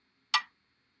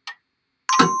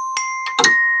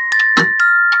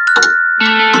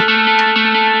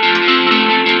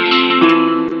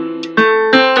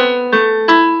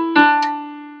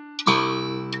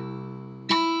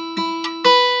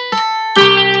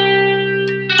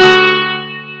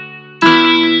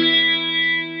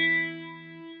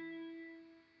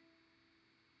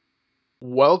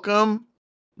Welcome,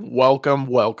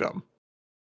 welcome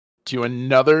to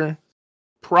another,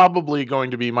 probably going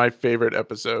to be my favorite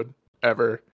episode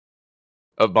ever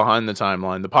of Behind the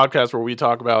Timeline, the podcast where we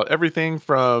talk about everything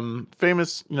from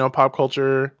famous, pop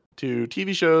culture to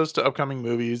TV shows to upcoming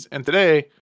movies. And today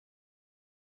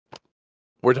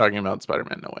we're talking about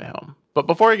Spider-Man No Way Home. But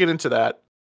before I get into that,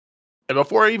 and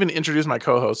before I even introduce my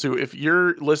co-host, who, if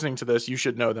you're listening to this, you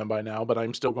should know them by now, but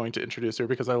I'm still going to introduce her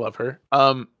because I love her.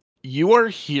 You are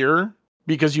here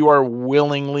because you are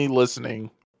willingly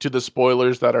listening to the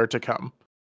spoilers that are to come.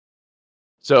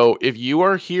 So if you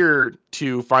are here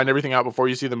to find everything out before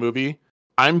you see the movie,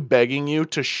 I'm begging you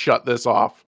to shut this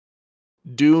off.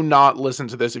 Do not listen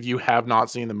to this if you have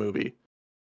not seen the movie.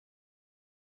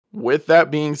 With that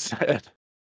being said,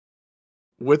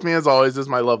 with me as always is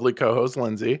my lovely co-host,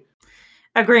 Lindsay.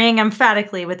 Agreeing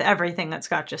emphatically with everything that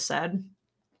Scott just said.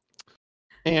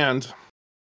 And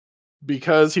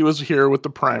because he was here with the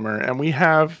primer, and we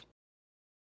have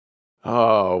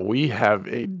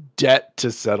a debt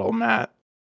to settle, Matt.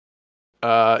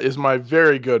 Is my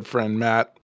very good friend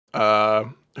Matt,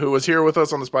 who was here with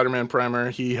us on the Spider-Man primer.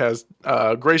 He has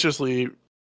graciously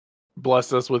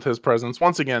blessed us with his presence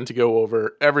once again to go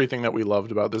over everything that we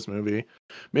loved about this movie.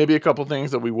 Maybe a couple things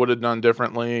that we would have done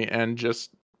differently, and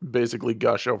just basically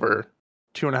gush over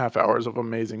 2.5 hours of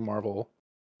amazing Marvel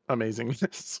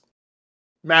amazingness.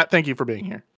 Matt, thank you for being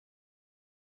here.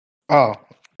 Oh,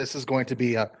 this is going to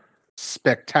be a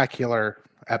spectacular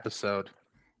episode.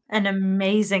 An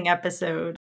amazing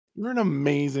episode. You're an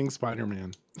amazing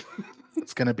Spider-Man.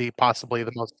 It's going to be possibly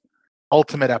the most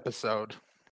ultimate episode.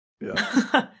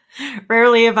 Yeah.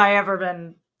 Rarely have I ever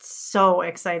been so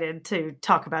excited to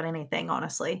talk about anything,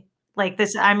 honestly. Like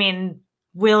this, I mean,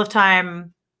 Wheel of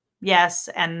Time, yes,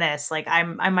 and this. Like I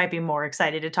might be more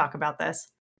excited to talk about this.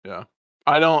 Yeah.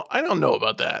 I don't know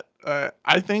about that.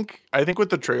 I think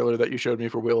with the trailer that you showed me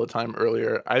for Wheel of Time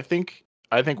earlier, I think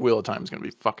Wheel of Time is going to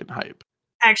be fucking hype.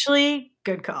 Actually,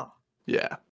 good call.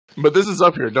 Yeah. But this is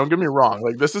up here. Don't get me wrong.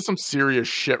 Like, this is some serious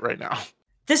shit right now.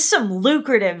 This is some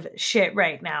lucrative shit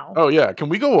right now. Oh, yeah. Can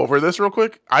we go over this real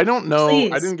quick? I don't know.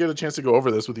 Please. I didn't get a chance to go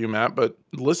over this with you, Matt, but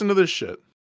listen to this shit.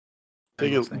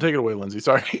 Take it away, Lindsay.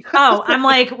 Sorry. Oh, I'm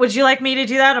like, would you like me to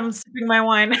do that? I'm sipping my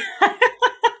wine.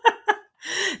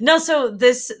 No, so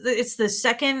it's the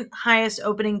second highest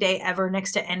opening day ever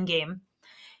next to Endgame.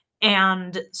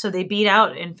 And so they beat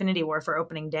out Infinity War for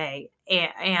opening day,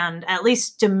 and at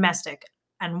least domestic.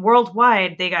 And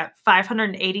worldwide, they got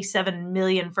 $587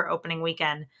 million for opening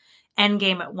weekend.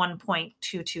 Endgame at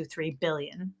 $1.223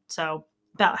 billion. So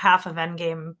about half of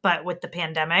Endgame, but with the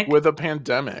pandemic. With a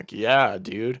pandemic, yeah,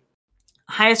 dude.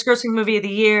 Highest grossing movie of the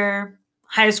year.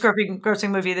 Highest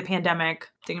grossing movie of the pandemic.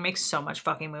 They're gonna make so much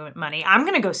fucking money. I'm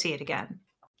gonna go see it again.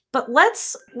 But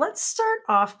let's start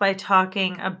off by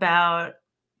talking about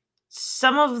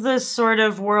some of the sort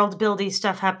of world building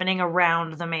stuff happening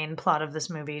around the main plot of this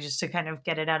movie, just to kind of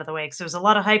get it out of the way, because there was a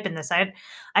lot of hype in this. I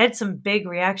had some big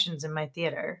reactions in my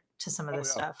theater to some of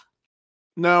this stuff.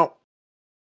 Now,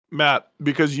 Matt,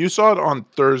 because you saw it on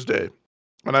Thursday,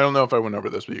 and I don't know if I went over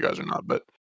this with you guys or not, but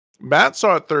Matt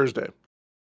saw it Thursday.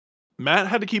 Matt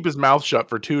had to keep his mouth shut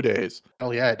for 2 days.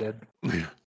 Oh yeah, I did.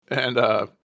 And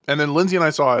then Lindsay and I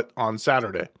saw it on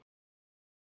Saturday.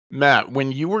 Matt,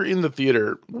 when you were in the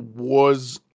theater,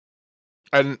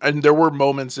 and there were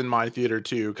moments in my theater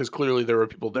too, because clearly there were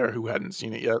people there who hadn't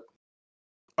seen it yet.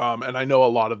 And I know a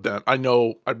lot of them. I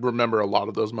remember a lot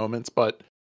of those moments, but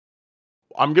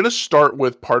I'm gonna start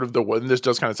with part of and this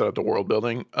does kind of set up the world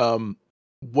building.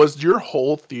 Was your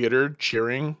whole theater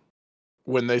cheering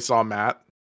when they saw Matt?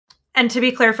 And to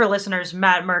be clear for listeners,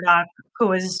 Matt Murdock, who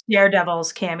was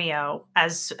Daredevil's cameo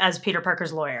as Peter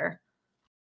Parker's lawyer.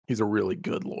 He's a really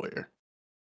good lawyer.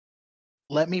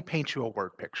 Let me paint you a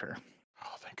word picture.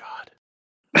 Oh, thank God.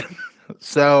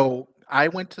 So I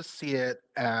went to see it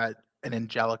at an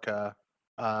Angelica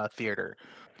theater.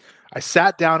 I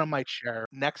sat down in my chair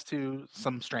next to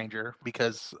some stranger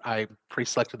because I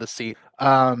pre-selected the seat.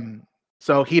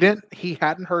 So he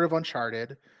hadn't heard of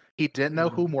Uncharted. He didn't know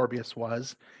who Morbius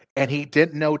was, and he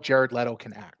didn't know Jared Leto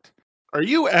can act. Are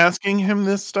you asking him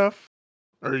this stuff?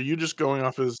 Or are you just going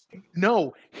off his...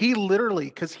 No, he literally,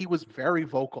 because he was very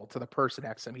vocal to the person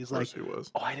next to him. He's like, he was.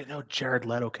 "Oh, I didn't know Jared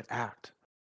Leto could act."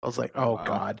 I was like, "Oh, wow.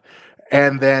 God."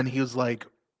 And then he was like,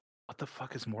 "What the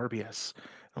fuck is Morbius?"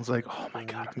 I was like, "Oh my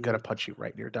God, I'm going to punch you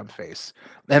right in your dumb face."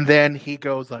 And then he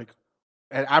goes like,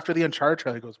 and after the Uncharted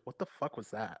trailer, he goes, "What the fuck was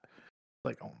that?"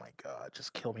 Like, oh my God,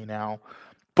 just kill me now.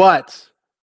 But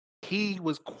he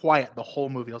was quiet the whole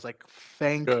movie. I was like,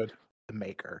 thank the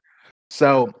maker.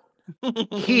 So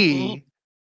he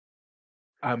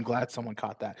I'm glad someone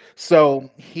caught that. So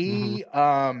Mhm. he,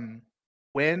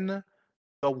 when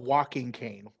the walking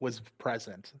cane was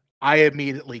present, I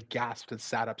immediately gasped and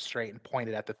sat up straight and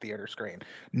pointed at the theater screen,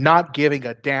 not giving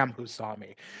a damn who saw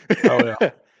me. Oh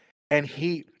yeah. and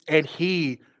he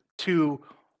to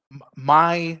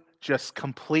my just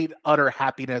complete utter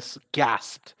happiness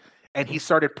gasped, and he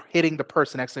started hitting the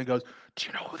person next to him and goes, "Do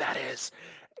you know who that is?"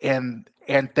 And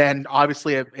then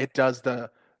obviously it does the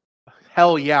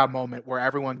hell yeah moment where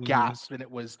everyone Mhm. gasped, and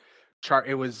it was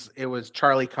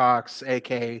Charlie Cox,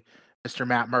 aka Mr.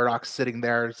 Matt Murdock, sitting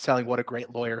there telling what a great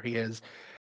lawyer he is.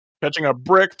 Catching a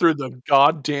brick through the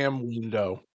goddamn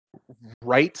window.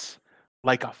 Writes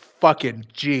like a fucking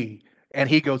G. And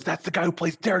he goes, "That's the guy who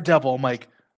plays Daredevil." I'm like,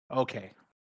 okay,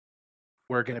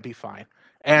 we're gonna be fine.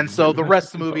 And so the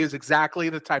rest of the movie is exactly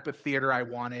the type of theater I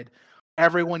wanted.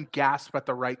 Everyone gasped at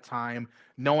the right time.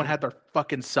 No one had their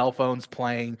fucking cell phones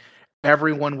playing.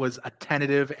 Everyone was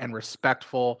attentive and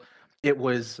respectful. It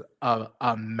was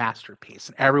a masterpiece.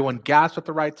 And everyone gasped at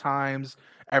the right times.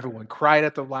 Everyone cried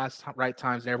at the right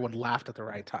times, and everyone laughed at the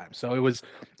right time. So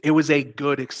it was a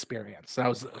good experience. I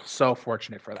was so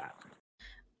fortunate for that.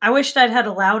 I wished I'd had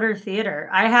a louder theater.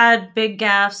 I had big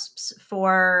gasps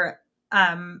for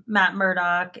Matt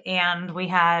Murdock, and we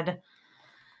had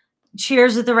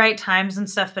cheers at the right times and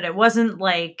stuff, but it wasn't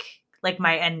like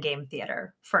my Endgame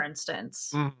theater, for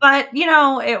instance. Mm. But you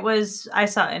know, I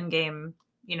saw Endgame,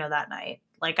 you know, that night.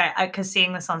 Like I cause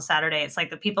seeing this on Saturday, it's like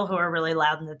the people who are really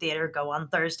loud in the theater go on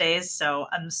Thursdays. So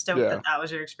I'm stoked Yeah. that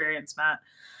was your experience, Matt.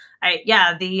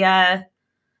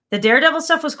 The Daredevil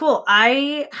stuff was cool.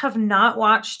 I have not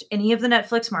watched any of the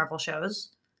Netflix Marvel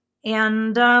shows.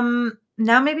 And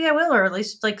now maybe I will, or at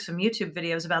least like some YouTube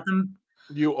videos about them.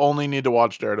 You only need to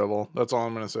watch Daredevil. That's all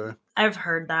I'm gonna say. I've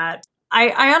heard that.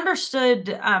 I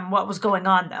understood what was going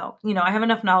on though. You know, I have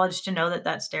enough knowledge to know that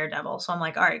that's Daredevil. So I'm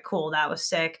like, all right, cool. That was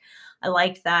sick. I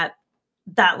liked that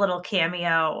little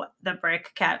cameo. The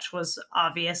brick catch was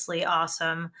obviously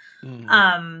awesome.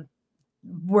 Mhm.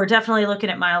 We're definitely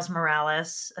looking at Miles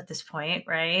Morales at this point,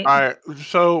 right?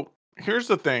 So here's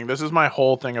the thing. This is my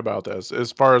whole thing about this,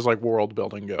 as far as like world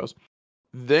building goes.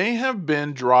 They have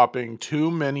been dropping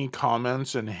too many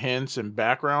comments and hints and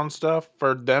background stuff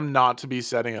for them not to be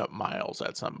setting up Miles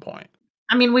at some point.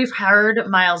 I mean, we've heard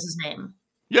Miles' name.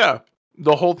 Yeah.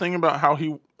 The whole thing about how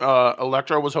he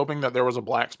Electro was hoping that there was a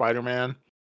black Spider-Man.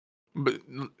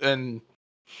 And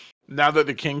now that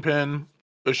the Kingpin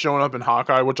is showing up in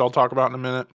Hawkeye, which I'll talk about in a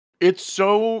minute, it's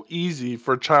so easy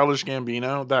for Childish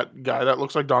Gambino, that guy that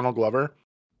looks like Donald Glover,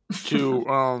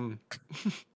 to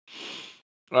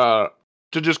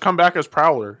to just come back as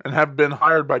Prowler and have been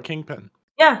hired by Kingpin.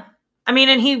 Yeah. I mean,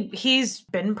 and he's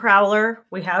been Prowler.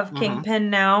 We have Mhm. Kingpin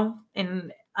now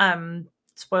in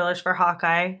spoilers for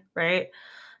Hawkeye, right?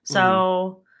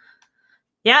 So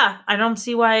yeah, I don't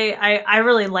see why. I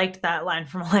really liked that line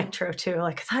from Electro too.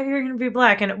 Like, I thought you were gonna be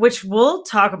black, and which we'll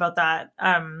talk about that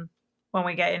when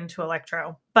we get into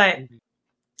Electro. But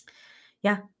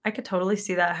yeah, I could totally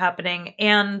see that happening.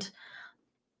 And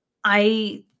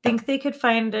I think they could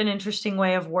find an interesting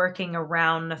way of working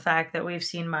around the fact that we've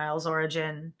seen Miles'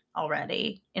 origin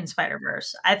already in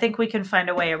Spider-Verse. I think we can find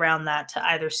a way around that to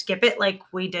either skip it like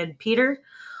we did Peter,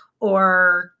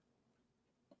 or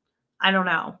I don't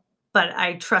know. But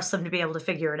I trust them to be able to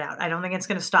figure it out. I don't think it's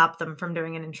going to stop them from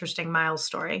doing an interesting Miles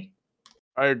story.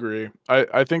 I agree.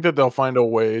 I think that they'll find a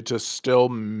way to still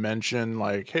mention,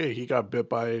 like, hey, he got bit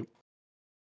by,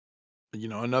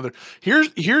 another. Here's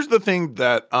the thing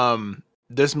that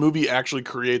this movie actually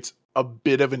creates a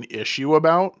bit of an issue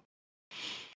about.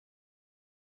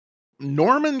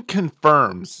 Norman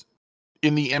confirms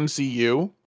in the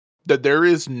MCU that there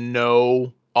is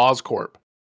no Oscorp.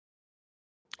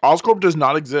 Oscorp does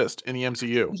not exist in the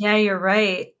MCU. Yeah, you're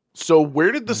right. So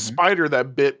where did the Mhm. spider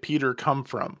that bit Peter come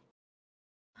from?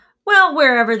 Well,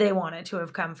 wherever they want it to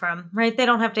have come from, right? They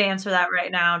don't have to answer that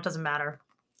right now. It doesn't matter.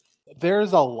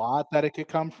 There's a lot that it could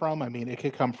come from. I mean, it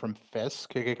could come from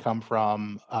Fisk. It could come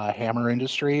from Hammer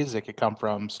Industries. It could come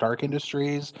from Stark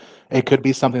Industries. It could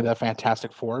be something that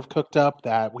Fantastic Four have cooked up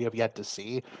that we have yet to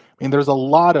see. I mean, there's a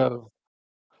lot of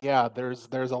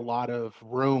there's a lot of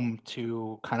room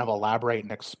to kind of elaborate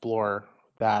and explore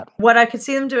that. What I could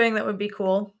see them doing that would be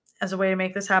cool as a way to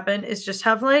make this happen is just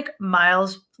have like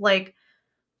Miles like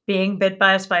being bit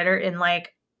by a spider in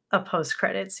like a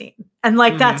post-credit scene. And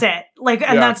like that's it. Like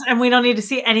and we don't need to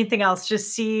see anything else.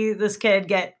 Just see this kid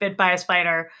get bit by a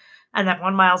spider, and then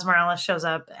when Miles Morales shows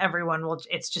up,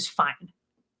 it's just fine.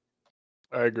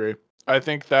 I agree. I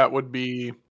think that would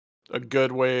be a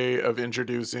good way of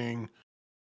introducing.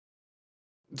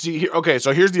 See, okay,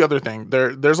 so here's the other thing.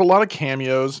 There's a lot of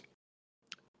cameos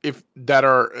if that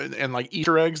are and like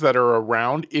Easter eggs that are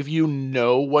around, if you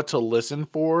know what to listen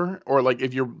for, or like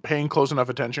if you're paying close enough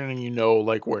attention and you know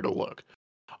like where to look.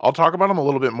 I'll talk about them a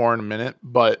little bit more in a minute,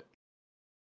 but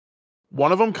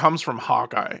one of them comes from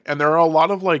Hawkeye, and there are a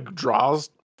lot of like draws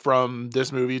from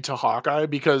this movie to Hawkeye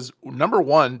because number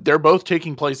one, they're both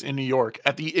taking place in New York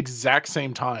at the exact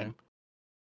same time.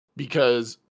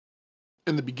 Because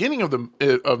in the beginning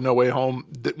of No Way Home,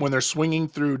 when they're swinging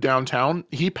through downtown,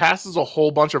 he passes a whole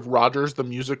bunch of Rogers the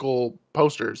Musical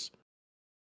posters,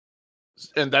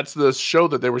 and that's the show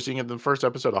that they were seeing in the first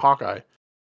episode of Hawkeye.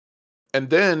 And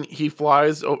then he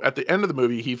flies at the end of the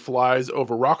movie. He flies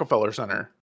over Rockefeller Center,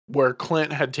 where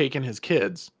Clint had taken his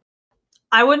kids.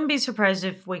 I wouldn't be surprised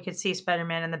if we could see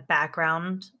Spider-Man in the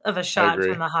background of a shot agree.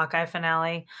 from the Hawkeye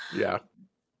finale. Yeah.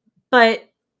 But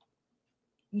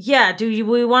yeah,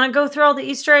 we want to go through all the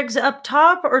Easter eggs up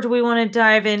top, or do we want to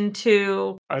dive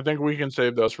into... I think we can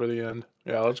save those for the end.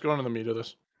 Yeah, let's go into the meat of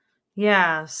this.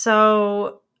 Yeah,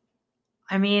 so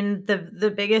I mean,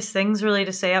 the biggest things really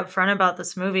to say up front about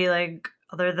this movie, like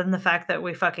other than the fact that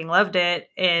we fucking loved it,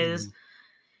 is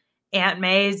Aunt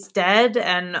May's dead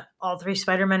and all three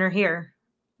Spider-Men are here.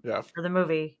 Yeah. For the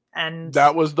movie. And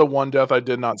that was the one death I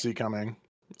did not see coming.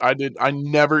 I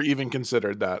never even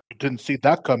considered that. Didn't see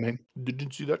that coming.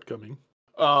 Didn't see that coming.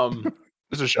 This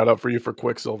is a shout out for you for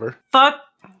Quicksilver. Fuck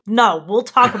no, we'll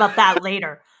talk about that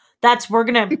later. We're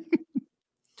gonna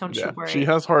don't you worry. She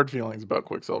has hard feelings about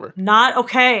Quicksilver. Not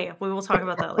okay. We will talk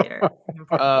about that later.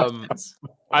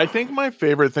 I think my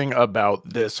favorite thing about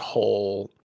this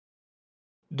whole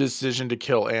decision to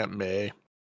kill Aunt May,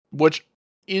 which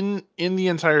in the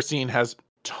entire scene has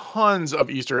tons of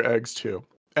Easter eggs too,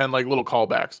 and like little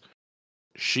callbacks.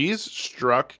 She's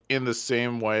struck in the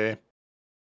same way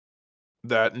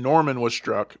that Norman was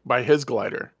struck by his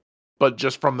glider, but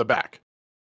just from the back.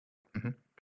 Mm-hmm.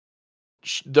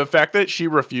 The fact that she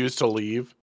refused to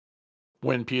leave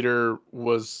when Peter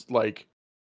was like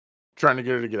trying to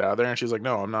get her to get out of there, and she's like,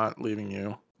 "No, I'm not leaving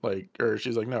you." Like, or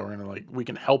she's like, "No, we're gonna we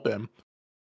can help him."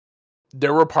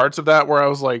 There were parts of that where I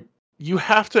was like, you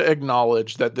have to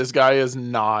acknowledge that this guy is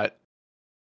not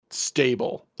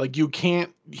stable. Like, you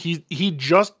can't, he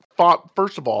just fought.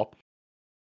 First of all,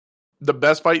 the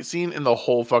best fight scene in the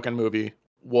whole fucking movie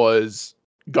was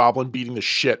Goblin beating the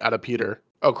shit out of Peter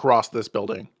across this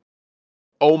building.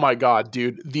 Oh my God,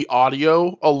 dude. The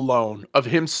audio alone of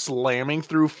him slamming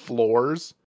through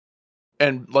floors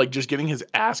and like just getting his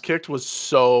ass kicked was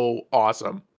so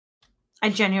awesome. I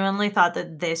genuinely thought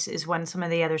that this is when some of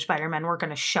the other Spider-Men were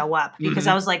going to show up because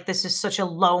I was like, this is such a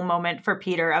low moment for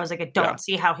Peter. I was like, I don't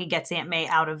see how he gets Aunt May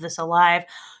out of this alive.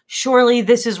 Surely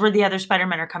this is where the other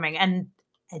Spider-Men are coming. And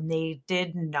they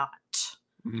did not.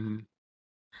 Mm-hmm.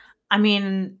 I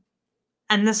mean,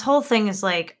 and this whole thing is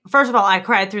like, first of all, I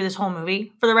cried through this whole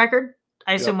movie, for the record.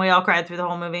 I assume we all cried through the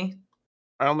whole movie.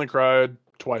 I only cried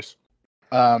twice.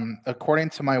 According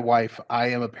to my wife, I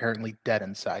am apparently dead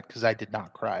inside because I did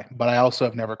not cry. But I also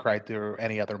have never cried through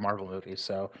any other Marvel movie,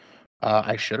 so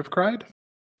I should have cried.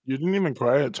 You didn't even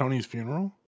cry at Tony's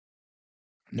funeral?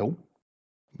 Nope.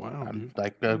 Wow.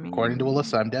 According to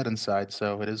Alyssa, I'm dead inside,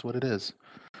 so it is what it is.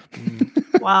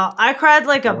 Well, I cried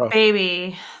like a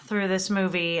baby through this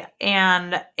movie,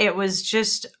 and it was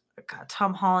just, God,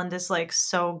 Tom Holland is like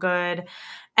so good.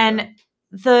 And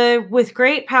with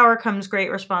great power comes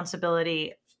great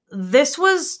responsibility. This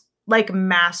was like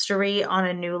mastery on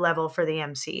a new level for the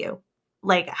MCU.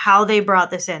 Like how they brought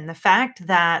this in. The fact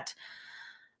that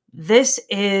this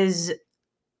is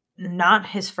not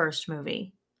his first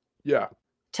movie. Yeah.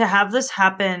 To have this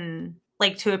happen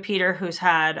like to a Peter who's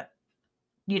had,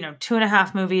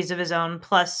 2.5 movies of his own,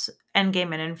 plus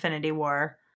Endgame and Infinity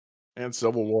War. And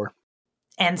Civil War.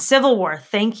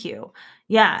 Thank you.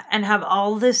 Yeah. And have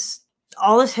all this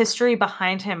history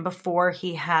behind him before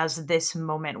he has this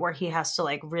moment where he has to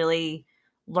like really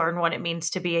learn what it means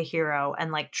to be a hero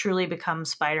and like truly become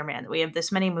Spider-Man. We have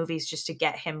this many movies just to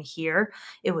get him here.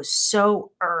 It was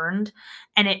so earned,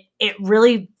 and it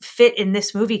really fit in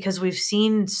this movie because we've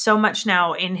seen so much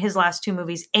now in his last 2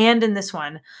 movies and in this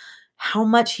one, how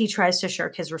much he tries to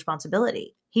shirk his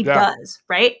responsibility. He does,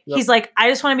 right? Yep. He's like, I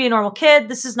just want to be a normal kid.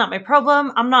 This is not my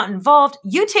problem. I'm not involved.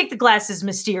 You take the glasses,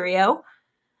 Mysterio.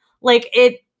 Like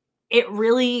it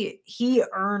really, he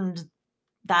earned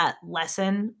that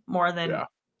lesson more than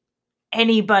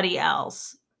anybody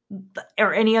else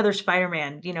or any other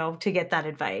Spider-Man, to get that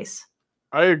advice.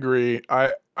 I agree.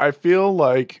 I feel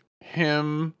like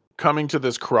him coming to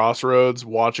this crossroads,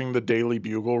 watching the Daily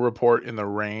Bugle report in the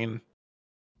rain.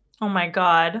 Oh my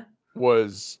God.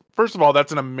 Was, first of all,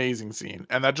 that's an amazing scene.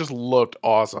 And that just looked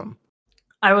awesome.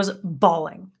 I was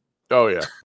bawling. Oh yeah.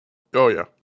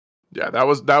 Yeah, that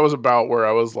was about where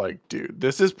I was like, dude,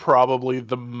 this is probably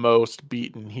the most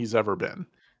beaten he's ever been.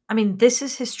 I mean, this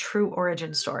is his true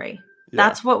origin story. Yeah.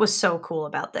 That's what was so cool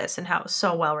about this and how it was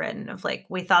so well written. Of like,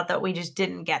 we thought that we just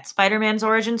didn't get Spider-Man's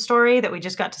origin story, that we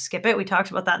just got to skip it. We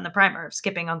talked about that in the primer of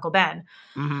skipping Uncle Ben.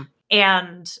 Mm-hmm.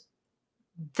 And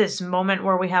this moment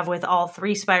where we have with all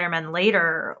three Spider-Men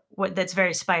later, that's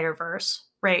very Spider-Verse,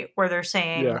 right? Where they're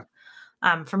saying,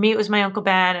 for me, it was my Uncle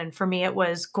Ben, and for me, it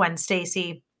was Gwen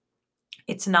Stacy.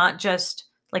 It's not just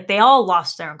like they all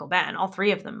lost their Uncle Ben. All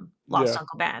three of them lost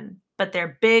Uncle Ben. But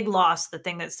their big loss, the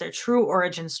thing that's their true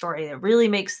origin story that really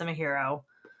makes them a hero,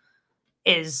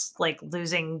 is like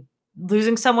losing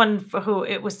someone who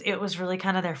it was really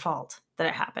kind of their fault that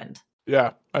it happened.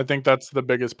 Yeah, I think that's the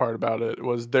biggest part about it.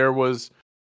 There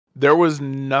was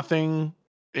nothing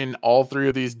in all three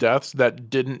of these deaths that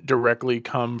didn't directly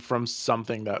come from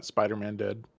something that Spider-Man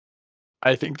did.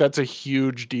 I think that's a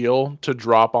huge deal to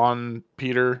drop on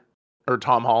Peter, or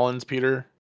Tom Holland's Peter,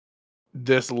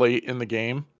 this late in the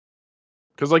game.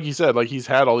 Because like you said, like he's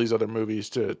had all these other movies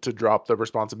to drop the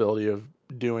responsibility of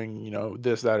doing,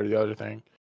 this, that, or the other thing.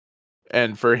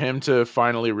 And for him to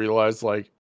finally realize, like,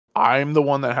 I'm the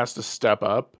one that has to step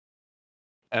up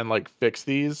and like fix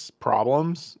these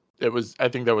problems. I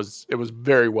think it was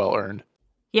very well earned.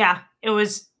 Yeah, it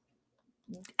was.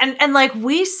 And like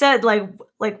we said, like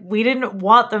we didn't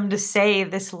want them to say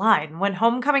this line. When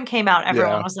Homecoming came out,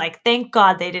 everyone was like, thank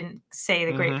God they didn't say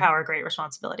the great power, great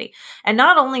responsibility. And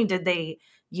not only did they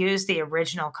use the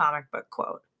original comic book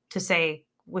quote to say,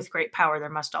 with great power, there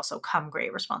must also come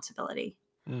great responsibility.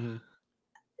 Mm-hmm.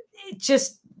 It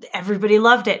just, everybody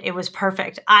loved it. It was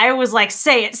perfect. I was like,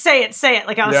 say it, say it, say it.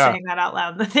 Like I was saying that out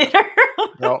loud in the theater.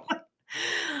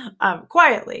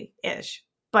 Quietly-ish.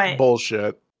 But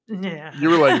bullshit. Yeah. You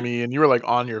were like me, and you were like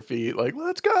on your feet, like,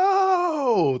 let's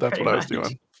go. That's Pretty what I was much.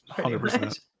 doing.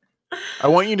 100%. I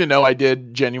want you to know I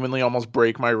did genuinely almost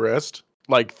break my wrist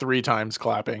like 3 times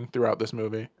clapping throughout this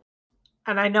movie.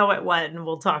 And I know it went, and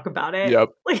we'll talk about it.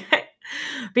 Yep. But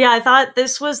yeah, I thought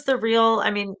this was the real,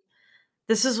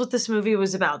 this is what this movie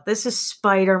was about. This is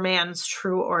Spider-Man's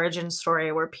true origin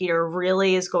story, where Peter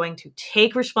really is going to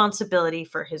take responsibility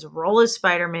for his role as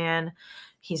Spider-Man.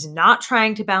 He's not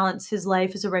trying to balance his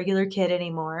life as a regular kid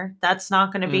anymore. That's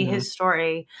not going to be his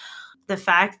story. The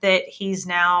fact that he's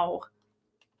now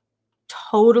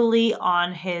totally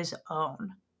on his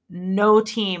own. No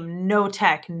team, no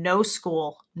tech, no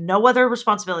school, no other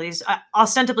responsibilities.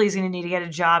 Ostensibly, he's going to need to get a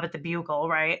job at the Bugle,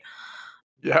 right?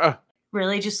 Yeah.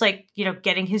 Really just like,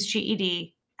 getting his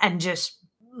GED and just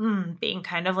being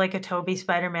kind of like a Tobey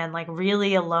Spider-Man, like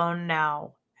really alone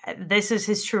now. This is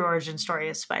his true origin story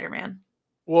as Spider-Man.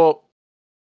 Well,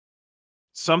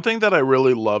 something that I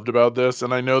really loved about this,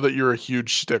 and I know that you're a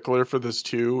huge stickler for this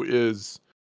too, is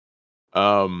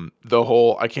the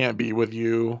whole I can't be with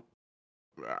you,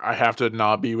 I have to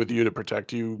not be with you to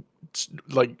protect you,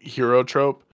 like, hero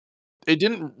trope. It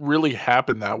didn't really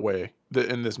happen that way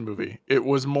in this movie. It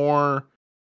was more,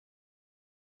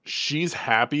 she's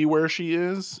happy where she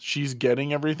is. She's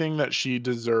getting everything that she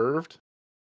deserved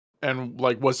and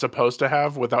like was supposed to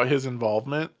have without his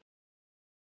involvement.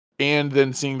 And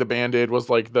then seeing the Band-Aid was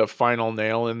like the final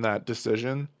nail in that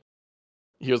decision.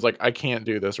 He was like, I can't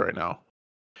do this right now.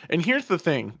 And here's the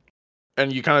thing,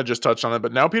 and you kind of just touched on it,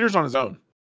 but now Peter's on his own.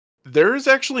 There is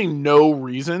actually no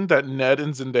reason that Ned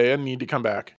and Zendaya need to come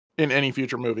back in any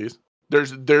future movies.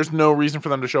 There's no reason for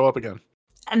them to show up again.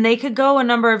 And they could go a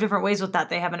number of different ways with that.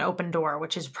 They have an open door,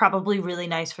 which is probably really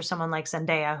nice for someone like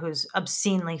Zendaya, who's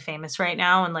obscenely famous right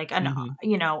now. And like,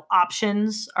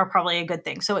 options are probably a good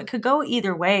thing. So it could go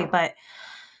either way. But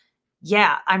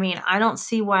yeah, I don't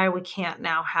see why we can't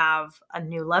now have a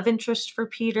new love interest for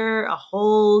Peter, a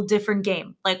whole different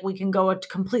game. Like we can go a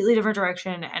completely different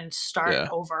direction and start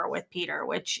over with Peter,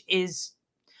 which is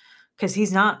because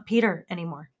he's not Peter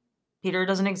anymore. Peter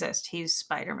doesn't exist. He's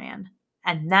Spider-Man.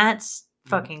 And that's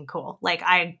fucking cool. Like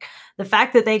the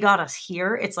fact that they got us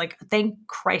here, it's like, thank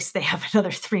Christ they have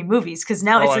another 3 movies. Cause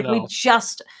now it's like,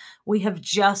 we have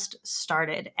just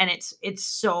started and it's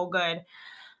so good.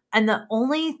 And the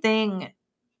only thing,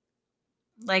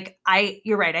 like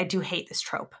you're right. I do hate this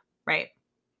trope. Right.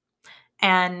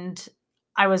 And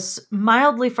I was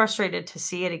mildly frustrated to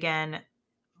see it again,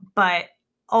 but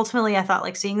ultimately I thought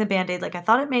like seeing the Band-Aid, like I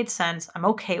thought it made sense. I'm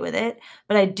okay with it,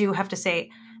 but I do have to say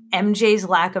MJ's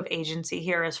lack of agency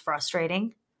here is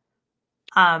frustrating.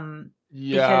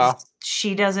 Because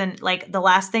she doesn't, like, the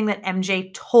last thing that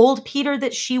MJ told Peter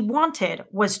that she wanted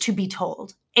was to be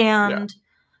told, and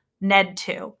Ned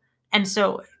too. And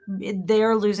so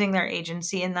they're losing their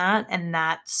agency in that, and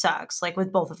that sucks. Like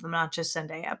with both of them, not just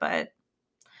Zendaya, but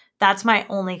That's my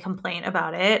only complaint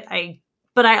about it.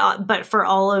 But for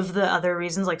all of the other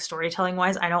reasons, like storytelling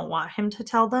wise, I don't want him to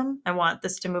tell them. I want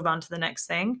this to move on to the next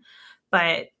thing.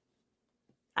 But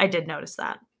I did notice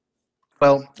that.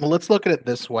 Well, let's look at it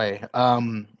this way.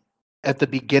 At the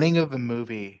beginning of the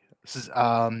movie, this is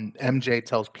MJ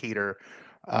tells Peter,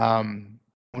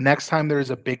 next time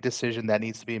there's a big decision that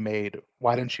needs to be made,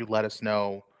 why don't you let us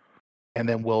know, and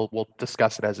then we'll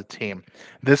discuss it as a team.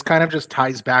 This kind of just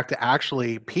ties back to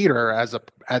actually Peter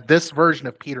at this version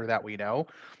of Peter that we know.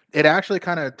 It actually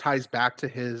kind of ties back to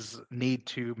his need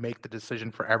to make the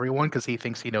decision for everyone because he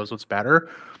thinks he knows what's better,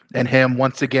 and him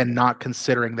once again not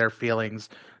considering their feelings,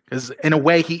 because in a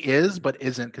way he is, but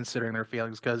isn't considering their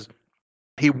feelings because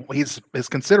his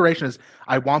consideration is,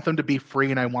 I want them to be free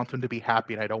and I want them to be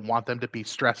happy and I don't want them to be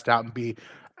stressed out and be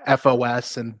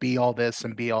FOS and be all this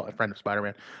and be all a friend of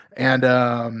Spider-Man.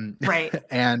 And Right.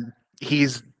 and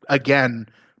he's again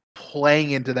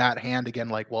playing into that hand again,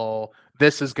 like, well,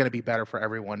 this is going to be better for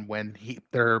everyone when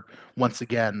they're once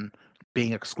again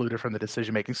being excluded from the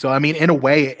decision making. So I mean, in a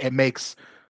way, it makes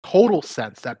total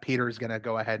sense that Peter is going to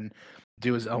go ahead and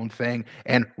do his own thing.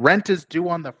 And rent is due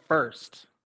on the 1st,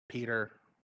 Peter.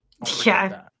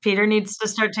 Yeah, Peter needs to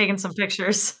start taking some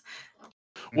pictures.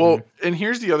 Well, and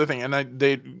here's the other thing,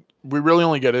 and we really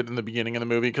only get it in the beginning of the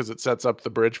movie because it sets up the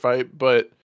bridge fight,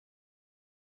 but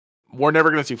we're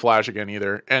never going to see Flash again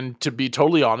either. And to be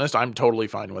totally honest, I'm totally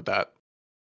fine with that.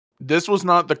 This was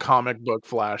not the comic book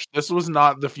Flash. This was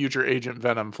not the future Agent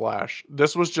Venom Flash.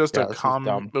 This was just a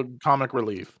comic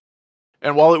relief.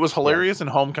 And while it was hilarious in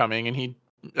Homecoming, and he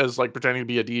is like pretending to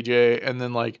be a DJ, and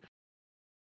then like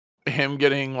him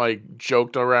getting like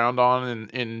joked around on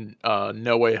in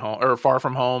No Way Home or Far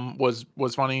From Home was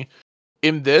funny.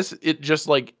 In this, it just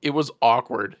like it was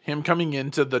awkward. Him coming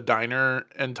into the diner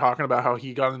and talking about how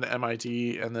he got into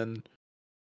MIT, and then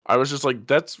I was just like,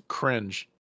 that's cringe.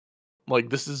 Like,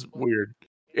 this is weird.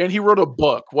 And he wrote a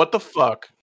book. What the fuck?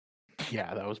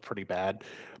 Yeah, that was pretty bad.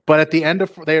 But at the end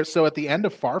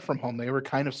of Far From Home, they were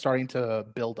kind of starting to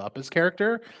build up his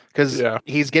character because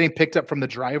he's getting picked up from the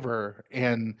driver,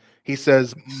 and he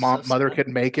says, "Mother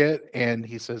couldn't make it," and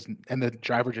he says, and the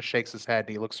driver just shakes his head, and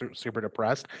he looks super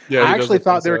depressed. Yeah, I actually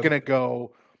thought they were going to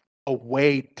go a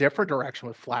way different direction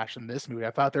with Flash in this movie.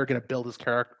 I thought they were going to build his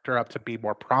character up to be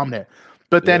more prominent,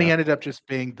 but then he ended up just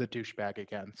being the douchebag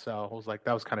again. So I was like,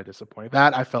 that was kind of disappointing.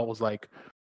 That I felt was like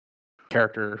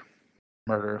character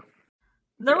murder.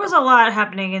 There was a lot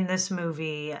happening in this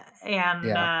movie,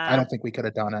 and I don't think we could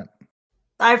have done it.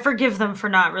 I forgive them for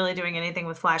not really doing anything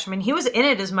with Flash. I mean, he was in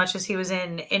it as much as he was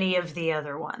in any of the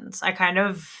other ones. I kind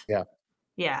of...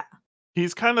 Yeah.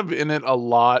 He's kind of in it a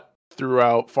lot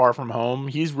throughout Far From Home.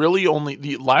 He's really only...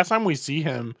 The last time we see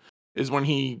him is when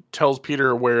he tells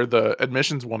Peter where the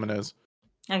admissions woman is.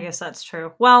 I guess that's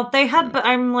true. Well, they had, but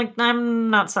I'm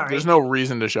not sorry. There's no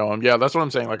reason to show him. Yeah, that's what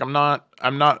I'm saying. Like, I'm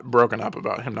not broken up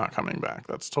about him not coming back.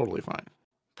 That's totally fine.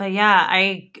 But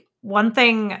yeah, one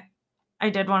thing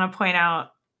I did want to point out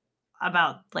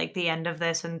about like the end of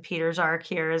this and Peter's arc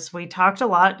here is we talked a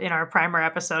lot in our primer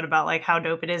episode about like how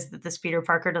dope it is that this Peter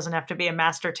Parker doesn't have to be a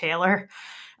master tailor,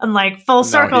 and like full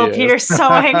circle Peter's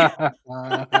sewing.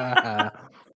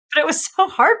 But it was so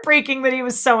heartbreaking that he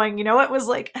was sewing, you know. It was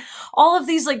like all of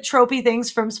these like tropey things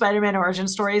from Spider-Man origin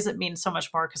stories that mean so much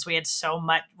more because we had so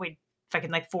much, we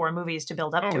fucking like 4 movies to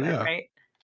build up to it,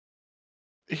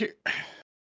 right?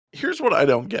 Here's what I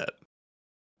don't get.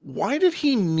 Why did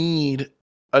he need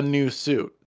a new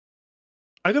suit?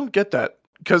 I don't get that.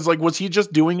 Because like, was he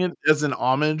just doing it as an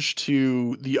homage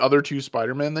to the other 2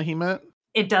 Spider-Man that he met?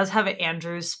 It does have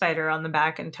Andrew's spider on the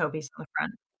back and Toby's on the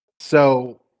front.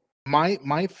 So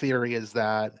my theory is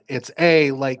that it's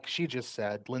like she just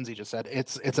said, Lindsay just said,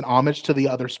 it's an homage to the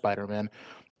other Spider-Man.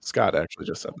 Scott actually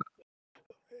just said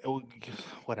that.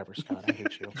 Whatever, Scott, I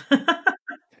hate you.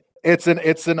 It's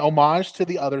an homage to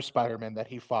the other Spider-Man that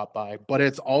he fought by, but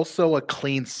it's also a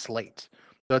clean slate.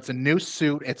 So it's a new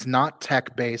suit. It's not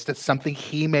tech-based. It's something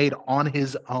he made on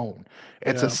his own.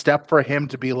 It's a step for him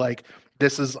to be like,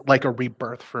 this is like a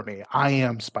rebirth for me. I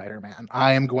am Spider-Man.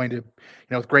 I am going to,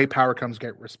 with great power comes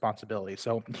great responsibility.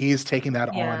 So he's taking that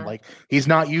on. Like, he's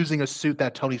not using a suit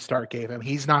that Tony Stark gave him.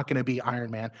 He's not going to be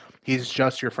Iron Man. He's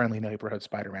just your friendly neighborhood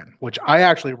Spider-Man, which I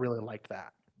actually really liked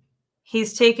that.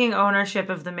 He's taking ownership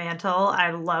of the mantle. I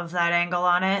love that angle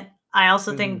on it. I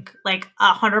also think like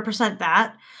 100%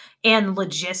 that. And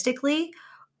logistically,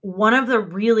 one of the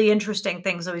really interesting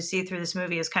things that we see through this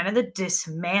movie is kind of the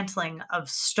dismantling of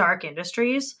Stark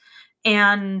Industries.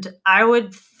 And I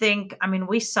would think, I mean,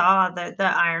 we saw that the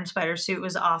Iron Spider suit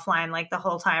was offline like the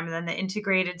whole time. And then the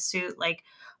integrated suit, like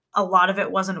a lot of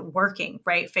it wasn't working,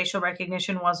 right? Facial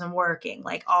recognition wasn't working.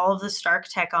 Like all of the Stark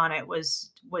tech on it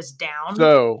was down.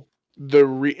 So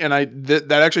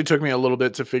that actually took me a little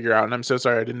bit to figure out, and I'm so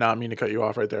sorry, I did not mean to cut you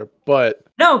off right there. But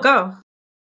no, go.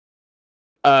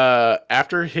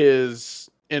 After his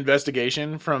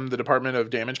investigation from the Department of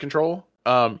Damage Control,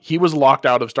 he was locked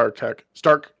out of Stark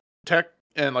Tech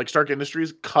and like Stark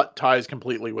Industries cut ties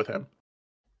completely with him.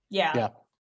 Yeah.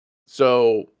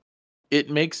 So it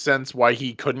makes sense why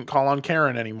he couldn't call on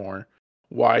Karen anymore.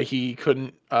 Why he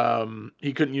couldn't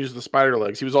use the spider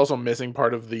legs. He was also missing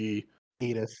part of the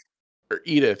Edith.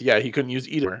 Yeah, he couldn't use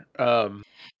Edith.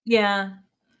 Yeah.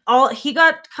 He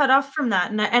got cut off from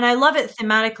that, and I love it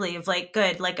thematically of like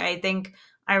good. Like I think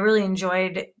I really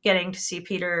enjoyed getting to see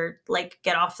Peter like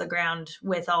get off the ground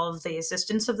with all of the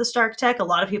assistance of the Stark Tech. A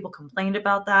lot of people complained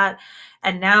about that,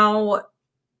 and now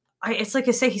it's like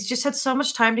I say, he's just had so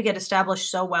much time to get established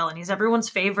so well, and he's everyone's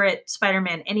favorite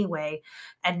Spider-Man anyway.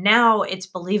 And now it's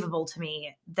believable to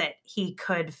me that he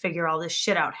could figure all this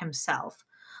shit out himself.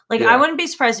 Like, I wouldn't be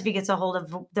surprised if he gets a hold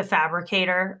of the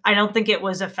Fabricator. I don't think it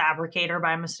was a Fabricator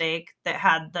by mistake that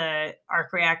had the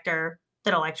arc reactor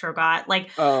that Electro got.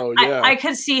 Like, I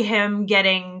could see him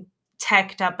getting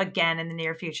teched up again in the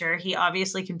near future. He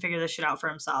obviously can figure this shit out for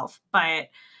himself, but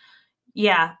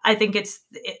yeah, I think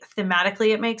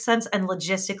thematically it makes sense, and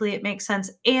logistically it makes sense,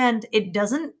 and it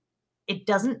doesn't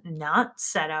not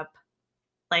set up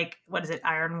like, what is it,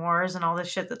 Iron Wars and all this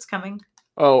shit that's coming.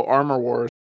 Oh, Armor Wars.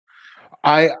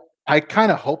 I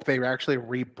kind of hope they actually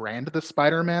rebrand the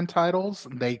Spider-Man titles.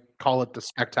 They call it the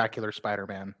Spectacular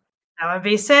Spider-Man. That would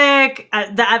be sick.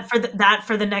 That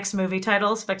for the next movie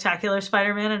title, Spectacular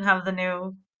Spider-Man, and have the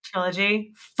new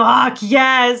trilogy. Fuck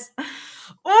yes.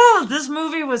 Oh, this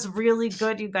movie was really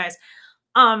good, you guys.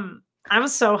 I'm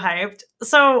so hyped.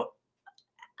 So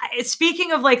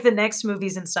speaking of like the next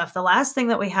movies and stuff, the last thing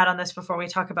that we had on this before we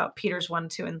talk about Peter's 1,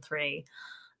 2, and 3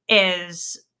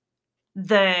 is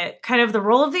the kind of the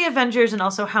role of the Avengers, and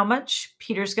also how much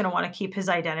Peter's going to want to keep his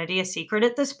identity a secret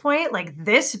at this point. Like,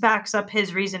 this backs up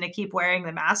his reason to keep wearing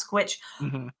the mask, which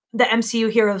the MCU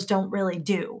heroes don't really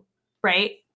do,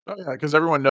 right? Oh yeah, because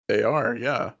everyone knows they are.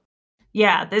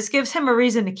 Yeah, this gives him a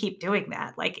reason to keep doing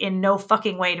that. Like, in no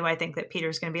fucking way do I think that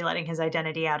Peter's going to be letting his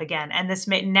identity out again. And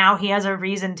now he has a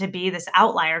reason to be this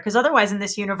outlier, because otherwise in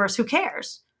this universe, who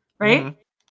cares, right?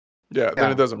 Yeah,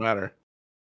 then it doesn't matter.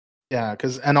 Yeah,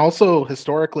 and also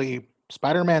historically,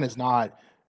 Spider-Man is not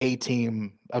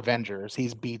A-team Avengers;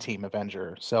 he's B-team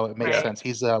Avenger. So it makes sense.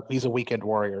 He's a weekend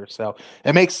warrior. So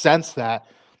it makes sense that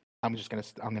I'm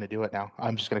gonna do it now.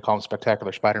 I'm just gonna call him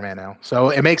Spectacular Spider-Man now. So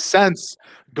it makes sense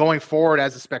going forward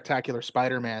as a Spectacular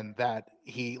Spider-Man that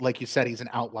he, like you said, he's an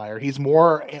outlier. He's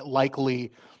more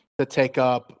likely to take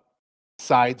up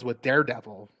sides with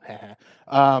Daredevil,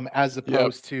 as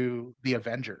opposed to the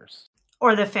Avengers.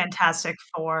 Or the Fantastic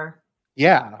Four.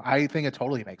 Yeah, I think it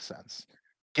totally makes sense.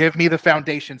 Give me the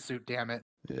foundation suit, damn it.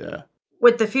 Yeah.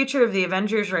 With the future of the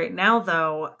Avengers right now,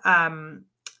 though,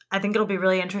 I think it'll be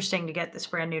really interesting to get this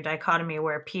brand new dichotomy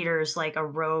where Peter's like a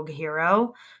rogue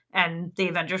hero, and the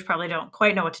Avengers probably don't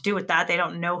quite know what to do with that. They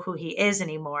don't know who he is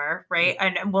anymore, right?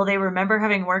 And will they remember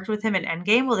having worked with him in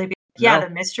Endgame? Will they be the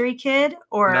mystery kid?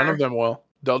 Or none of them will.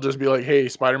 They'll just be like, hey,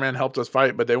 Spider-Man helped us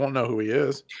fight, but they won't know who he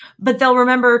is. But they'll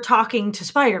remember talking to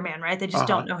Spider-Man, right? They just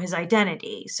don't know his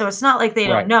identity. So it's not like they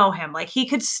don't know him. Like, he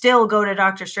could still go to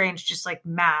Doctor Strange just like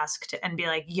masked and be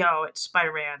like, yo, it's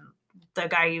Spider-Man, the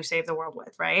guy you saved the world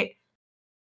with, right?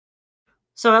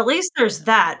 So at least there's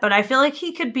that. But I feel like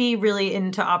he could be really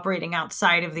into operating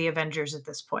outside of the Avengers at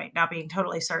this point, not being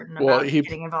totally certain about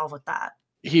getting involved with that.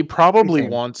 He probably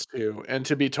wants to. And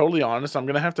to be totally honest, I'm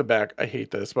going to have to I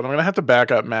hate this, but I'm going to have to back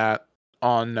up Matt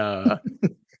on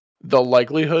the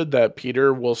likelihood that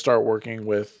Peter will start working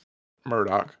with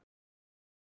Murdoch,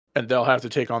 and they'll have to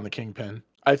take on the Kingpin.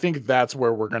 I think that's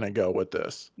where we're going to go with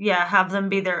this. Yeah, have them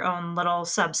be their own little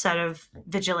subset of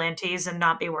vigilantes and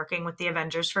not be working with the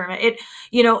Avengers for a minute.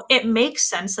 It makes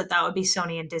sense that would be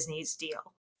Sony and Disney's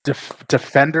deal.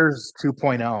 Defenders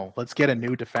 2.0. Let's get a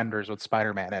new Defenders with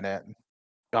Spider-Man in it.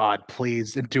 God,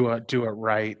 please do it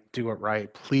right. Do it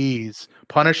right, please.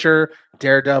 Punisher,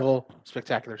 Daredevil,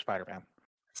 Spectacular Spider-Man.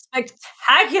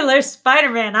 Spectacular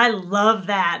Spider-Man. I love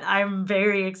that. I'm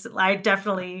very excited. I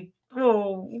definitely.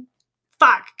 Oh,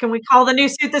 fuck! Can we call the new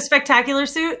suit the Spectacular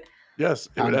suit? Yes,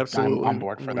 it would absolutely. I'm on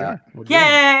board for that.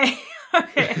 Yay!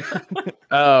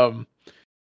 Okay.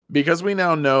 Because we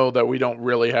now know that we don't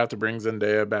really have to bring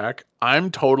Zendaya back, I'm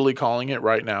totally calling it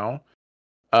right now.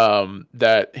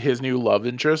 That his new love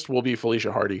interest will be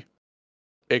Felicia Hardy,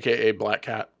 aka Black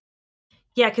Cat.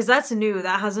 Yeah, because that's new.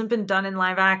 That hasn't been done in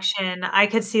live action. I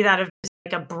could see that of just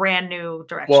a brand new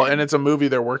direction. Well, and it's a movie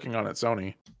they're working on at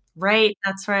Sony. Right,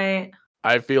 that's right.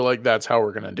 I feel like that's how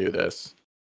we're gonna do this.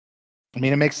 I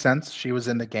mean, it makes sense. She was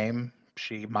in the game.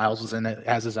 Miles was in it,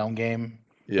 has his own game.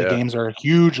 Yeah. The games are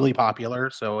hugely popular,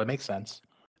 so it makes sense.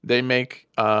 They make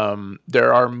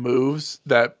there are moves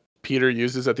that Peter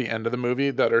uses at the end of the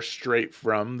movie that are straight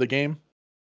from the game.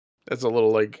 That's a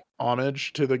little like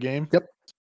homage to the game. Yep.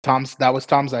 That was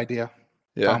Tom's idea.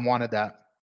 Yeah. Tom wanted that.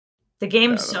 The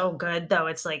game's Yeah, so good though.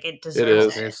 It's like it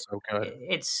deserves is. It is so good.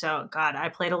 It's so God. I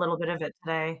played a little bit of it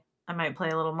today. I might play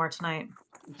a little more tonight.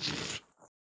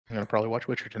 I'm gonna probably watch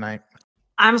Witcher tonight.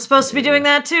 I'm supposed to be doing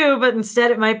that too, but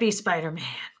instead it might be Spider-Man.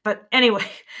 But anyway,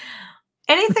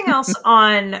 anything else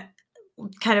on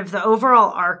kind of the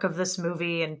overall arc of this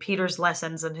movie and Peter's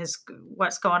lessons and his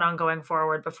what's going on going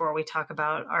forward before we talk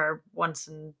about our once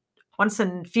in current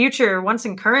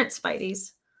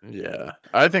Spideys? Yeah.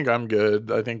 I think I'm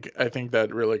good. I think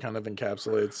that really kind of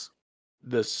encapsulates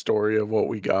this story of what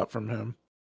we got from him.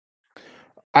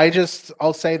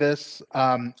 I'll say this.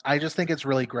 I just think it's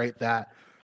really great that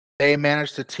they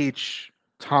managed to teach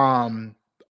Tom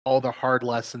all the hard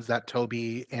lessons that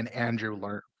Toby and Andrew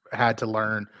had to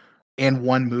learn in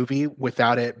one movie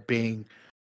without it being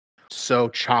so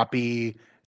choppy,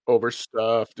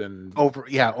 Overstuffed and over.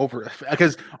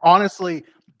 Because honestly,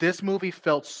 this movie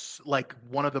felt like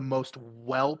one of the most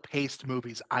well-paced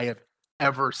movies I have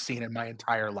ever seen in my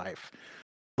entire life.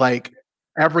 Like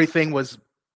everything was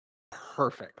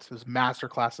perfect. It was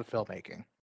masterclass of filmmaking.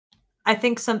 I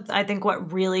think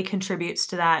what really contributes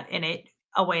to that in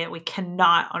a way that we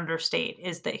cannot understate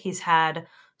is that he's had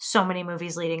so many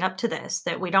movies leading up to this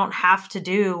that we don't have to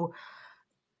do,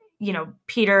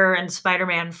 Peter and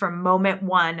Spider-Man from moment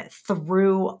one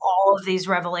through all of these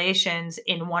revelations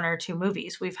in one or two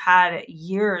movies. We've had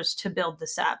years to build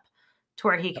this up to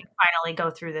where he can finally go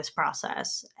through this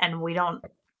process, and we don't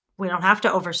have to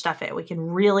overstuff it. We can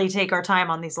really take our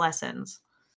time on these lessons.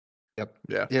 Yep.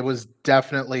 Yeah. It was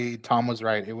definitely, Tom was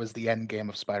right. It was the end game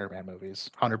of Spider-Man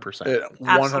movies. 100%. It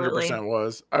 100%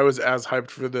 was. I was as hyped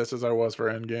for this as I was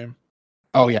for Endgame.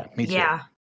 Oh yeah, me too. Yeah.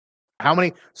 How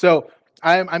many? So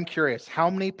I'm curious. How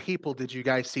many people did you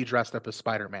guys see dressed up as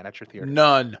Spider-Man at your theater?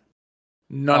 None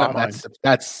at mine.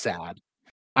 That's sad.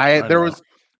 I There know. was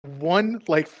one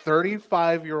like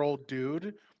 35-year-old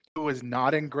dude who was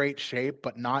not in great shape,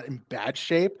 but not in bad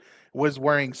shape, was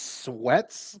wearing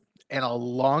sweats and a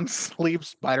long sleeve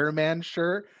Spider-Man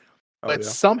shirt, but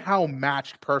somehow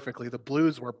matched perfectly. The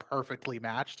blues were perfectly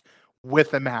matched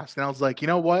with a mask. And I was like, you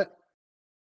know what?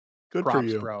 Good Props, for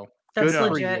you. bro. That's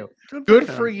Good legit. for you. Good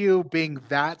for you being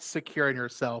that secure in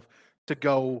yourself to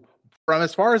go from,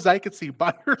 as far as I could see,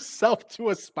 by yourself to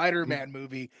a Spider-Man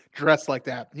movie dressed like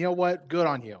that. You know what? Good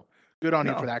on you. Good on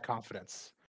you for that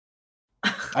confidence.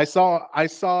 I saw,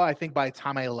 I think by the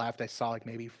time I left, I saw like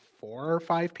maybe 4 or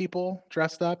 5 people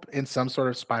dressed up in some sort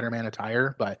of Spider-Man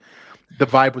attire, but the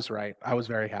vibe was right. I was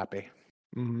very happy.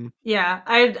 Mm-hmm. Yeah,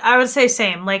 I would say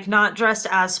same. Like not dressed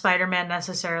as Spider-Man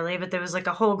necessarily, but there was like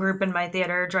a whole group in my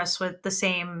theater dressed with the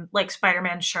same like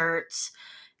Spider-Man shirts.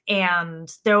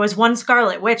 And there was one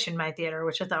Scarlet Witch in my theater,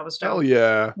 which I thought was dope. Hell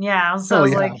yeah. Yeah. So I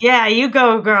was like, yeah, you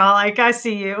go, girl. Like I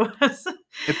see you.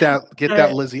 Get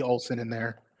that Lizzie Olsen in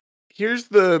there. Here's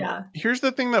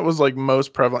the thing that was like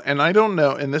most prevalent, and I don't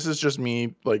know, and this is just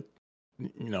me like,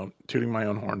 tooting my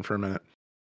own horn for a minute.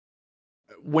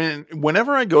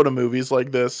 Whenever I go to movies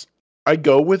like this, I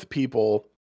go with people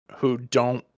who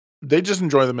they just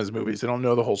enjoy them as movies. They don't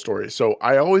know the whole story. So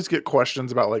I always get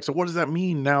questions about like, so what does that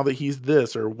mean now that he's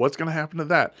this, or what's going to happen to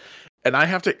that? And I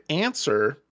have to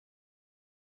answer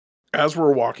as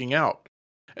we're walking out.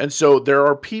 And so there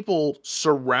are people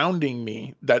surrounding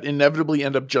me that inevitably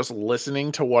end up just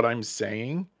listening to what I'm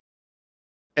saying.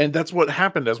 And that's what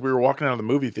happened as we were walking out of the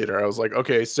movie theater. I was like,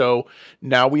 okay, so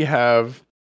now we have,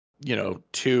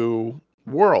 2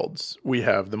 worlds. We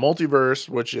have the multiverse,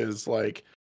 which is like,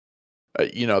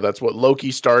 that's what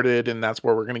Loki started, and that's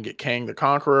where we're going to get Kang the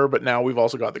Conqueror. But now we've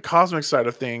also got the cosmic side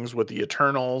of things with the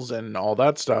Eternals and all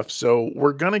that stuff. So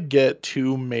we're going to get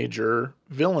 2 major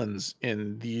villains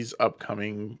in these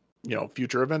upcoming,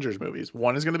 future Avengers movies.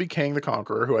 One is going to be Kang the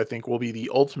Conqueror, who I think will be the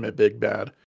ultimate big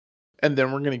bad. And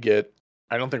then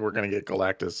I don't think we're going to get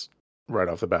Galactus right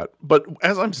off the bat. But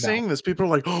as I'm saying this, people are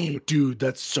like, oh, dude,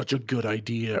 that's such a good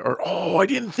idea. Or, oh, I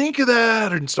didn't think of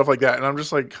that. And stuff like that. And I'm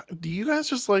just like, do you guys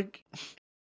just like,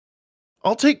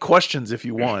 I'll take questions if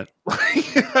you want.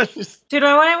 Dude,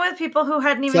 I went in with people who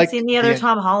hadn't even like seen the other the-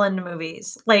 Tom Holland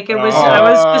movies. Like I was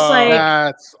just like,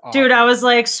 That's dude, I awful. was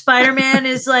like, Spider-Man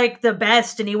is like the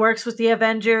best, and he works with the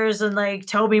Avengers, and like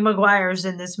Tobey Maguire's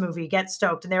in this movie. Get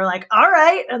stoked, and they were like, all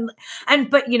right, and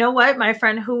but you know what? My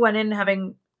friend who went in I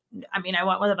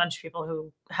went with a bunch of people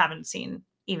who haven't seen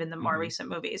even the more recent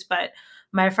movies, but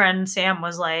my friend Sam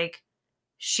was like,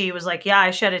 she was like, yeah, I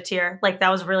shed a tear. Like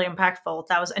that was really impactful.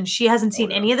 And she hasn't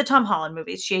seen any of the Tom Holland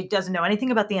movies. She doesn't know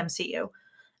anything about the MCU.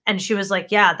 And she was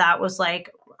like, yeah, that was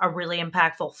like a really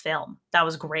impactful film. That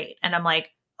was great. And I'm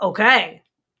like, okay.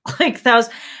 Like that was,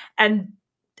 and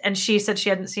she said she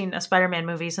hadn't seen a Spider-Man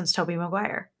movie since Tobey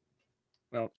Maguire.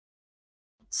 No.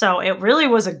 So it really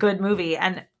was a good movie.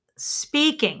 And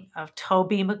speaking of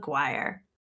Tobey Maguire,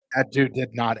 That dude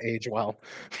did not age well.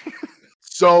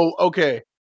 So, okay.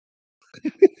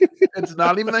 It's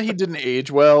not even that he didn't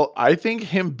age well. I think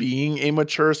him being a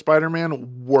mature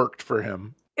Spider-Man worked for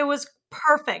him. it was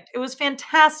perfect. It was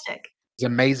fantastic. It's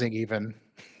amazing, even.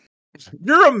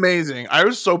 You're amazing. I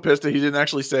was so pissed that he didn't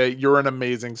actually say you're an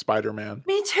amazing Spider-Man.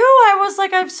 Me too. I was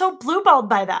like, I'm so blueballed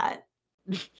by that.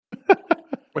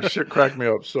 My shit cracked me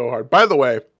up so hard. By the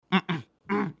way,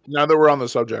 now that we're on the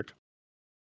subject,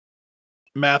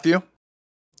 Matthew,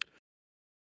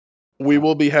 we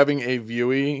will be having a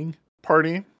viewing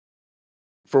party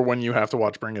for when you have to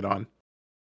watch Bring It On.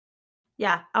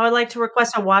 Yeah, I would like to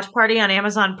request a watch party on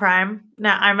Amazon Prime.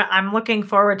 Now, I'm looking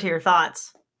forward to your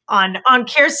thoughts on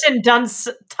Kirsten Dunst's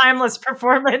timeless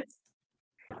performance.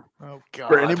 Oh god.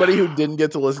 For anybody who didn't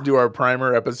get to listen to our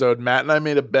primer episode, Matt and I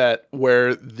made a bet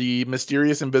where the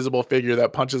mysterious invisible figure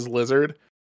that punches Lizard,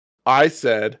 I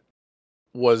said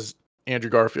was Andrew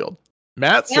Garfield.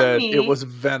 Matt said it was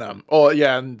Venom. Oh,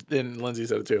 yeah, and Lindsay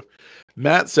said it too.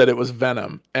 Matt said it was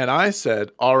Venom. And I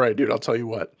said, all right, dude, I'll tell you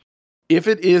what. If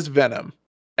it is Venom,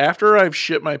 after I've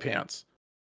shit my pants,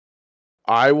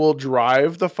 I will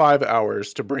drive the 5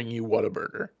 hours to bring you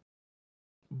Whataburger.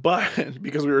 But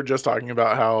because we were just talking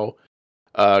about how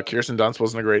Kirsten Dunst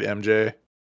wasn't a great MJ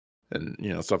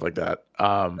and stuff like that.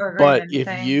 But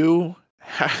if you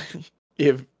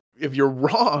if you're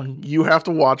wrong, you have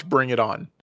to watch Bring It On.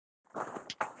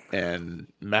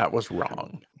 And Matt was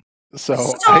wrong. So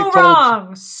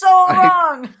wrong.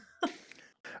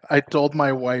 I told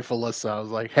my wife Alyssa, I was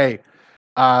like, hey,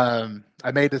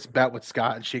 I made this bet with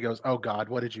Scott, and she goes, oh god,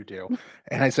 what did you do?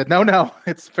 And I said, no,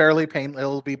 it's fairly painful.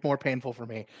 It'll be more painful for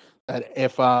me that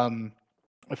if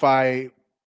I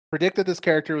predicted this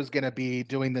character was going to be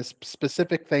doing this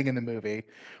specific thing in the movie,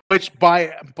 which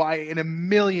by in a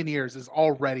million years is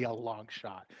already a long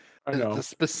shot. The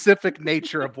specific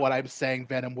nature of what I'm saying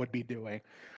Venom would be doing,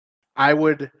 I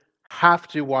would have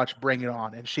to watch Bring It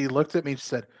On. And she looked at me and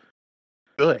said,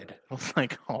 good. I was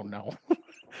like, oh no.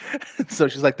 So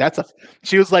she's like, that's a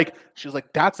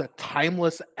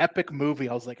timeless epic movie.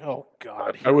 I was like, oh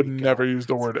god. I would never use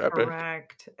the word epic.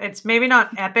 Correct. It's maybe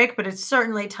not epic, but it's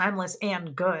certainly timeless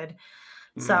and good.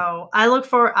 So I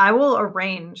will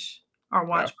arrange our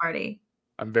watch party.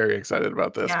 I'm very excited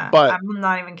about this. Yeah, but I'm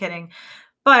not even kidding.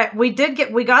 But we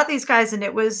got these guys, and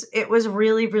it was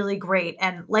really, really great.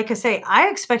 And like I say, I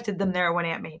expected them there when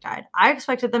Aunt May died. I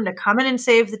expected them to come in and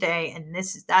save the day, and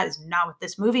that is not what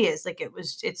this movie is. Like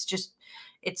it's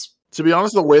to be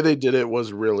honest, the way they did it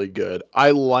was really good. I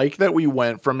like that we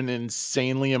went from an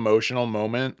insanely emotional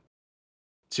moment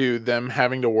to them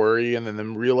having to worry, and then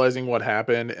them realizing what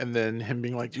happened, and then him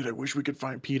being like, dude, I wish we could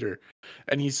find Peter.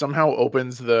 And he somehow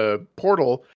opens the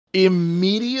portal.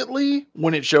 Immediately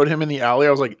when it showed him in the alley, I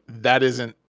was like, that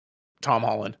isn't Tom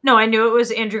Holland. No, I knew it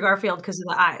was Andrew Garfield because of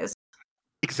the eyes.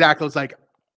 Exactly. It's like,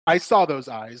 I saw those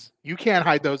eyes. You can't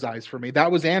hide those eyes from me.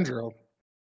 That was Andrew.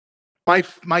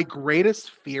 My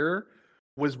greatest fear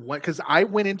was because I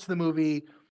went into the movie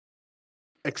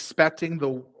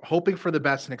hoping for the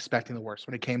best and expecting the worst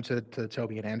when it came to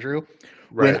Tobey and Andrew.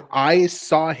 Right. When I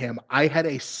saw him, I had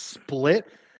a split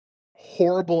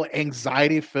horrible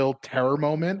anxiety-filled terror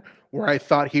moment where I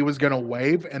thought he was going to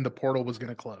wave and the portal was going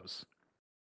to close.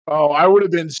 Oh, I would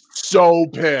have been so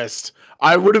pissed.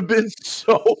 I would have been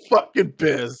so fucking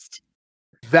pissed.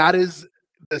 That is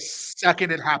the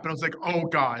second it happened. I was like, oh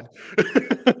god.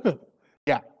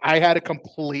 Yeah, I had a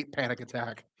complete panic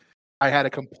attack.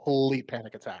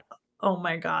 Oh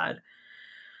my god.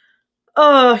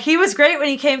 Oh, he was great when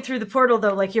he came through the portal,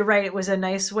 though. Like, you're right. It was a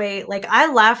nice way. Like, I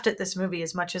laughed at this movie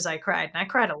as much as I cried, and I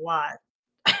cried a lot.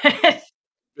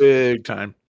 Big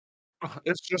time.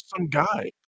 It's just some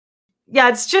guy. Yeah,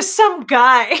 it's just some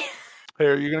guy. Hey,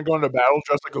 are you going to go into battle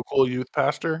dressed like a cool youth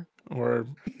pastor? Or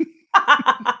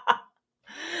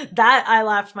that I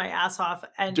laughed my ass off.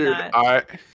 And dude,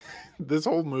 This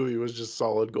whole movie was just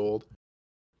solid gold.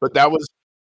 But that was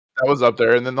up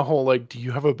there. And then the whole like, do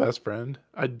you have a best friend?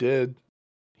 I did.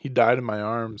 He died in my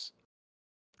arms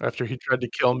after he tried to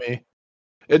kill me.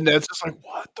 And Ned's just like,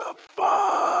 what the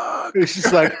fuck? It's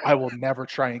just like, I will never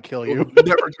try and kill you.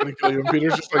 Never trying to kill you. And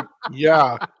Peter's just like,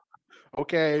 yeah.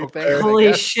 Okay. Okay. Thanks, I Holy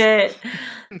guess. shit.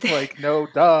 It's like, no,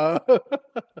 duh.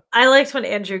 I liked when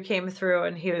Andrew came through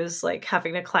and he was like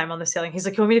having to climb on the ceiling. He's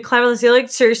like, you want me to climb on the ceiling?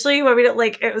 Seriously? You want me to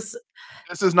like it was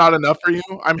This is not enough for you.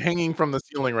 I'm hanging from the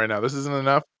ceiling right now. This isn't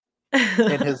enough.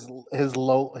 And his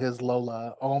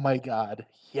Lola. Oh my god.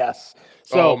 Yes.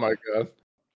 So Oh my god.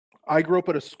 I grew up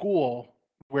at a school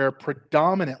where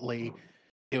predominantly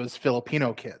it was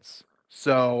Filipino kids.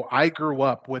 So I grew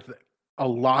up with a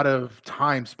lot of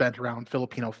time spent around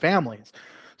Filipino families.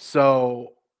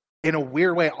 So in a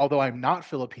weird way, although I'm not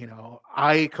Filipino,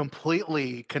 I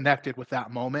completely connected with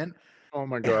that moment. Oh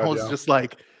my And god. I was Yeah. just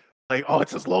like, oh,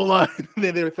 it's just Lola. And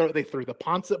then they threw the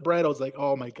pancit bread. I was like,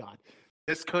 oh my god,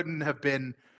 this couldn't have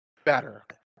been better.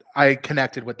 I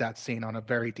connected with that scene on a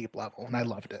very deep level, and I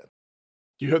loved it.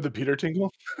 You have the Peter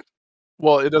tingle?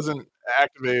 Well, it doesn't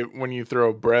activate when you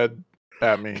throw bread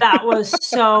at me. That was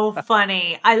so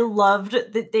funny. I loved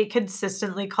that they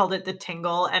consistently called it the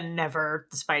tingle and never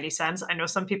the Spidey sense. I know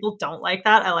some people don't like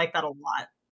that. I like that a lot.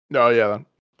 No, yeah.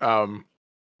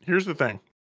 Here's the thing.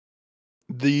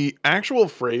 The actual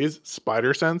phrase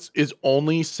spider sense is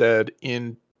only said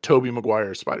in Tobey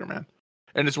Maguire's Spider-Man.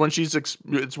 And it's when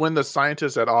it's when the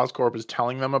scientist at Oscorp is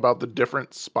telling them about the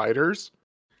different spiders.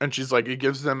 And she's like, it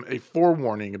gives them a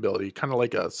forewarning ability, kind of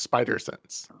like a spider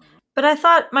sense. But I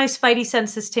thought my Spidey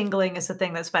sense is tingling is the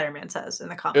thing that Spider-Man says in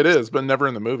the comics. It is, but never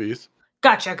in the movies.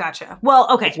 Gotcha.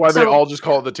 Well, okay. That's why they all just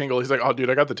call it the tingle. He's like, oh,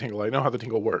 dude, I got the tingle. I know how the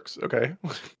tingle works. Okay.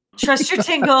 Trust your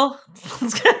tingle.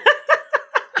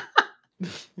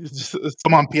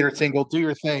 Come on, Peter Tingle, do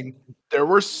your thing. There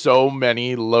were so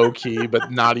many low-key,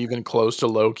 but not even close to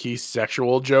low-key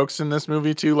sexual jokes in this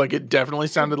movie, too. Like, it definitely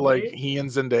sounded like he and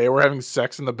Zendaya were having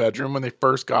sex in the bedroom when they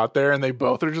first got there, and they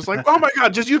both are just like, oh my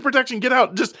god, just use protection, get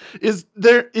out.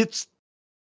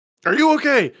 Are you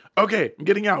okay? Okay, I'm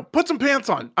getting out. Put some pants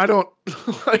on. I don't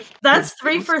like. That's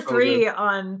 3 for 3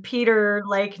 on Peter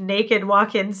like naked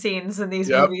walk-in scenes in these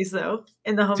movies, though.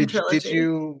 In the home trilogy. Did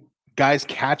you guys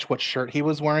catch what shirt he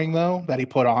was wearing though that he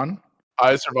put on?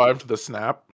 I survived the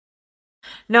snap.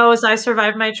 No, I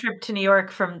survived my trip to New York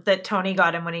from that Tony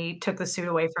got him when he took the suit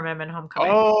away from him in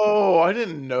Homecoming. Oh, I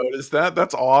didn't notice that.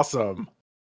 That's awesome.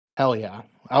 Hell yeah!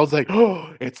 I was like,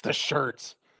 oh, it's the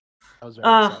shirts. I was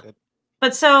very excited.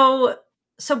 But so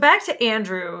back to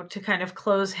Andrew to kind of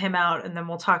close him out, and then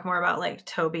we'll talk more about like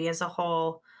Tobey as a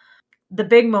whole. The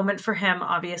big moment for him,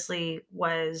 obviously,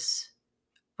 was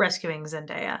rescuing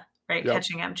Zendaya, right? Yep.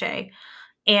 Catching MJ.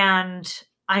 And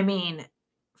I mean,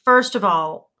 first of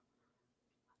all,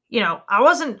 I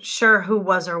wasn't sure who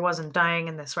was or wasn't dying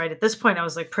in this, right? At this point, I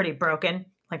was like pretty broken.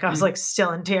 Like I was like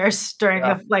still in tears during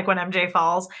like when MJ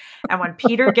falls. And when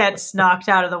Peter gets knocked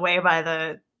out of the way by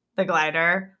the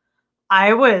glider,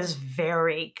 I was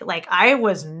I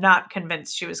was not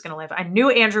convinced she was going to live. I knew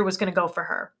Andrew was going to go for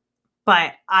her,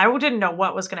 but I didn't know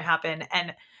what was going to happen.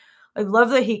 And I love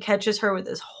that he catches her with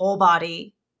his whole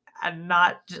body and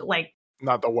not the web,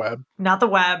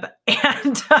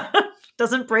 and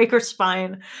doesn't break her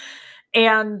spine.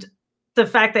 And the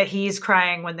fact that he's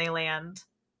crying when they land,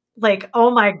 like,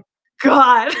 oh my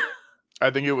God. I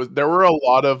think there were a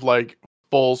lot of like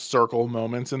full circle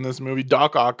moments in this movie.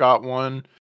 Doc Ock got one.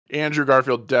 Andrew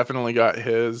Garfield definitely got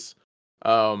his.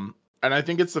 And I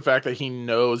think it's the fact that he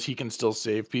knows he can still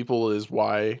save people is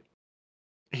why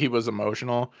he was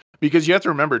emotional. Because you have to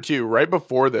remember too, right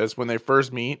before this, when they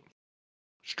first meet,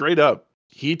 straight up,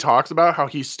 he talks about how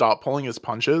he stopped pulling his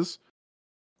punches,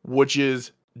 which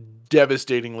is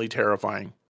devastatingly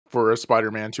terrifying for a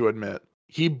Spider-Man to admit.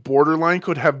 He borderline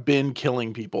could have been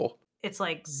killing people. It's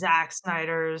like Zack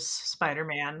Snyder's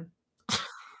Spider-Man.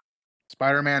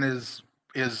 Spider-Man is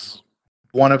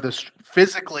one of the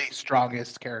physically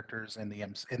strongest characters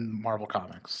in Marvel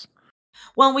Comics.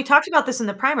 Well, we talked about this in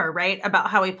the primer, right? About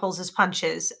how he pulls his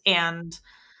punches, and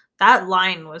that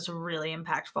line was really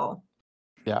impactful.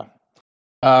 Yeah.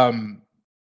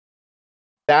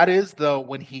 That is though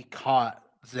when he caught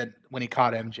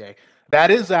MJ.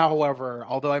 That is, however,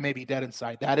 although I may be dead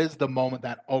inside, that is the moment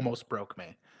that almost broke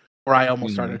me, where I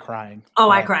almost started crying. Oh,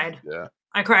 I cried. Yeah.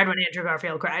 I cried when Andrew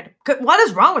Garfield cried. What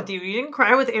is wrong with you? You didn't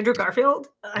cry with Andrew Garfield?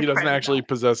 He doesn't actually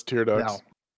possess tear ducts.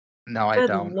 No, I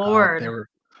don't. Lord. They were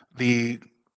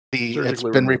it's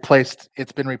been replaced.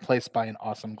 It's been replaced by an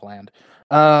awesome gland.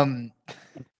 But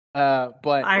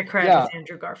I cried with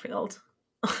Andrew Garfield.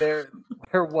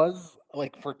 there was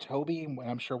like for Toby,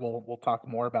 I'm sure we'll talk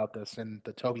more about this in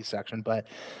the Toby section, but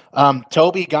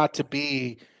Toby got to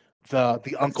be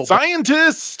the Uncle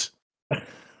scientist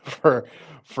for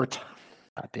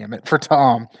God damn it, for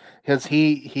Tom, because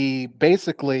he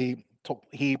basically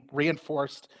he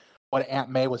reinforced what Aunt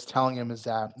May was telling him, is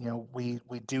that, you know, we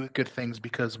do good things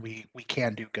because we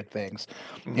can do good things.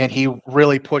 And he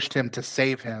really pushed him to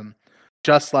save him,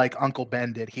 just like Uncle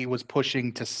Ben did. He was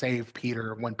pushing to save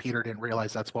Peter when Peter didn't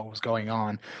realize that's what was going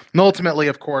on. And ultimately,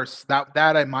 of course,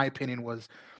 that in my opinion was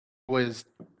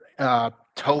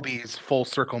Toby's full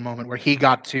circle moment, where he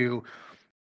got to,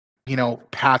 you know,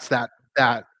 pass that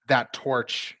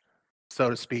torch, so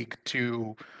to speak,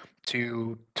 to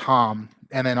Tom.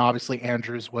 And then obviously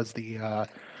Andrews was the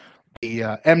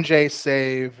MJ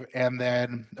save, and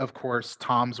then of course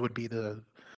Tom's would be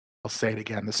I'll say it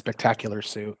again, the spectacular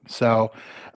suit. So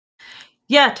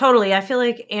yeah, totally. I feel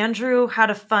like Andrew had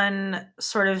a fun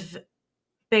sort of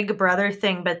big brother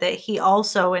thing, but that he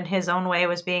also in his own way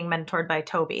was being mentored by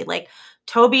Toby. Like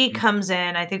Toby comes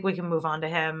in, I think we can move on to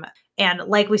him. And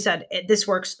like we said, this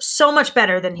works so much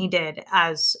better than he did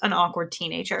as an awkward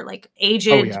teenager. Like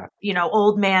aged, you know,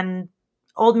 old man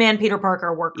Peter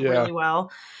Parker worked really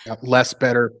well. Less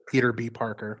better Peter B.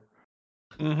 Parker.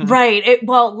 Mm-hmm. Right.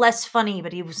 Well, less funny,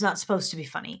 but he was not supposed to be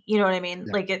funny. You know what I mean?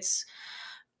 Yeah. Like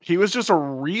he was just a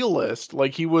realist.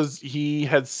 Like he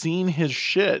had seen his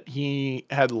shit. He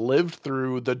had lived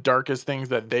through the darkest things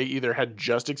that they either had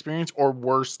just experienced or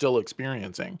were still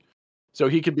experiencing. So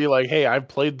he could be like, hey, I've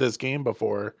played this game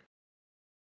before.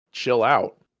 Chill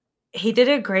out. He did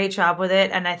a great job with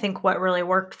it. And I think what really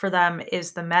worked for them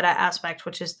is the meta aspect,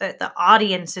 which is that the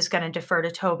audience is going to defer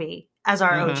to Toby as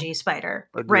our OG Spider.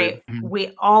 Agreed. Right.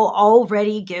 We all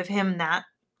already give him that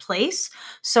place.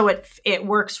 So it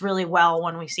works really well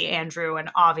when we see Andrew and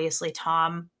obviously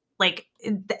Tom. Like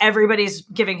everybody's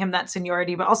giving him that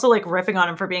seniority, but also like ripping on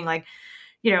him for being like,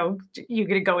 you know, you're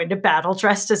going to go into battle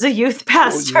dressed as a youth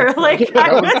pastor. Like,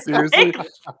 seriously? like,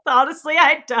 honestly,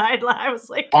 I died. I was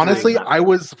like, honestly, I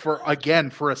was for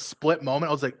a split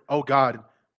moment, I was like, oh God,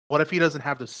 what if he doesn't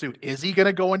have the suit? Is he going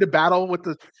to go into battle with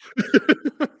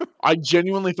the... I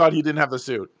genuinely thought he didn't have the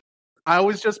suit. I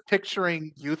was just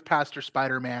picturing youth pastor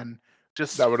Spider-Man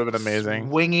just that would have been amazing,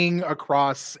 swinging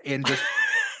across in just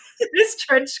his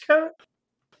trench coat.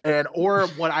 And or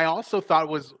what I also thought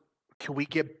was, can we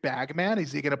get Bagman?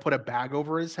 Is he going to put a bag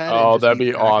over his head? Oh, that'd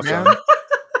be awesome.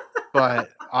 But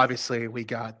obviously, we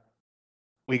got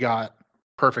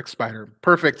perfect Sam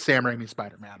Raimi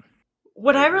Spider-Man.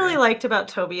 What I really liked about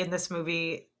Toby in this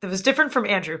movie that was different from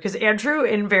Andrew, because Andrew,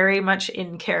 in very much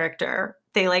in character,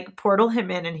 they like portal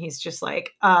him in, and he's just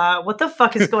like, "What the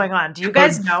fuck is going on? Do you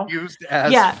guys know?"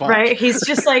 Yeah, fuck. Right. He's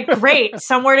just like, "Great,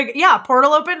 somewhere to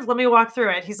portal opens. Let me walk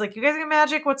through it." He's like, "You guys got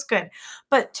magic? What's good?"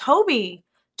 But Toby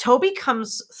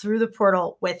comes through the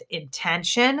portal with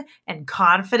intention and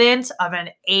confidence of an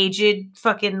aged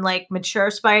fucking like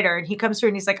mature spider. And he comes through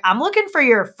and he's like, "I'm looking for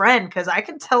your friend because I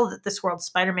can tell that this world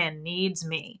Spider-Man needs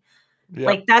me." Yep.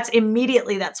 Like that's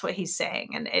what he's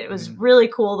saying. And it was really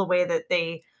cool the way that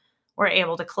they were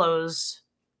able to close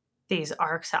these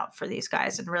arcs out for these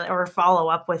guys and really, or follow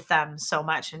up with them so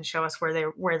much and show us where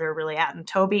they're really at. And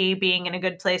Toby being in a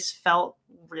good place felt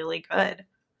really good.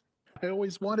 I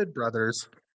always wanted brothers.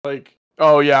 Like,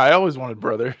 oh yeah, I always wanted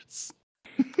brothers.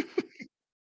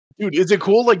 Dude, is it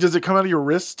cool? Like, does it come out of your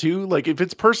wrists too? Like, if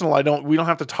it's personal, we don't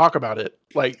have to talk about it.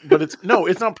 Like, but it's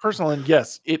not personal. And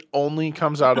yes, it only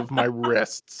comes out of my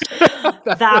wrists.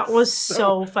 that was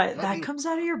so fun. That comes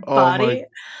out of your body.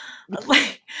 Do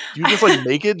you just like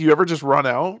make it? Do you ever just run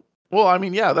out? Well, I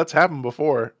mean, yeah, that's happened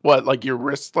before. What, like your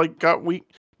wrists like got weak?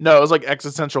 No, it was like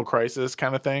existential crisis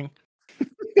kind of thing.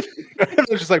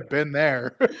 They're just like, been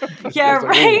there. Yeah,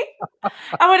 right.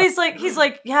 And when he's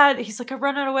like, I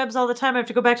run out of webs all the time. I have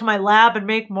to go back to my lab and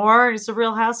make more. And it's a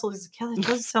real hassle. He's like, yeah, that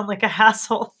does sound like a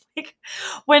hassle. Like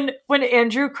when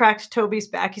Andrew cracked Toby's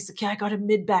back, he's like, yeah, I got a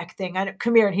mid back thing.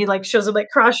 Come here, and he like shows him like,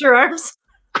 cross your arms.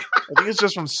 I think it's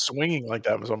just from swinging like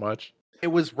that so much. It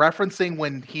was referencing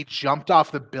when he jumped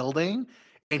off the building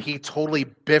and he totally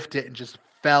biffed it and just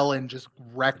fell and just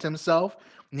wrecked himself.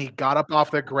 And he got up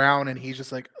off the ground and he's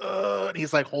just like, and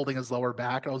he's like holding his lower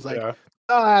back. I was like,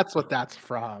 oh, that's what that's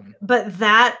from. But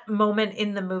that moment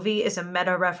in the movie is a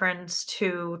meta reference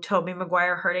to Tobey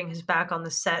Maguire hurting his back on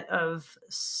the set of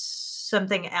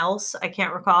something else. I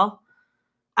can't recall.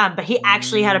 But he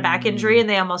actually had a back injury and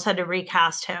they almost had to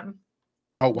recast him.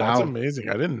 Oh, wow. That's amazing.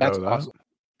 I didn't know that. Awesome.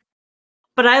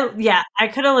 But I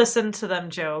could have listened to them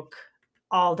joke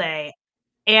all day.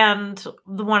 And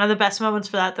one of the best moments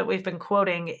for that we've been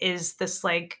quoting is this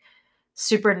like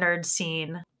super nerd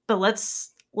scene. But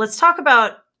let's let's talk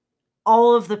about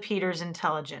all of the Peter's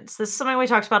intelligence. This is something we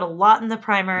talked about a lot in the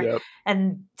primer. Yep.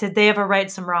 And did they ever right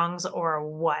some wrongs or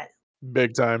what?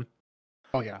 Big time.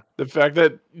 Oh yeah. The fact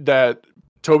that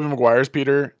Tobey Maguire's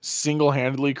Peter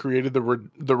single-handedly created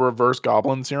the reverse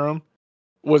goblin serum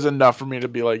was enough for me to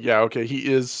be like, yeah, okay,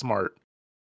 he is smart.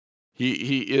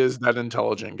 He is that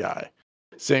intelligent guy.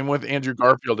 Same with Andrew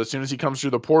Garfield. As soon as he comes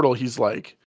through the portal, he's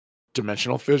like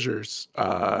dimensional fissures,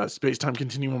 space-time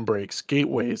continuum breaks,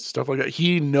 gateways, stuff like that.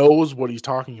 He knows what he's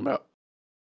talking about.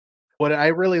 What I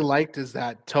really liked is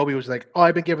that Toby was like, "Oh,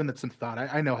 I've been giving it some thought.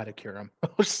 I know how to cure him."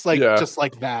 just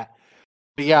like that.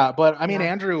 But yeah, but I mean,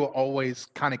 Andrew always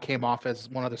kind of came off as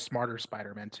one of the smarter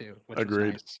Spider-Men too, which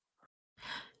Agreed. was nice.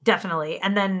 Definitely.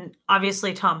 And then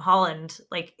obviously Tom Holland,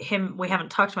 like him, we haven't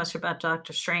talked much about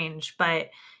Doctor Strange, but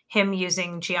him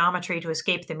using geometry to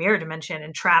escape the mirror dimension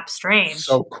and trap Strange.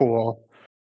 So cool.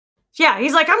 Yeah,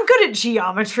 he's like, I'm good at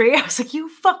geometry. I was like, you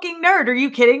fucking nerd. Are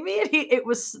you kidding me? And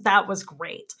that was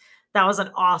great. That was an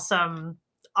awesome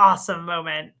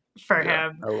moment for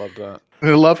him. I love that. I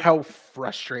love how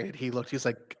frustrated he looked. He's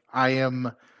like, I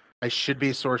should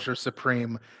be Sorcerer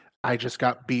Supreme. I just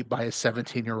got beat by a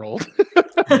 17-year-old.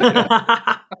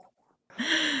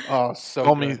 Oh, so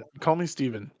call me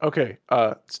Steven. Okay,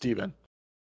 Steven.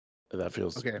 That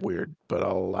feels weird, but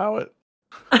I'll allow it.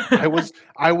 I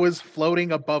was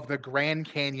floating above the Grand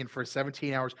Canyon for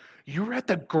 17 hours. You were at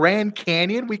the Grand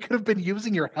Canyon? We could have been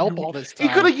using your help all this time.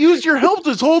 He could have used your help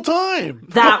this whole time.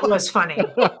 That was funny.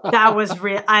 That was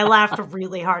real. I laughed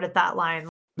really hard at that line.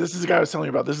 This is the guy I was telling you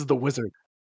about. This is the wizard.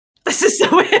 This is the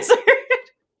wizard.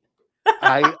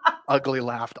 I ugly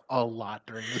laughed a lot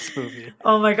during this movie.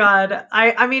 Oh my god.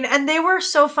 I mean, and they were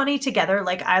so funny together.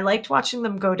 Like, I liked watching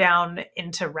them go down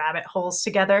into rabbit holes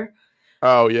together.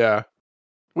 Oh yeah.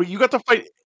 Wait, you got to fight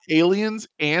aliens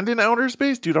and in outer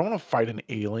space? Dude, I want to fight an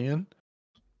alien.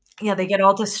 Yeah, they get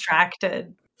all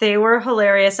distracted. They were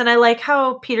hilarious. And I like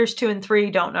how Peters 2 and 3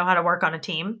 don't know how to work on a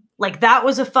team. Like, that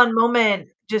was a fun moment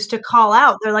just to call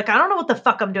out. They're like, I don't know what the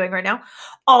fuck I'm doing right now.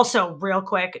 Also, real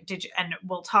quick, and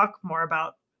we'll talk more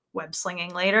about web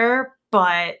slinging later,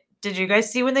 but did you guys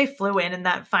see when they flew in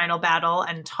that final battle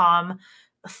and Tom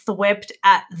thwipped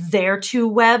at their two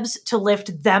webs to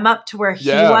lift them up to where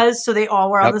he was, so they all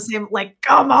were on the same, like,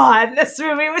 come on, this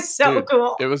movie was so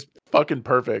cool. It was fucking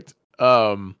perfect.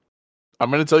 I'm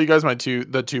gonna tell you guys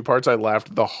the two parts I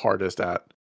laughed the hardest at.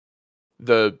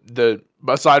 The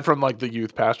aside from like the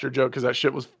youth pastor joke, because that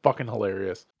shit was fucking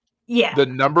hilarious. Yeah. The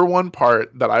number one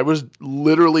part that I was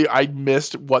I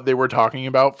missed what they were talking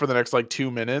about for the next like 2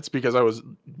 minutes because I was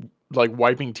like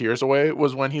wiping tears away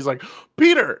was when he's like,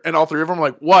 Peter, and all three of them are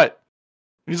like, what?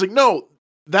 And he's like, no,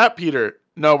 that Peter.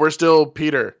 No, we're still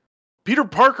Peter. Peter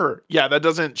Parker. Yeah, that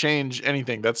doesn't change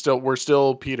anything. We're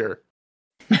still Peter.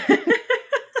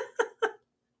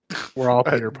 We're all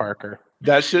Peter Parker.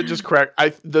 That shit just cracked.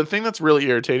 The thing that's really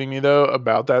irritating me though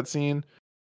about that scene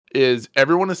is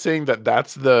everyone is saying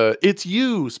that's the "it's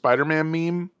you" Spider-Man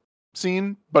meme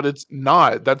scene, but it's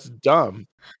not. That's dumb.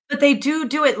 But they do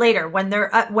it later when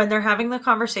they're having the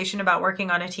conversation about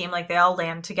working on a team. Like, they all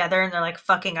land together and they're like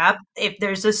fucking up. If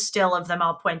there's a still of them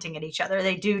all pointing at each other,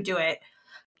 they do it.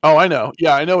 Oh, I know.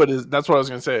 Yeah, I know it is. That's what I was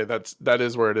gonna say. That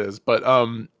is where it is. But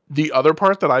the other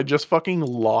part that I just fucking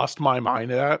lost my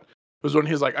mind at was when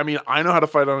he's like, I mean, I know how to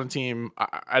fight on a team.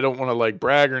 I don't want to like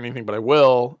brag or anything, but I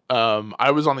will. I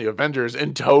was on the Avengers,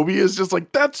 and Toby is just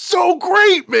like, that's so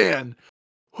great, man.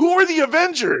 Who are the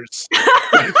Avengers?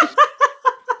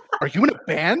 Are you in a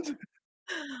band?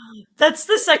 That's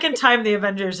the second time the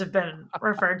Avengers have been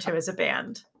referred to as a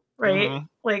band, right? Mm-hmm.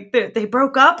 Like they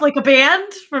broke up like a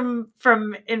band from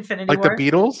Infinity War. Like the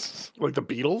Beatles? Like the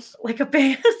Beatles? Like a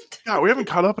band? Yeah, we haven't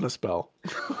caught up in a spell.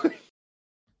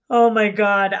 Oh my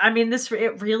god. I mean,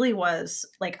 it really was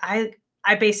like I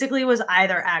basically was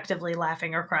either actively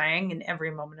laughing or crying in every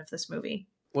moment of this movie.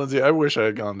 Lindsay, I wish I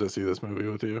had gone to see this movie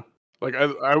with you. Like,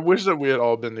 I wish that we had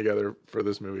all been together for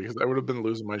this movie because I would have been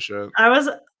losing my shit. I was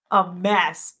a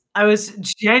mess. I was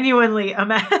genuinely a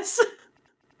mess.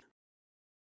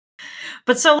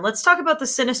 But so let's talk about the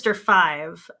Sinister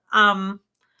Five.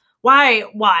 Why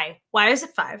is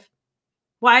it 5?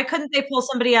 Why couldn't they pull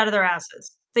somebody out of their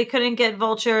asses? They couldn't get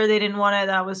Vulture. They didn't want it.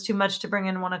 That was too much to bring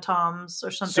in one of Tom's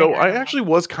or something. So I actually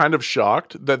was kind of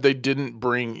shocked that they didn't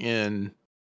bring in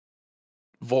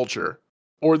Vulture,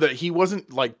 or that he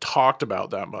wasn't like talked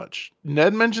about that much.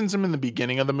 Ned mentions him in the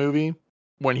beginning of the movie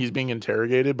when he's being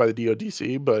interrogated by the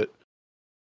DODC, but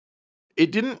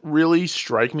it didn't really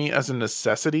strike me as a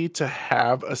necessity to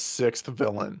have a 6th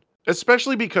villain,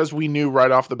 especially because we knew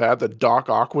right off the bat that Doc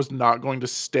Ock was not going to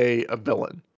stay a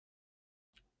villain.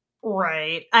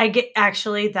 Right.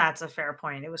 Actually, that's a fair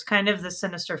point. It was kind of the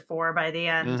Sinister Four by the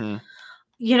end. hmm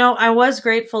I was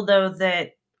grateful though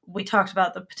that we talked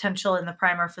about the potential in the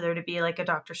primer for there to be like a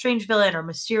Doctor Strange villain or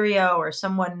Mysterio or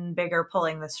someone bigger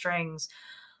pulling the strings.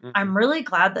 I'm really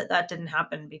glad that that didn't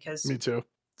happen because Me too.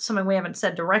 something we haven't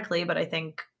said directly, but I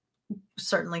think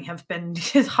certainly have been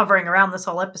hovering around this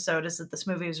whole episode is that this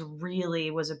movie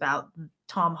was about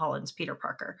Tom Holland's Peter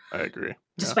Parker. I agree. Yeah.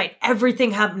 Despite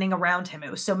everything happening around him,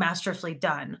 it was so masterfully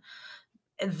done.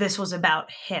 This was about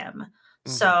him.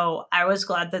 So I was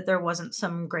glad that there wasn't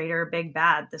some greater big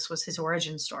bad. This was his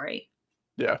origin story.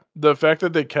 Yeah. The fact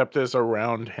that they kept this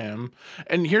around him.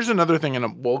 And here's another thing,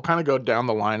 and we'll kind of go down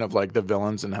the line of like the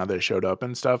villains and how they showed up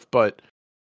and stuff. But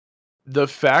the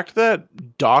fact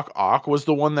that Doc Ock was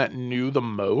the one that knew the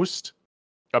most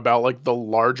about like the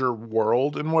larger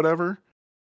world and whatever,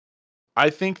 I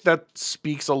think that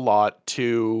speaks a lot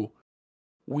to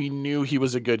we knew he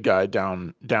was a good guy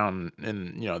down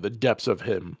in the depths of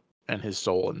him and his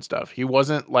soul and stuff. He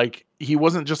wasn't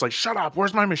just like, shut up,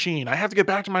 where's my machine? I have to get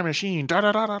back to my machine. Da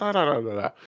da da da da da da da.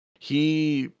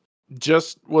 He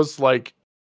just was like,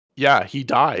 yeah, he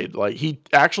died. Like he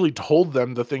actually told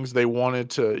them the things they wanted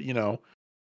to,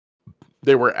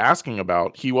 they were asking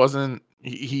about.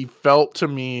 He felt to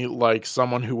me like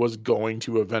someone who was going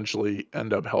to eventually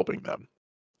end up helping them.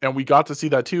 And we got to see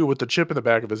that too with the chip in the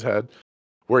back of his head,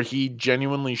 where he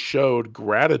genuinely showed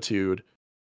gratitude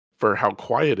for how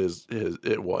quiet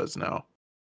it was now.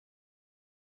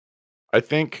 I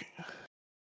think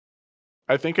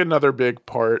another big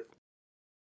part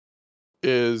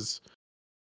is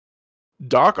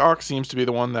Doc Ock seems to be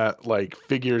the one that like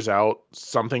figures out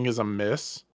something is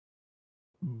amiss.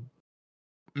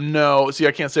 No, see,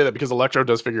 I can't say that because Electro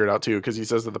does figure it out too, because he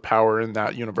says that the power in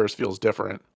that universe feels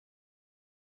different.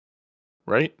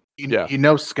 Right? Yeah.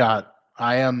 Scott,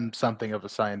 I am something of a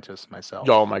scientist myself.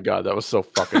 Oh my god, that was so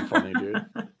fucking funny, dude.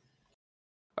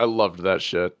 I loved that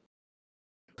shit.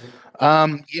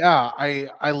 Yeah,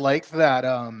 I like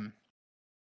that.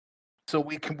 So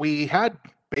we had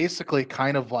basically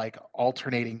kind of like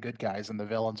alternating good guys in the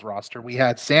villains roster. We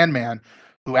had Sandman,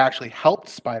 who actually helped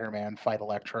Spider-Man fight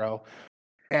Electro.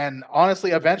 And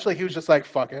honestly, eventually he was just like,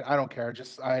 fuck it, I don't care.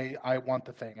 Just I want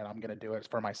the thing and I'm gonna do it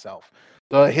for myself.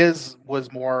 His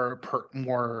was more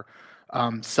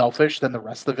selfish than the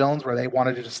rest of the villains, where they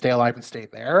wanted to just stay alive and stay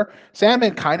there.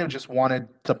 Sandman kind of just wanted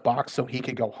to box so he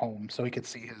could go home, so he could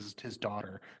see his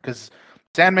daughter. Because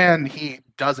Sandman, he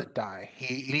doesn't die.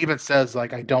 He even says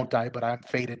like, I don't die, but I'm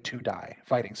fated to die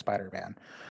fighting Spider-Man.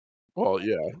 Well,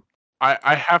 yeah.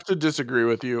 I have to disagree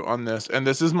with you on this, and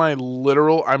this is my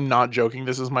literal, I'm not joking,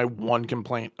 this is my one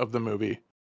complaint of the movie.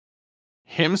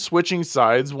 Him switching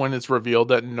sides when it's revealed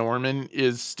that Norman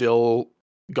is still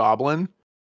Goblin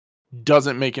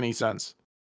doesn't make any sense.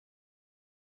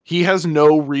 He has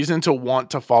no reason to want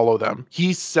to follow them.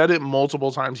 He said it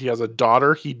multiple times. He has a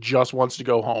daughter. He just wants to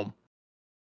go home.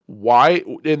 Why?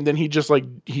 And then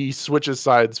he switches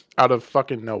sides out of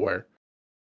fucking nowhere.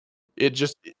 It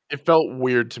felt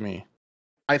weird to me.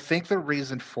 I think the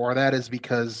reason for that is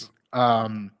because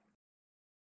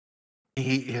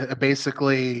he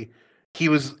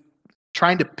was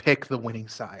trying to pick the winning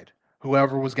side,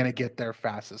 whoever was going to get there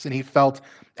fastest, and he felt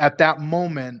at that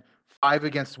moment 5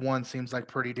 against 1 seems like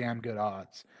pretty damn good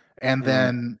odds. And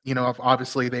then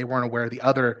obviously they weren't aware of the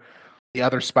other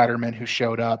Spider-Man who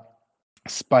showed up.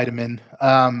 Spider-Man,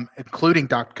 including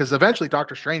because eventually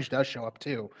Doctor Strange does show up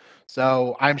too.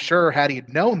 So I'm sure had he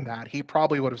known that, he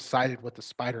probably would have sided with the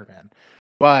Spider-Man.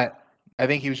 But I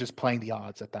think he was just playing the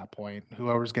odds at that point.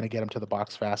 Whoever's going to get him to the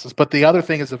box fastest. But the other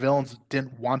thing is the villains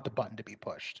didn't want the button to be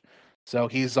pushed. So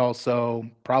he's also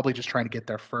probably just trying to get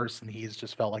there first, and he's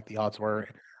just felt like the odds were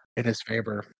in his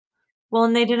favor. Well,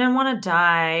 and they didn't want to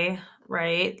die,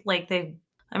 right? Like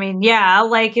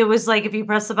like it was like if you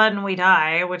press the button, we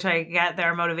die, which I get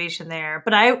their motivation there.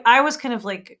 But I was kind of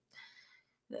like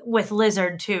with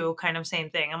Lizard too, kind of same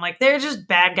thing. I'm like, they're just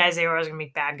bad guys. They were always gonna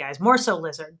be bad guys. More so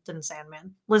Lizard than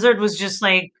Sandman. Lizard was just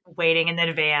like waiting in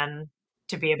the van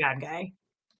to be a bad guy.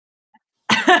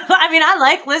 I mean, I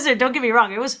like Lizard. Don't get me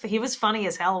wrong. He was funny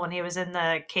as hell when he was in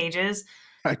the cages.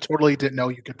 I totally didn't know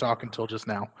you could talk until just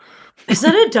now. Is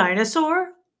that a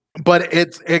dinosaur? But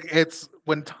it's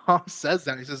when Tom says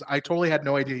that, he says, I totally had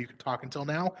no idea you could talk until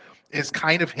now, is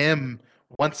kind of him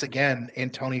once again in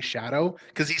Tony's shadow,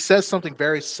 because he says something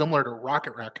very similar to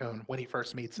Rocket Raccoon when he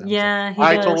first meets him. Yeah,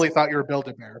 I totally thought you were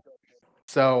Build-A-Bear.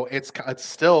 So it's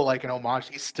still like an homage.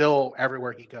 He's still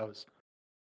everywhere he goes,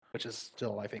 which is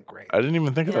still, I think, great. I didn't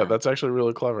even think of that. That's actually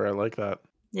really clever. I like that.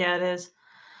 Yeah, it is.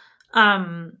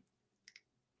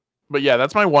 But yeah,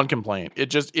 that's my one complaint.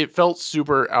 It felt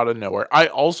super out of nowhere. I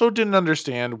also didn't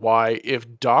understand why,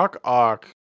 if Doc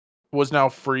Ock was now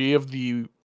free of the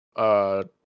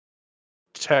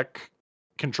tech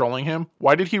controlling him,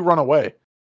 why did he run away?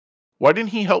 Why didn't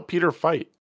he help Peter fight?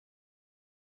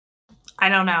 I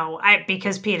don't know.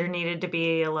 Because Peter needed to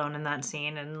be alone in that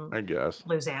scene and I guess.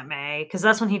 lose Aunt May, because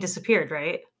that's when he disappeared,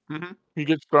 right? He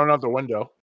gets thrown out the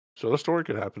window. So the story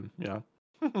could happen. Yeah.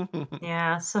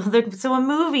 Yeah. So a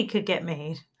movie could get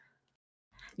made.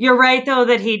 You're right, though,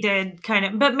 that he did kind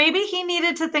of, but maybe he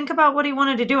needed to think about what he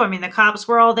wanted to do. I mean, the cops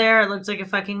were all there. It looked like a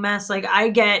fucking mess. Like, I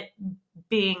get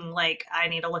being like, I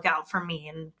need to look out for me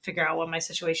and figure out what my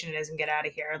situation is and get out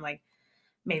of here. And like,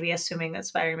 maybe assuming that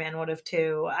Spider-Man would have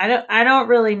too. I don't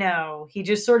really know. He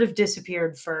just sort of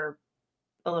disappeared for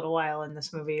a little while in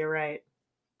this movie. You're right.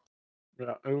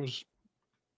 Yeah, it was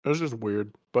just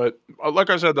weird. But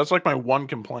like I said, that's like my one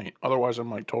complaint. Otherwise,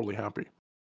 I'm like totally happy.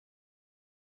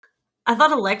 I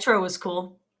thought Electro was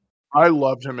cool. I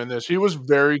loved him in this. He was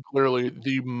very clearly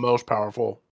the most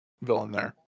powerful villain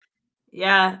there.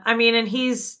 Yeah, I mean, and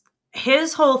his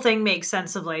whole thing makes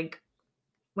sense of like,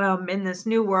 well, I'm in this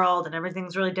new world and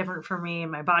everything's really different for me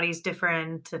and my body's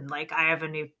different and like I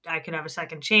could have a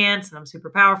second chance and I'm super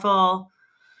powerful.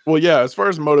 Well, yeah, as far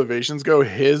as motivations go,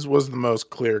 his was the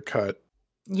most clear cut.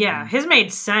 Yeah, his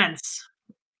made sense.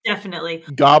 Definitely.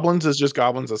 Goblins is just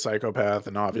Goblin's a psychopath,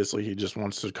 and obviously he just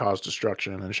wants to cause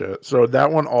destruction and shit. So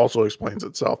that one also explains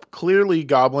itself. Clearly,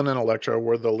 Goblin and Electro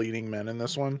were the leading men in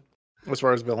this one, as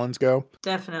far as villains go.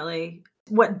 Definitely.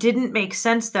 What didn't make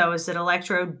sense, though, is that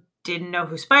Electro didn't know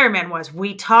who Spider-Man was.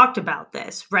 We talked about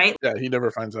this, right? Yeah, he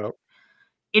never finds out.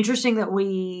 Interesting that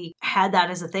we had that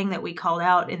as a thing that we called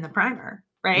out in the primer,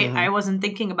 right? Mhm. I wasn't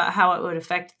thinking about how it would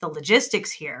affect the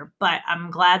logistics here, but I'm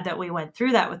glad that we went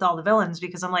through that with all the villains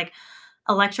because I'm like,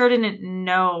 Electro didn't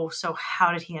know, so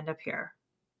how did he end up here?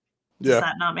 Does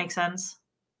that not make sense?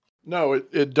 No,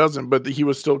 it doesn't, but he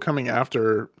was still coming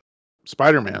after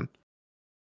Spider-Man.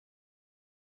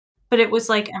 But it was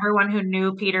like everyone who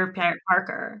knew Peter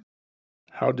Parker.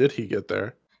 How did he get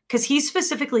there? Because he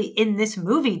specifically in this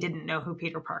movie didn't know who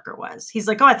Peter Parker was. He's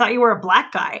like, oh, I thought you were a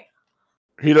black guy.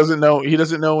 He doesn't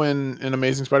know in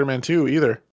Amazing Spider-Man 2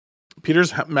 either.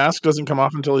 Peter's mask doesn't come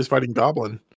off until he's fighting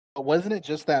Goblin. But wasn't it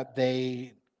just that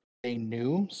they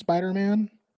knew Spider-Man?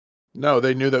 No,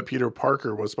 they knew that Peter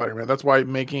Parker was Spider-Man. That's why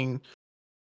making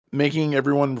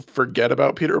everyone forget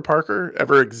about Peter Parker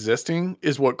ever existing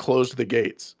is what closed the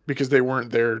gates, because they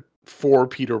weren't there for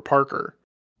Peter Parker.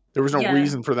 There was no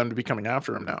reason for them to be coming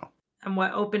after him now. And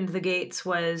what opened the gates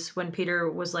was when Peter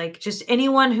was like, just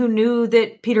anyone who knew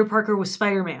that Peter Parker was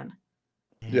Spider-Man.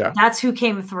 Yeah. That's who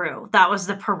came through. That was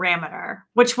the parameter.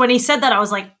 Which when he said that, I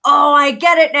was like, oh, I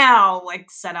get it now. Like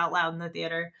said out loud in the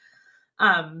theater.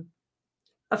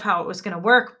 Of how it was going to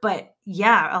work. But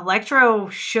yeah, Electro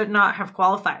should not have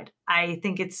qualified. I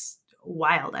think it's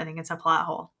wild. I think it's a plot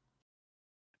hole.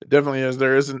 It definitely is.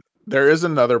 There is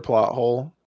another plot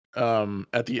hole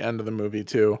at the end of the movie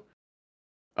too.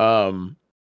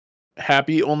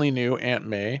 Happy only knew Aunt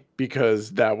May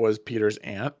because that was Peter's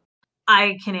aunt.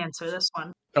 I can answer this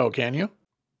one. Oh, can you?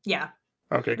 Yeah.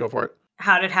 Okay, go for it.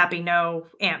 How did Happy know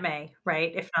Aunt May,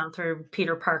 right? If not through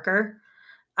Peter Parker.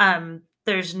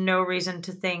 There's no reason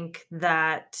to think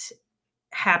that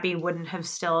Happy wouldn't have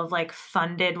still have like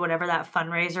funded whatever that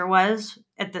fundraiser was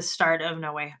at the start of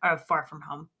Far From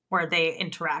Home, where they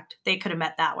interact. They could have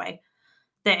met that way.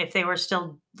 That if they were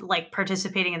still like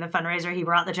participating in the fundraiser, he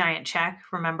brought the giant check.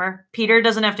 Remember, Peter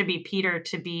doesn't have to be Peter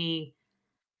to be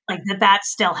like that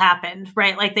still happened,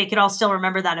 right? Like they could all still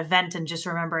remember that event and just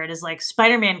remember it as like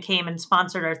Spider-Man came and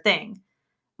sponsored our thing,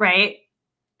 right?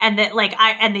 And that like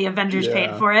and the Avengers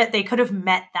paid for it. They could have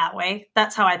met that way.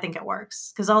 That's how I think it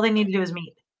works. Because all they need to do is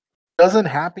meet. Doesn't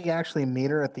Happy actually meet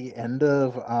her at the end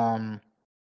of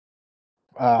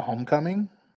Homecoming?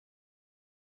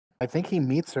 I think he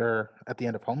meets her at the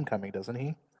end of Homecoming, doesn't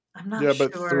he? I'm not sure.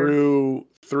 But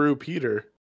through Peter.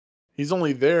 He's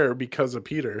only there because of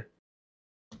Peter.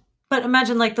 But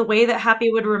imagine like the way that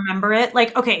Happy would remember it.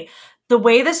 Like, okay, the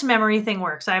way this memory thing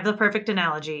works, I have the perfect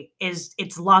analogy, is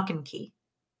it's lock and key.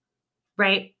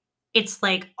 Right? It's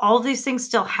like all these things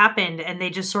still happened and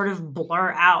they just sort of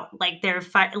blur out. Like they're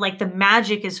like the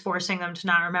magic is forcing them to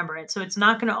not remember it. So it's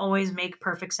not going to always make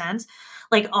perfect sense.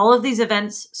 Like all of these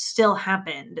events still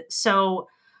happened. So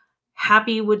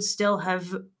Happy would still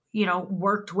have,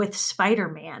 worked with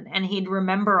Spider-Man and he'd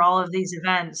remember all of these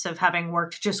events of having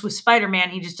worked just with Spider-Man.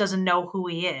 He just doesn't know who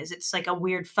he is. It's like a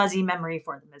weird fuzzy memory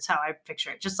for them is how I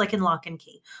picture it. Just like in Lock and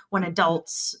Key, when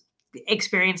adults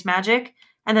experience magic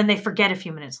and then they forget a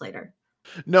few minutes later.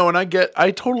 No, and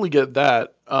I totally get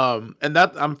that. And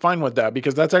that I'm fine with that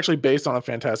because that's actually based on a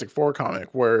Fantastic Four comic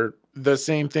where the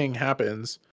same thing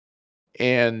happens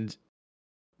and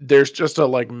there's just a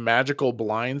like magical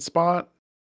blind spot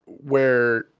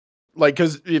where like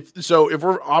cuz if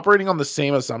we're operating on the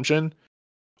same assumption,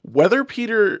 whether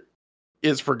Peter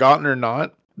is forgotten or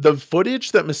not, the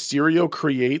footage that Mysterio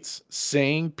creates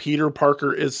saying Peter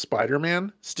Parker is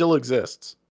Spider-Man still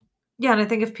exists. Yeah, and I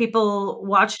think if people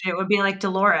watched it, it would be like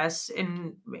Dolores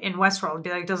in Westworld. It'd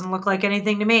be like, "Doesn't look like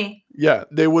anything to me." Yeah,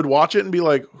 they would watch it and be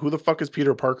like, "Who the fuck is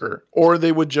Peter Parker?" Or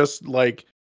they would just like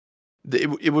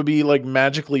it would be like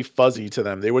magically fuzzy to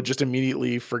them. They would just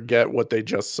immediately forget what they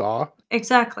just saw.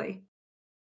 Exactly.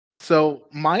 So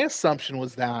my assumption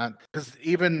was that because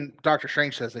even Doctor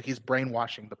Strange says that he's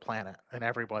brainwashing the planet and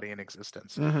everybody in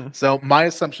existence. So my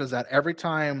assumption is that every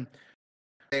time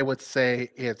they would say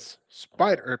it's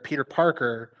Peter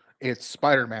Parker, it's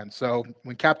Spider-Man. So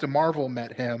when Captain Marvel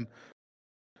met him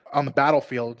on the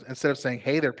battlefield, instead of saying,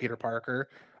 "Hey there, Peter Parker,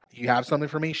 you have something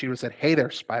for me?" she would have said, "Hey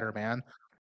there, Spider-Man."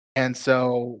 And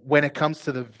so when it comes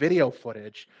to the video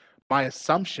footage, my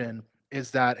assumption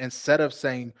is that instead of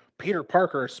saying Peter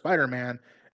Parker or Spider-Man,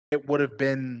 it would have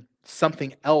been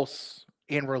something else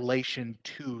in relation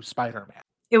to Spider-Man.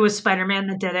 It was Spider-Man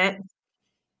that did it.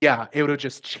 Yeah, it would have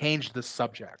just changed the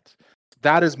subject.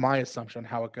 That is my assumption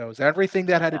how it goes. Everything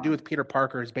that had to do with Peter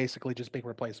Parker is basically just being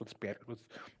replaced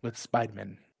with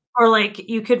Spider-Man. Or like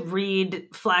you could read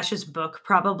Flash's book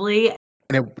probably.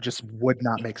 And it just would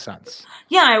not make sense.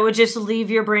 Yeah, it would just leave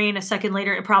your brain a second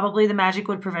later. It probably the magic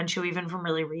would prevent you even from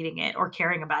really reading it or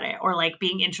caring about it or like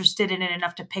being interested in it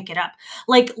enough to pick it up.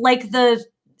 Like the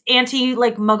anti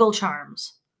like muggle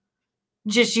charms.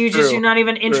 You're not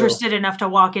even interested enough to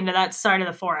walk into that side of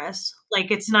the forest.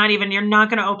 Like it's not even you're not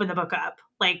gonna open the book up.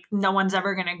 Like no one's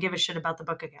ever gonna give a shit about the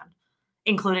book again,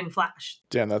 including Flash.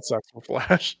 Damn, that sucks for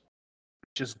Flash.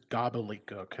 Just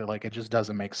gobbledygook. Like it just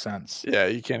doesn't make sense. Yeah,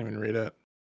 you can't even read it.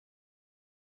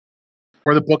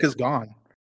 Or the book is gone.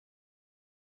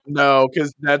 No,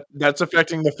 because that's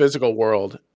affecting the physical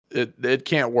world. It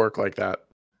can't work like that.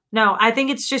 No, I think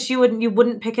it's just you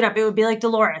wouldn't pick it up. It would be like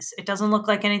Dolores. It doesn't look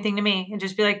like anything to me. And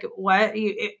just be like, what?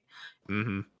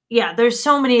 Yeah, there's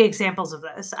so many examples of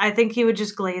this. I think you would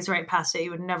just glaze right past it.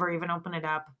 You would never even open it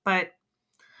up. But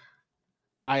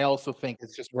I also think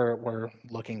it's just we're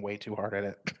looking way too hard at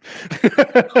it.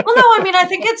 well, no, I mean, I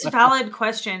think it's valid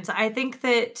questions. I think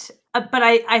that, but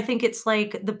I think it's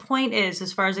like the point is,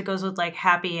 as far as it goes with like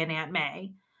Happy and Aunt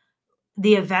May,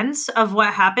 the events of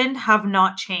what happened have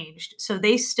not changed. So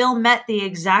they still met the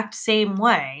exact same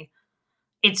way.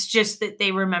 It's just that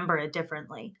they remember it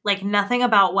differently. Like nothing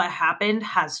about what happened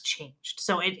has changed.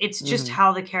 So it's just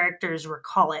how the characters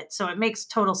recall it. So it makes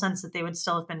total sense that they would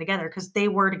still have been together because they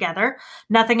were together.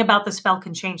 Nothing about the spell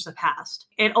can change the past.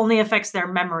 It only affects their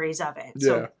memories of it.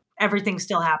 So everything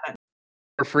still happened.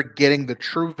 We're forgetting the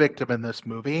true victim in this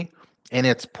movie, and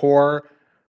it's poor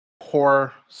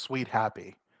sweet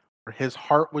Happy. His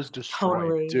heart was destroyed.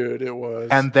 Totally. Dude, it was.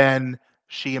 And then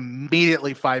she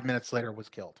immediately 5 minutes later was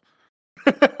killed.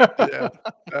 Yeah,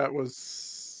 that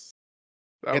was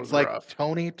like rough.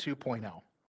 Tony 2.0.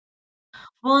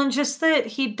 Well, and just that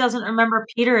he doesn't remember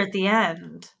Peter at the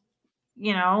end,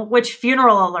 you know, which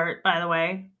funeral alert, by the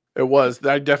way. It was.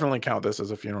 I definitely count this as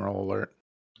a funeral alert.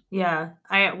 Yeah,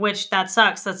 which that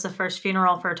sucks. That's the first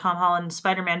funeral for Tom Holland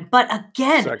Spider-Man. But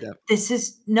again,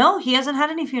 he hasn't had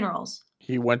any funerals.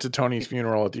 He went to Tony's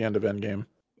funeral at the end of Endgame.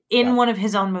 In one of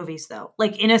his own movies, though.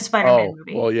 Like, in a Spider-Man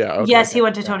movie. Well, yeah. Okay, yes, he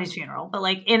went to Tony's funeral, but,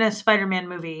 like, in a Spider-Man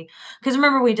movie. Because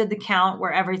remember, we did the count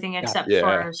where everything except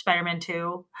for Spider-Man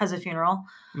 2 has a funeral.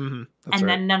 And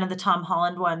then none of the Tom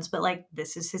Holland ones. But, like,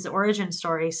 this is his origin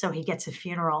story, so he gets a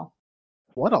funeral.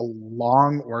 What a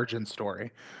long origin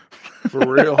story. For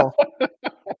real.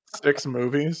 6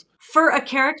 movies. For a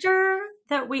character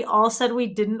that we all said we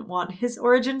didn't want his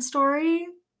origin story,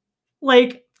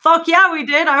 like, fuck yeah, we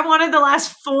did. I wanted the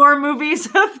last 4 movies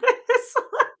of this.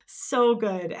 So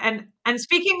good. And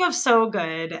speaking of so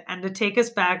good, and to take us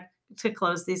back to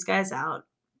close these guys out,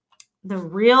 the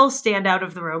real standout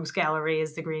of the Rogues Gallery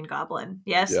is the Green Goblin.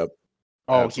 Yes? Yep.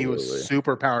 Oh, absolutely. He was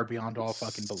super powered beyond all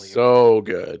fucking belief. So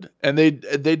good. And they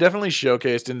definitely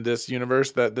showcased in this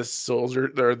universe that this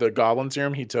soldier or the Goblin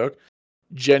serum he took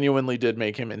genuinely did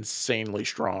make him insanely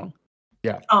strong.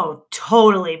 Yeah. Oh,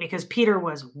 totally. Because Peter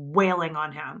was wailing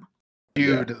on him.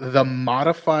 Dude, the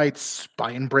modified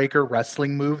spine breaker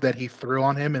wrestling move that he threw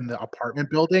on him in the apartment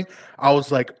building, I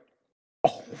was like,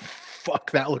 oh,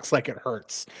 fuck, that looks like it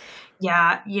hurts.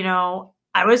 Yeah, you know,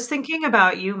 I was thinking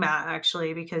about you, Matt,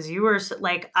 actually, because you were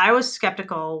like, I was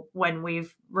skeptical when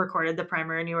we've recorded the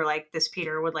primer, and you were like, "This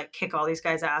Peter would like kick all these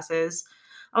guys' asses."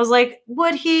 I was like,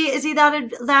 "Would he? Is he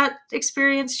that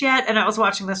experienced yet?" And I was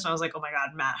watching this, and I was like, "Oh my god,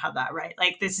 Matt had that right.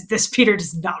 Like this Peter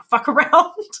does not fuck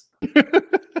around."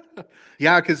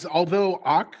 Yeah, because although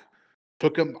Ock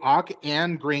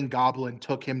and Green Goblin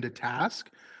took him to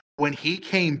task, when he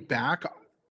came back,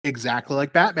 exactly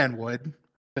like Batman would,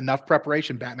 enough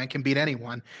preparation, Batman can beat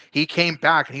anyone. He came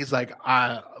back and he's like,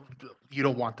 you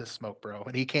don't want this smoke, bro.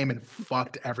 And he came and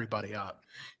fucked everybody up.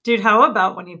 Dude, how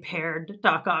about when he paired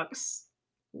Doc Ock's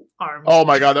arms? Oh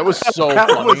my god, that was so That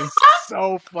funny. was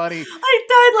so funny. I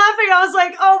died laughing. I was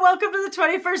like, "Oh, welcome to the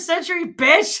 21st century,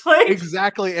 bitch!" Like,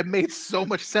 Exactly. It made so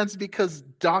much sense because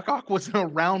Doc Ock wasn't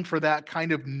around for that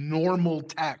kind of normal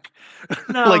tech.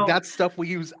 no. Like that stuff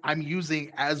I'm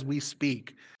using as we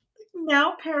speak.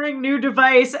 Now pairing new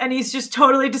device, and he's just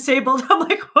totally disabled. I'm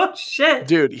like, "Oh shit,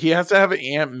 Dude, he has to have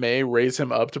Aunt May raise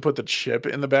him up to put the chip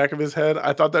in the back of his head.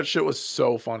 I thought that shit was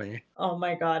so funny. Oh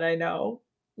my god, I know.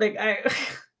 Like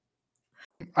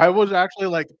I was actually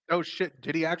like, oh shit,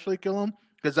 did he actually kill him?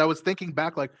 Because I was thinking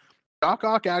back, like, Doc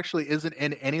Ock actually isn't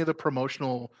in any of the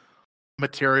promotional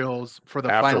materials for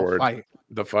the Afterward, final fight.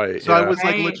 The fight. So yeah. I was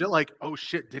like Right. legit like, oh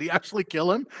shit, did he actually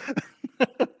kill him?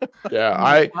 Yeah, oh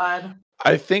my god.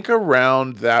 I think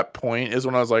around that point is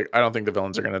when I was like, I don't think the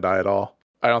villains are going to die at all.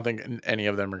 I don't think any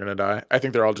of them are going to die. I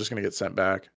think they're all just going to get sent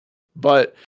back.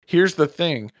 But here's the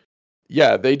thing.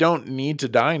 Yeah, they don't need to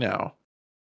die now.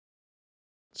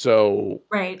 So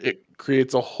Right. it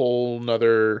creates a whole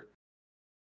nother,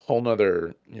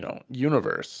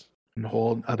 universe. And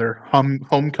whole other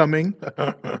homecoming.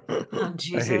 Oh,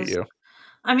 Jesus. I hate you.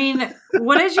 I mean,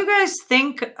 what did you guys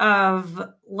think of,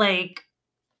 like,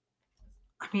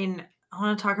 I mean, I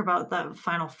want to talk about that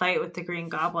final fight with the Green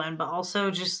Goblin, but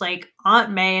also just like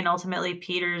Aunt May and ultimately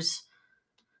Peter's,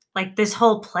 like, this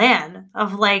whole plan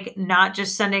of like not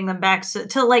just sending them back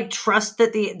to like trust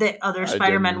that the other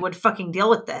Spider-Men didn't. would fucking deal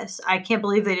with this. I can't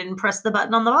believe they didn't press the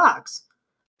button on the box.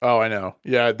 Oh, I know.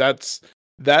 Yeah,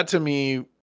 that to me.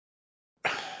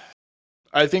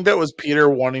 I think that was Peter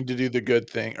wanting to do the good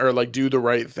thing or like do the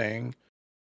right thing.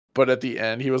 But at the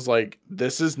end, he was like,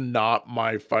 "This is not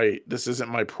my fight. This isn't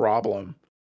my problem."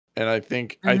 And I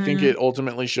think Mhm. it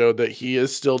ultimately showed that he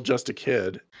is still just a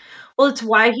kid. Well, it's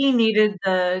why he needed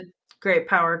the great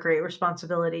power, great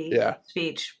responsibility Yeah.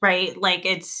 speech, right? Like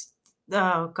it's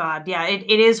oh god, yeah, it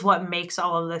is what makes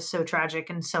all of this so tragic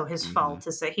and so his Mhm. fault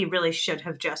is that he really should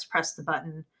have just pressed the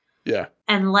button Yeah.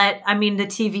 and I mean the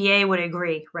TVA would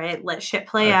agree, right? Let shit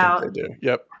play I out. think they do.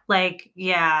 Yep. Like,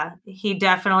 yeah, he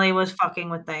definitely was fucking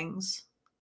with things.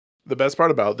 The best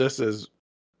part about this is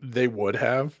they would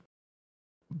have,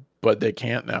 but they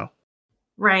can't now.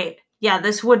 Right. Yeah,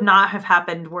 this would not have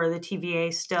happened were the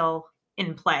TVA still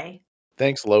in play.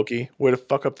 Thanks, Loki. Way to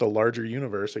fuck up the larger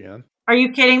universe again. Are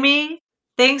you kidding me?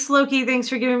 Thanks, Loki. Thanks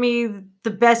for giving me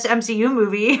the best MCU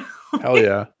movie. Hell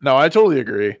yeah. No, I totally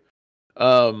agree.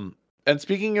 And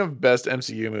speaking of best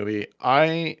MCU movie,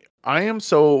 I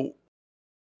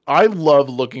love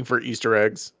looking for Easter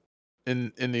eggs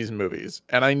in these movies.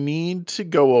 And I need to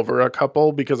go over a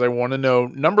couple because I want to know,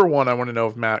 number one, I want to know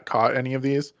if Matt caught any of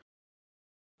these.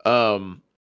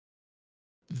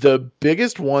 The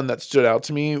biggest one that stood out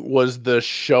to me was the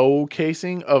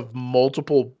showcasing of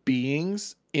multiple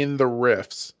beings in the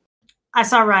rifts. I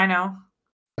saw Rhino.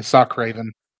 I saw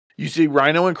Craven. You see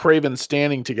Rhino and Kraven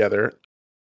standing together.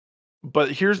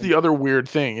 But here's the other weird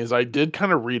thing is I did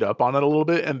kind of read up on it a little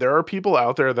bit, and there are people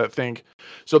out there that think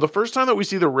so. The first time that we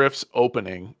see the rifts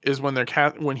opening is when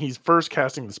when he's first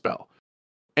casting the spell,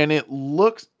 and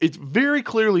it's very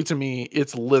clearly to me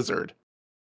it's Lizard.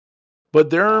 But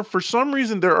for some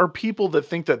reason there are people that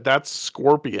think that that's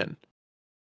Scorpion.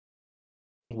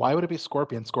 Why would it be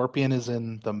Scorpion? Scorpion is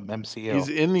in the MCU. He's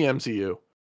in the MCU.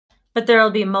 But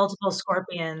there'll be multiple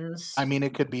Scorpions. I mean,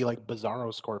 it could be like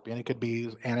Bizarro Scorpion. It could be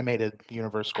animated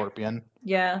universe Scorpion.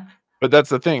 Yeah. But that's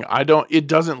the thing. It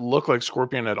doesn't look like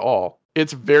Scorpion at all.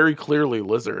 It's very clearly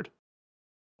Lizard.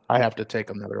 I have to take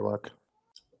another look.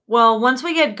 Well, once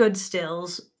we get good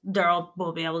stills, Daryl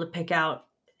will be able to pick out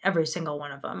every single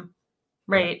one of them.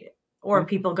 Right? Or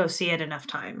people go see it enough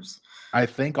times. I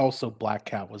think also Black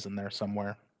Cat was in there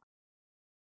somewhere.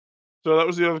 So that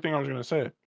was the other thing I was going to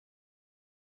say.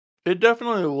 It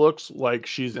definitely looks like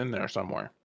she's in there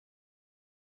somewhere.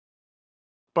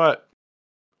 But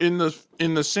in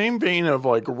the same vein of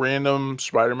like random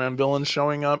Spider-Man villains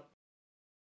showing up,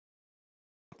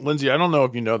 Lindsay, I don't know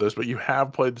if you know this, but you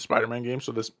have played the Spider-Man game,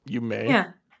 so you may.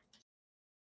 Yeah.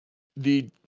 The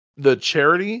the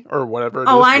charity or whatever.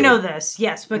 Oh, I know this.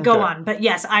 Yes, but go Okay. on. But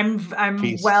yes, I'm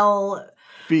Feast. well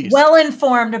Feast.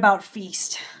 informed about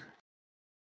Feast.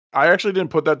 I actually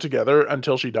didn't put that together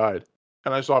until she died,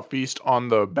 and I saw Feast on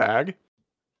the bag,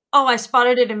 Oh, I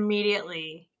spotted it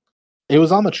immediately. It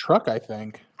was on the truck, I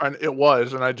think. and it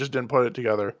was, and I just didn't put it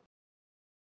together.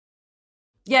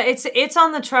 Yeah, it's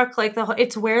on the truck. Like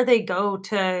it's where they go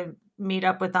to meet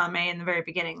up with Aunt May in the very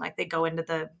beginning. Like they go into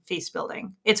the Feast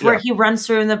building. It's where Yeah. he runs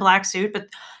through in the black suit. But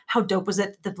how dope was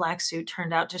it? The black suit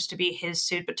turned out just to be his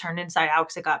suit, but turned inside out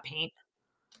because it got paint.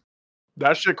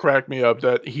 That shit cracked me up.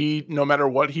 That he, no matter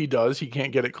what he does, he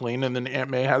can't get it clean, and then Aunt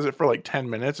May has it for like 10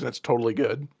 minutes, and it's totally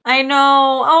good. I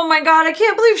know. Oh my god, I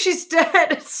can't believe she's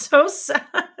dead. It's so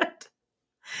sad.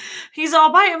 He's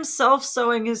all by himself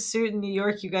sewing his suit in New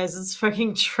York, you guys. It's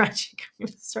fucking tragic. I'm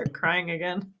gonna start crying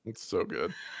again. It's so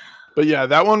good. But yeah,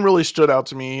 that one really stood out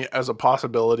to me as a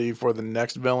possibility for the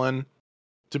next villain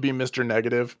to be Mr.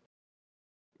 Negative,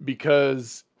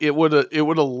 because it would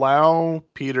allow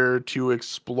Peter to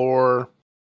explore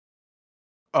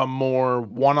a more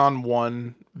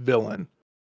one-on-one villain.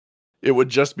 It would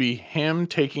just be him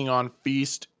taking on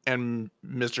Feast and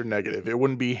Mr. Negative. It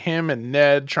wouldn't be him and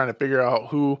Ned trying to figure out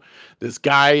who this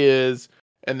guy is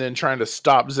and then trying to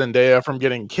stop Zendaya from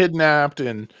getting kidnapped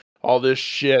and all this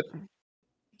shit.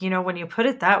 You know, when you put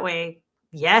it that way,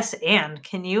 yes. And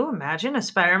can you imagine a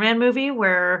Spider-Man movie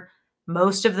where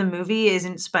most of the movie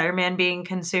isn't Spider-Man being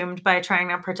consumed by trying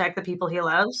to protect the people he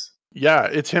loves? Yeah,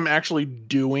 it's him actually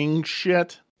doing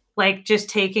shit. Like just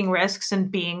taking risks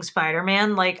and being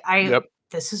Spider-Man. Like Yep.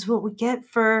 This is what we get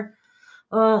for.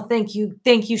 Oh, thank you,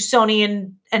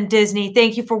 Sony and Disney.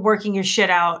 Thank you for working your shit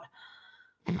out.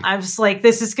 I was like,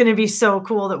 this is going to be so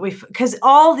cool that because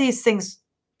all these things,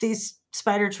 these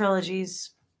Spider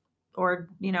trilogies, or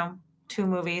 2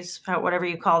 movies, whatever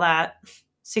you call that,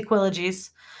 sequeligies,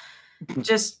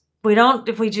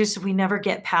 we never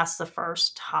get past the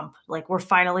first hump. Like we're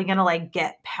finally gonna like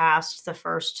get past the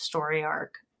first story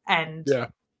arc and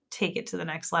take it to the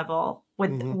next level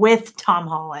with Tom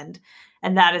Holland,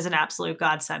 and that is an absolute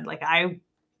godsend. Like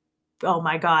oh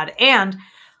my god. And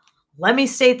let me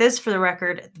state this for the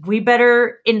record. We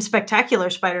better, in Spectacular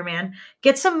Spider-Man,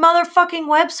 get some motherfucking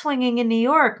web swinging in New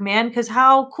York, man. Because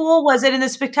how cool was it in the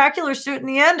Spectacular suit in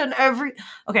the end? And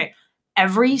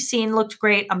every scene looked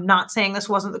great. I'm not saying this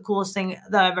wasn't the coolest thing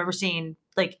that I've ever seen.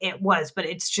 Like, it was. But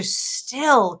it's just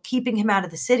still keeping him out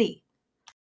of the city.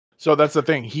 So that's the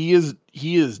thing. He is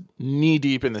knee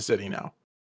deep in the city now.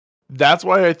 That's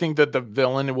why I think that the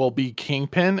villain will be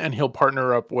Kingpin, and he'll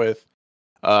partner up with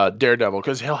Daredevil,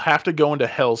 because he'll have to go into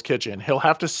Hell's Kitchen. He'll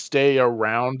have to stay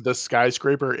around the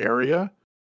skyscraper area,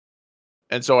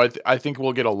 and so I think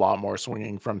we'll get a lot more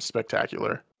swinging from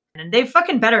Spectacular. And they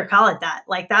fucking better call it that.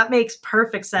 Like that makes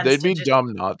perfect sense. They'd be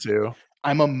dumb not to.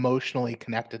 I'm emotionally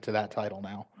connected to that title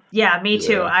now. Yeah, me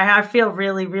too. I feel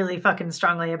really, really fucking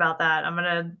strongly about that. I'm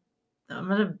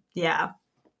gonna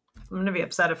be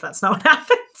upset if that's not what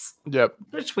happens. Yep. I'm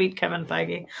gonna tweet Kevin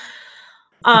Feige.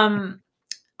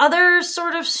 Other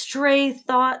sort of stray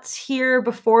thoughts here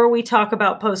before we talk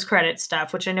about post-credit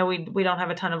stuff, which I know we don't have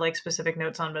a ton of like specific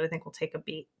notes on, but I think we'll take a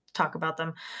beat to talk about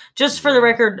them. Just for the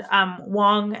record,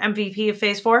 Wong MVP of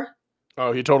Phase 4.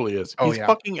 Oh, he totally is. He's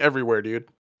fucking everywhere, dude.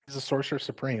 He's a Sorcerer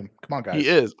Supreme. Come on, guys. He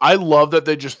is. I love that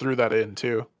they just threw that in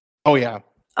too. Oh yeah.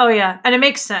 Oh yeah, and it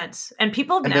makes sense. And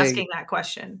people have been asking that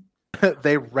question.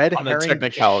 They red herring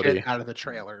technicality shit out of the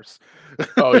trailers.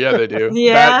 Oh yeah, they do.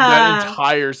 Yeah. That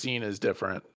entire scene is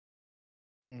different.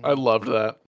 I loved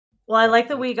that. Well, I like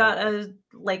that we got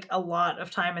a lot of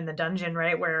time in the dungeon,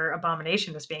 right, where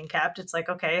Abomination was being kept. It's like,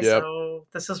 okay, so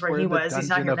this is where he was. He's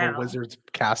not here now. A wizard's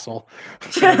castle.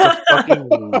 It's a fucking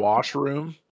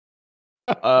washroom.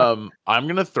 I'm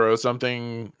gonna throw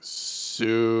something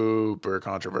super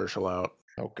controversial out.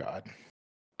 Oh god.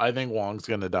 I think Wong's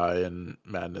gonna die in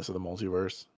Madness of the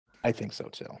Multiverse. I think so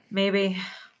too. Maybe.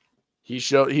 He's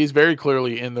very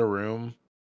clearly in the room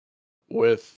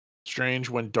with Strange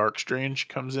when Dark Strange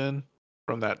comes in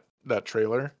from that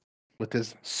trailer with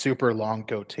his super long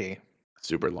goatee.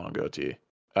 Should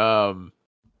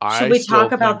we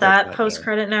talk about that post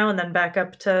credit now and then back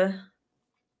up to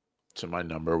my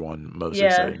number one most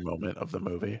exciting moment of the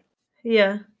movie?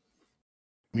 Yeah.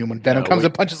 You mean when Venom comes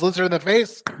and punches Lizard in the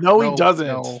face? No, he doesn't.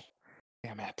 No.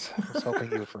 Damn it! I was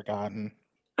hoping you had forgotten.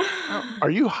 Are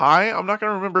you high? I'm not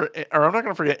gonna remember, or I'm not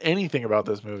gonna forget anything about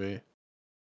this movie.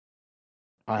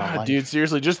 God, dude,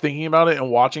 seriously, just thinking about it and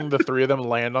watching the three of them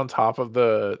land on top of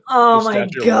the my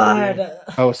god,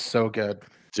 that was so good,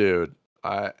 dude.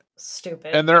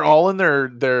 Stupid. And they're all in their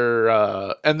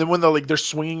and then when they're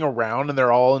swinging around and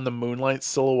they're all in the moonlight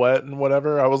silhouette and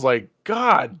whatever, I was like,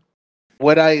 God.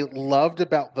 What I loved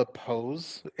about the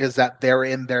pose is that they're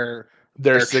in their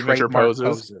signature trademark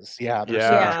poses. Yeah, their Yeah.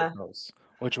 signature pose,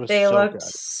 which was They so looked good.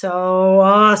 so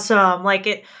awesome. Like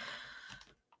it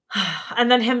and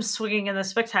then him swinging in the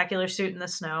spectacular suit in the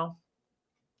snow.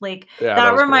 Like Yeah,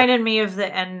 that was cool. reminded me of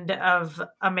the end of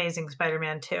Amazing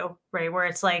Spider-Man 2, right? Where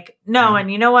it's like, no, Mhm.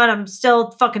 and you know what? I'm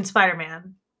still fucking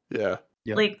Spider-Man. Yeah.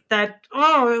 Yep. Like that.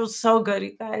 Oh, it was so good,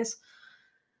 you guys.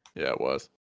 Yeah, it was.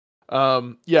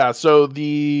 Yeah, so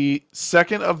the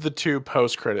second of the two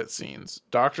post-credit scenes,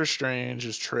 Doctor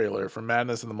Strange's trailer for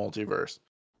Madness in the Multiverse.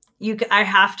 I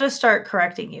have to start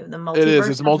correcting you. The multiverse. It is.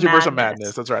 It's Multiverse of Madness.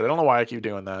 Madness. That's right. I don't know why I keep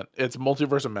doing that. It's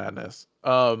Multiverse of Madness.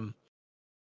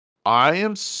 I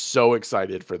am so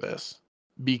excited for this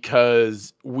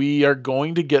because we are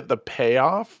going to get the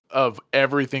payoff of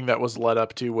everything that was led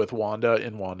up to with Wanda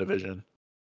in WandaVision.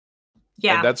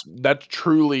 Yeah. And that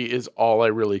truly is all I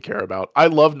really care about. I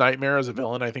love Nightmare as a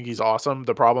villain. I think he's awesome.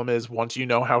 The problem is once you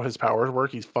know how his powers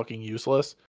work, he's fucking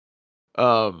useless.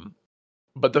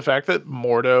 But the fact that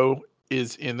Mordo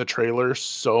is in the trailer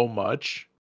so much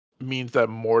means that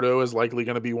Mordo is likely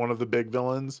going to be one of the big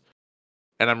villains.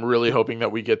 And I'm really hoping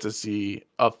that we get to see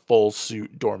a full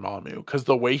suit Dormammu, because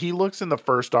the way he looks in the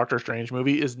first Doctor Strange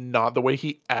movie is not the way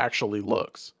he actually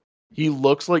looks. He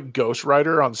looks like Ghost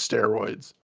Rider on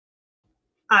steroids.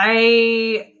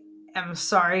 I am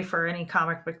sorry for any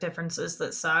comic book differences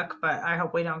that suck, but I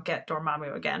hope we don't get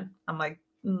Dormammu again. I'm like,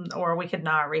 or we could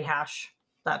not rehash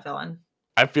that villain.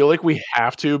 I feel like we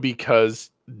have to,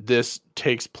 because this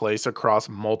takes place across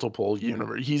multiple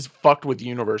universes. He's fucked with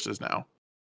universes now.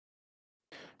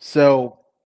 So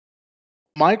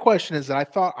my question is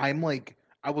that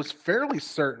I was fairly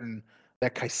certain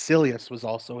that Caecilius was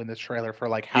also in this trailer for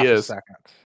like half a second.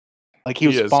 Like he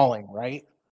was falling, right?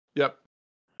 Yep.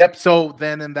 Yep. So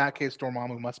then in that case,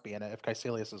 Dormammu must be in it if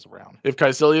Caecilius is around. If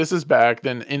Caecilius is back,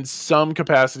 then in some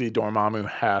capacity, Dormammu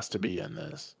has to be in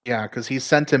this. Yeah, because he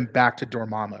sent him back to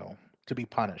Dormammu to be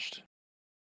punished.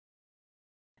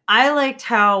 I liked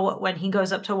how when he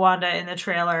goes up to Wanda in the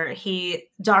trailer,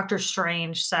 Doctor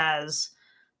Strange says,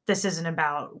 "This isn't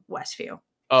about Westview."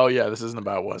 Oh yeah, this isn't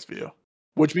about Westview,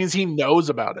 which means he knows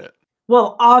about it.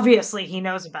 Well, obviously he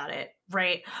knows about it,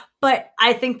 right? But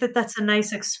I think that that's a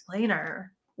nice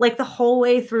explainer. Like the whole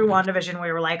way through WandaVision,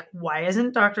 we were like, why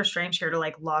isn't Doctor Strange here to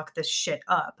like lock this shit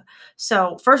up?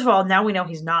 So first of all, now we know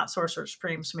he's not Sorcerer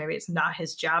Supreme, so maybe it's not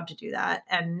his job to do that.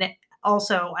 And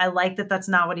also, I like that that's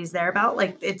not what he's there about.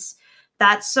 Like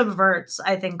that subverts,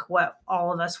 I think, what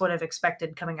all of us would have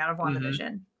expected coming out of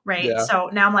WandaVision, right? Yeah.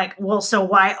 So now I'm like, well, so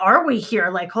why are we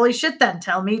here? Like, holy shit, then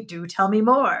tell me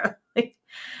more. Like,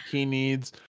 he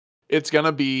needs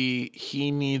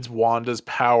Wanda's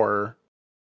power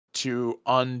to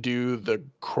undo the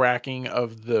cracking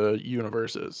of the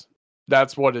universes.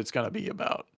 That's what it's going to be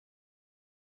about.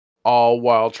 All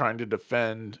while trying to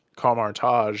defend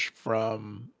Kamar-Taj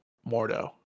from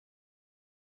Mordo.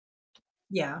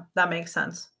 Yeah, that makes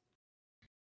sense.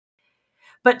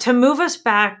 But to move us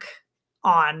back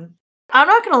on, I'm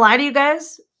not going to lie to you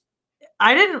guys.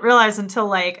 I didn't realize until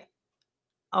like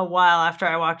a while after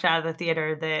I walked out of the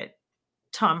theater that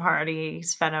Tom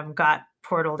Hardy's Venom got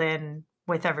portaled in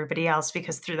with everybody else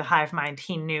because through the hive mind,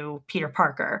 he knew Peter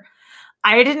Parker.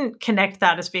 I didn't connect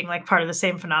that as being like part of the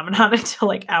same phenomenon until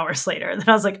like hours later. And then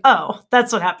I was like, oh,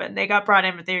 that's what happened. They got brought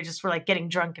in, but they just were like getting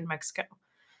drunk in Mexico.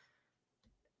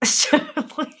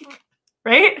 Like,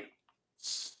 right?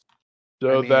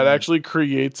 So that actually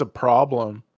creates a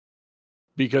problem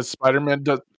because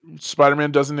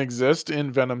Spider-Man doesn't exist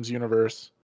in Venom's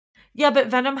universe. Yeah, but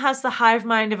Venom has the hive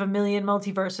mind of a million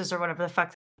multiverses or whatever the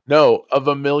fuck. No, of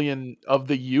a million of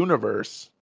the universe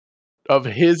of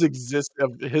his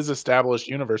established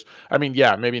universe. I mean,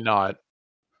 yeah, maybe not.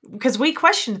 Because we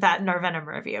questioned that in our Venom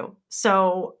review.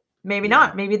 So maybe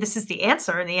not. Maybe this is the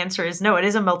answer. And the answer is no, it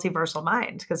is a multiversal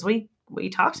mind. Because we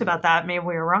talked about that. Maybe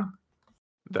we were wrong.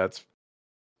 That's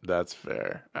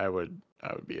fair. I would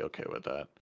be okay with that.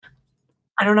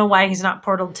 I don't know why he's not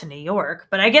portaled to New York,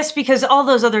 but I guess because all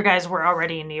those other guys were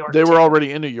already in New York. They were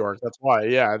already in New York. That's why.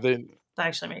 Yeah, that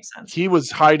actually makes sense. He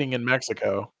was hiding in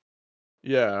Mexico.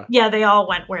 Yeah. Yeah, they all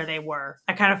went where they were.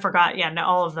 I kind of forgot. Yeah, no,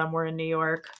 all of them were in New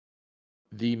York.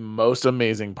 The most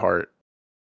amazing part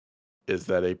is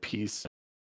that a piece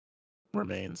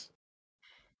remains.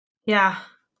 Yeah.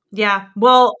 Yeah.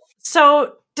 Well,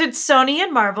 so Did Sony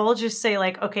and Marvel just say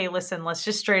like, okay, listen, let's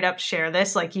just straight up share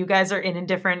this? Like, you guys are in a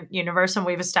different universe and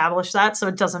we've established that, so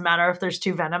it doesn't matter if there's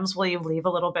two Venoms. Will you leave a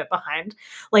little bit behind?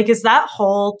 Like, is that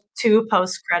whole 2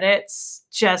 post credits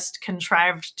just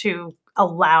contrived to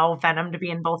allow Venom to be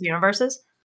in both universes?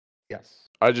 Yes.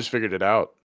 I just figured it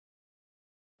out.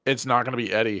 It's not going to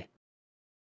be Eddie.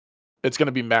 It's going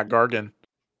to be Matt Gargan.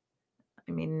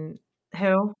 I mean,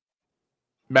 who?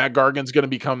 Matt Gargan's going to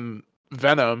become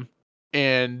Venom,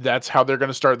 and that's how they're going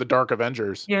to start the Dark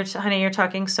Avengers. Honey, you're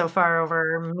talking so far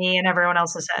over me and everyone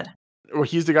else's head. Well,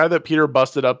 he's the guy that Peter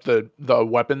busted up the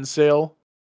weapons sale.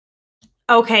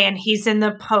 Okay, and he's in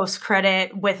the post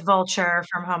credit with Vulture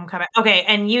from Homecoming. Okay,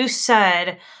 and you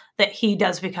said that he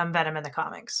does become Venom in the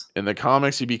comics. In the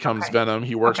comics, he becomes Okay. Venom.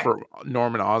 He works Okay. for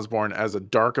Norman Osborn as a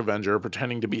Dark Avenger,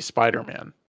 pretending to be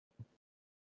Spider-Man.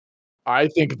 I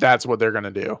think that's what they're going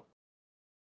to do.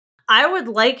 I would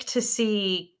like to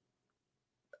see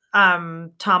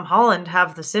Tom Holland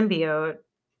have the symbiote.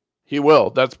 He will.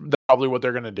 That's probably what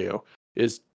they're going to do.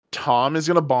 Is Tom is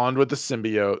going to bond with the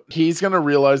symbiote. He's going to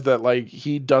realize that like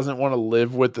he doesn't want to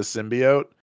live with the symbiote,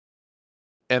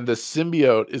 and the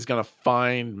symbiote is going to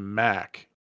find Mac,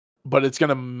 but it's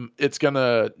going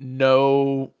to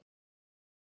know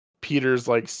Peter's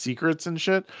like secrets and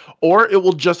shit, or it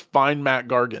will just find Matt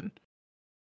Gargan,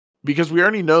 because we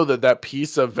already know that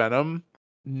piece of Venom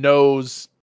knows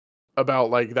about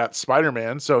like that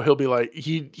Spider-Man, so he'll be like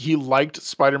he liked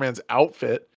Spider-Man's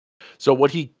outfit. So what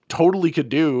he totally could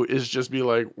do is just be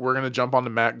like, we're going to jump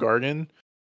onto Matt Gargan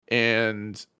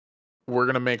and we're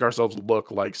going to make ourselves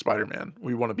look like Spider-Man.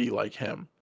 We want to be like him.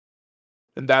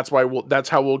 And that's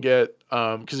how we'll get,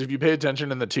 because if you pay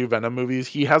attention in the 2 Venom movies,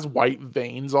 he has white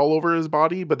veins all over his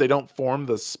body, but they don't form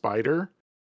the spider.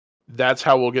 That's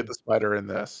how we'll get the spider in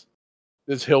this.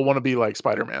 Is he'll want to be like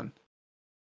Spider-Man.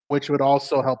 Which would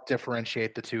also help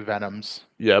differentiate the 2 Venoms.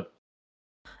 Yep.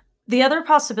 The other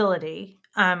possibility,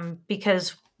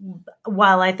 because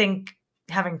while I think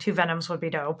having 2 Venoms would be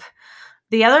dope,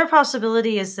 the other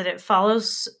possibility is that it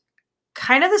follows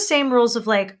kind of the same rules of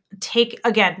like,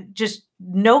 just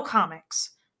no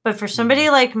comics. But for somebody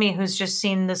like me who's just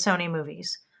seen the Sony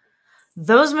movies,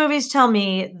 those movies tell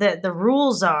me that the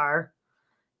rules are,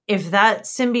 if that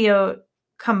symbiote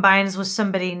combines with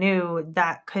somebody new,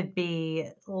 that could be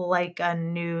like a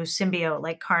new symbiote,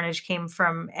 like Carnage came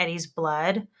from Eddie's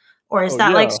blood. Or is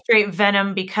that like straight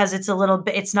Venom because it's a little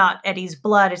bit, it's not Eddie's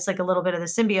blood, it's like a little bit of the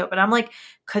symbiote. But I'm like,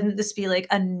 couldn't this be like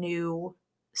a new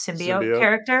symbiote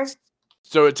character?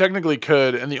 So it technically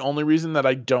could, and the only reason that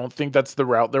I don't think that's the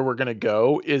route that we're going to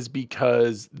go is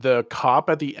because the cop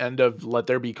at the end of Let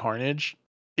There Be Carnage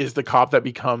is the cop that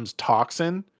becomes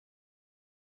Toxin,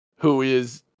 who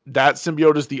is, that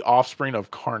symbiote is the offspring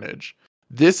of Carnage.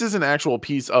 This is an actual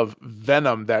piece of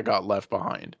Venom that got left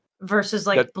behind. Versus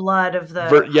like blood of the...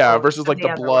 versus like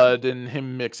the blood and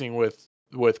him mixing with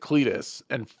Cletus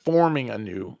and forming a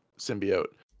new symbiote.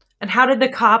 And how did the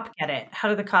cop get it? How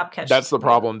did the cop catch it? That's the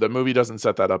problem. The movie doesn't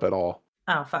set that up at all.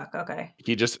 Oh, fuck. Okay.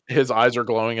 His eyes are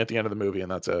glowing at the end of the movie,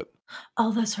 and that's it.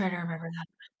 Oh, that's right. I remember that.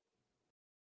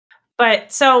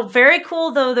 But so very cool,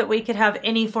 though, that we could have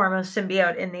any form of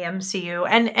symbiote in the MCU.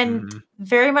 And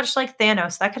very much like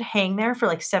Thanos, that could hang there for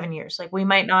like 7 years. Like, we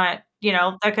might not,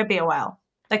 that could be a while.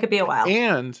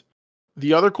 And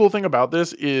the other cool thing about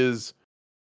this is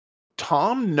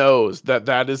Tom knows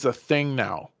that is a thing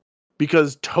now,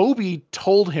 because Toby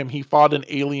told him he fought an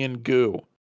alien goo.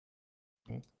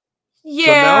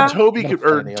 Yeah. So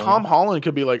now Tom Holland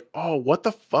could be like, oh, what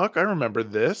the fuck? I remember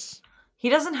this. He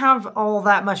doesn't have all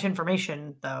that much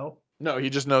information, though. No, he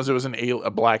just knows it was a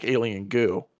black alien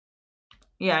goo.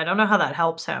 Yeah, I don't know how that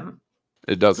helps him.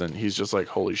 It doesn't. He's just like,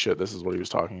 holy shit, this is what he was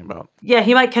talking about. Yeah,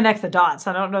 he might connect the dots.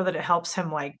 I don't know that it helps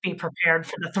him like be prepared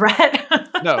for the threat.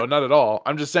 No, not at all.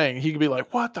 I'm just saying he could be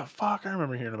like, what the fuck? I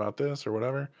remember hearing about this or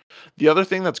whatever. The other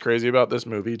thing that's crazy about this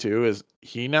movie too is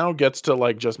he now gets to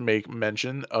like just make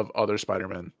mention of other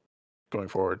Spider-Men going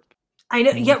forward. I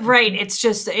know. Yeah, right.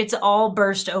 It's all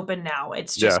burst open now.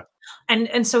 It's just,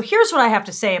 and so here's what I have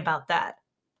to say about that.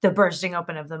 The bursting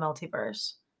open of the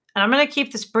multiverse. And I'm going to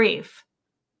keep this brief.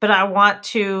 But I want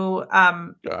to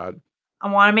I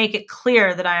want to make it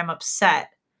clear that I am upset.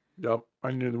 Yep.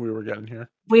 I knew that we were getting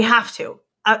here. We have to.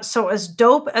 So as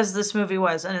dope as this movie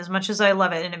was, and as much as I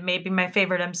love it, and it may be my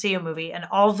favorite MCU movie, and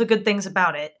all the good things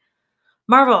about it,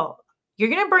 Marvel, you're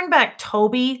going to bring back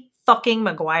Tobey fucking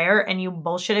Maguire and you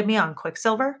bullshitted me on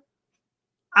Quicksilver?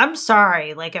 I'm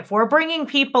sorry. Like, if we're bringing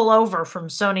people over from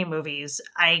Sony movies,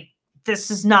 this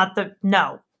is not the...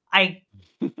 No.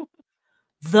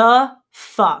 The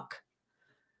fuck.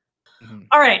 Mhm.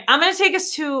 All right, I'm going to take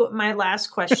us to my last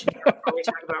question here before we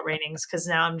talk about ratings, because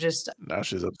now Now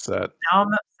she's upset. I'm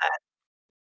upset.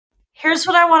 Here's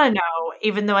what I want to know,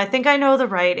 even though I think I know the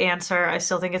right answer. I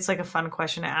still think it's like a fun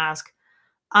question to ask.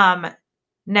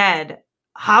 Ned,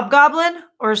 Hobgoblin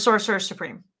or Sorcerer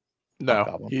Supreme? No,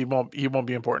 Hobgoblin. he won't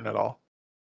be important at all.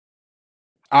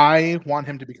 I want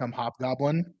him to become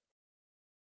Hobgoblin,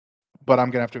 but I'm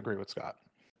gonna have to agree with Scott.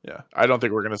 Yeah, I don't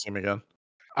think we're gonna see him again.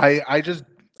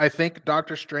 I think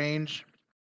Doctor Strange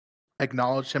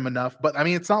acknowledged him enough, but I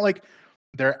mean, it's not like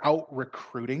they're out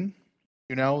recruiting.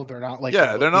 You know, they're not like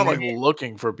Yeah, they're not like looking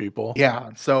looking for people.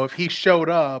 yeah. So if he showed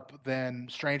up, then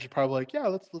Strange would probably like, yeah,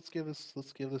 let's give this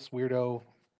weirdo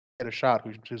get a shot,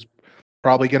 who's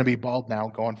probably going to be bald now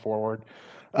going forward.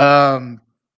 I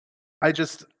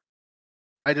just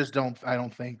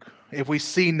don't think if we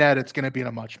see Ned, it's going to be in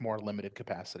a much more limited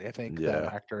capacity. I think that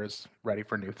Yeah. actor is ready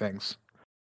for new things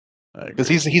I because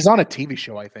agree. he's on a TV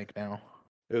show. I think now.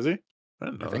 Is he? I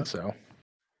didn't know I think that. so.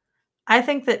 I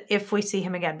think that if we see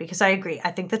him again, because I agree,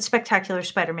 I think that Spectacular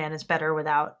Spider-Man is better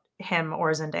without him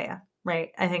or Zendaya,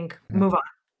 right? I think Mhm. move on.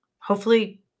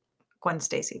 Hopefully Gwen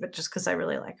Stacy, but just because I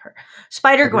really like her.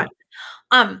 Spider-Gwen.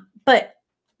 But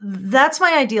that's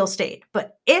my ideal state.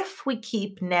 But if we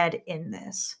keep Ned in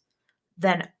this,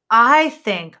 then I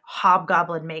think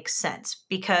Hobgoblin makes sense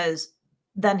because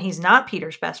then he's not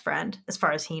Peter's best friend, as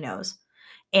far as he knows.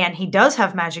 And he does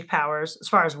have magic powers, as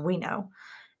far as we know.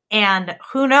 And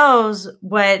who knows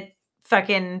what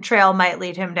fucking trail might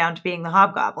lead him down to being the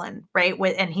Hobgoblin, right?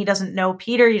 And he doesn't know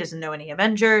Peter. He doesn't know any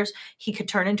Avengers. He could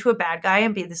turn into a bad guy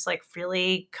and be this like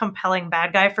really compelling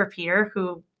bad guy for Peter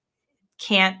who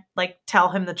can't like tell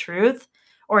him the truth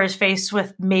or is faced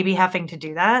with maybe having to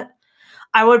do that.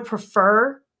 I would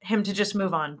prefer him to just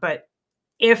move on. But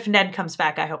if Ned comes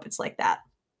back, I hope it's like that.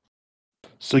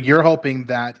 So you're hoping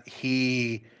that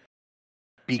he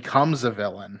becomes a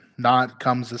villain, not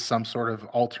comes as some sort of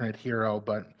alternate hero,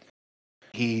 but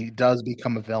he does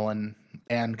become a villain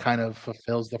and kind of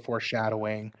fulfills the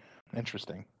foreshadowing.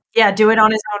 Interesting. Yeah, do it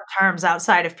on his own terms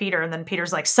outside of Peter, and then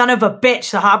Peter's like, "Son of a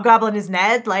bitch, the Hobgoblin is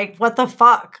Ned." Like, what the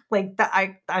fuck? Like,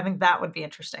 I think that would be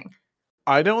interesting.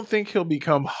 I don't think he'll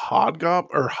become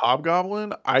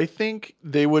Hobgoblin. I think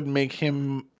they would make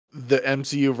him the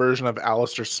MCU version of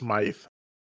Alistair Smythe,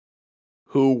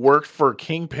 who worked for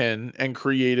Kingpin and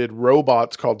created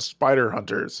robots called Spider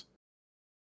Hunters.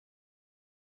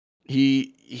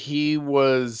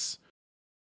 He's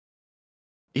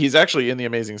actually in the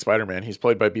Amazing Spider-Man. He's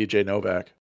played by BJ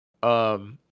Novak,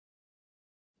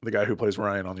 the guy who plays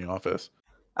Ryan on The Office.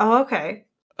 Oh, okay.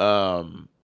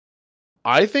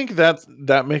 I think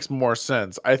that makes more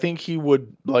sense. I think he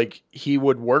would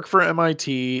work for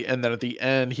MIT, and then at the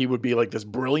end he would be like this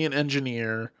brilliant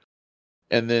engineer,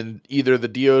 and then either the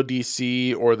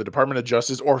DODC or the Department of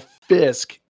Justice or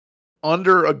Fisk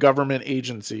under a government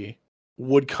agency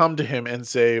would come to him and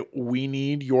say, "We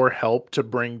need your help to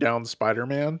bring down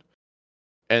Spider-Man."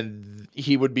 And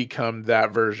he would become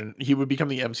that version. He would become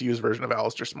the MCU's version of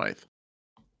Alistair Smythe.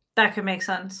 That could make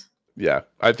sense. Yeah,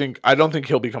 I don't think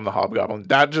he'll become the Hobgoblin.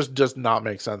 That just does not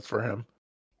make sense for him.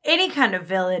 Any kind of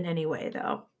villain, anyway,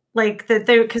 though. Like that,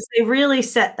 because they really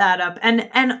set that up,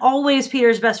 and always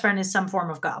Peter's best friend is some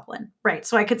form of goblin, right?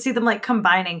 So I could see them like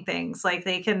combining things. Like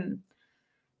they could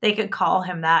call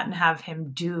him that and have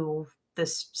him do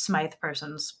this Smythe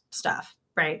person's stuff,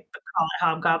 right? But call it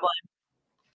Hobgoblin.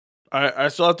 I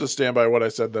still have to stand by what I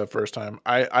said the first time.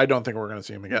 I don't think we're going to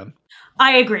see him again.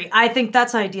 I agree. I think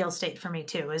that's ideal state for me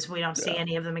too, is we don't see Yeah.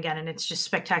 any of them again, and it's just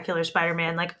Spectacular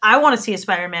Spider-Man. Like I want to see a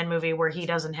Spider-Man movie where he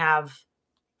doesn't have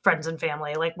friends and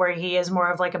family, like where he is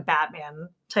more of like a Batman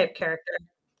type character.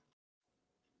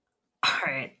 All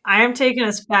right, I am taking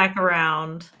us back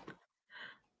around.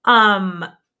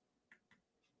 I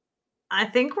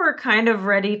think we're kind of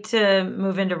ready to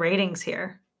move into ratings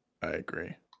here. I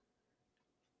agree.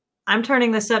 I'm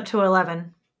turning this up to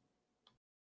 11.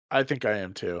 I think I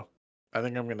am too. I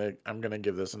think I'm gonna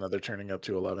give this another turning up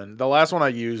to 11. The last one I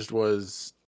used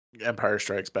was Empire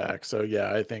Strikes Back. So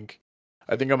yeah, I think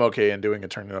I'm okay in doing a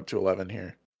turning up to 11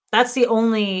 here. That's the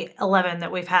only 11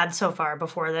 that we've had so far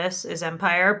before this is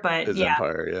Empire, but Is yeah,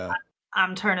 Empire, yeah.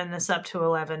 I'm turning this up to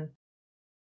 11.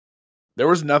 There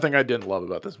was nothing I didn't love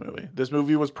about this movie. This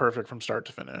movie was perfect from start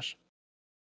to finish.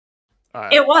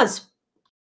 It was.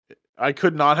 I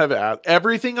could not have asked.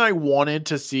 Everything I wanted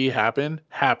to see happened.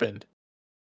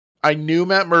 I knew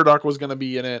Matt Murdock was going to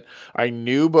be in it. I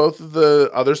knew both of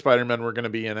the other Spider-Men were going to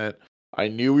be in it. I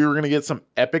knew we were going to get some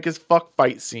epic as fuck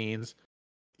fight scenes.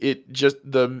 It just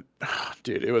dude,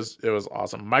 it was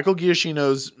awesome. Michael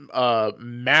Giacchino's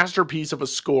masterpiece of a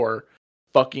score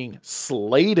fucking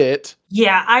slayed it.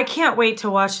 Yeah, I can't wait to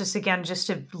watch this again just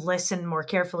to listen more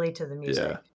carefully to the music.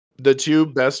 Yeah. The two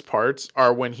best parts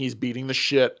are when he's beating the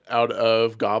shit out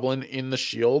of Goblin in the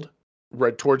shield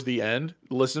right towards the end.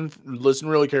 Listen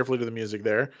really carefully to the music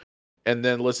there. And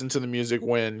then listen to the music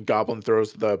when Goblin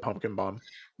throws the pumpkin bomb.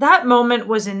 That moment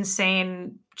was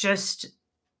insane. Just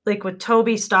like with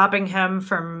Toby stopping him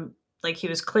from, like, he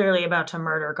was clearly about to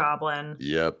murder Goblin.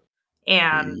 Yep.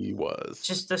 And He was.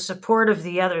 just the support of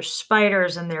the other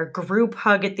spiders and their group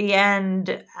hug at the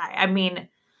end. I mean,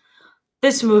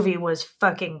 this movie was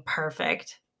fucking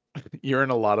perfect. You're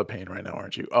in a lot of pain right now,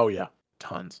 aren't you? Oh yeah,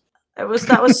 tons. That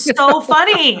was so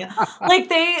funny. Like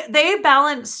they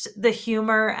balanced the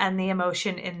humor and the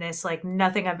emotion in this like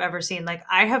nothing I've ever seen. Like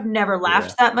I have never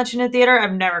laughed that much in a theater.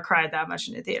 I've never cried that much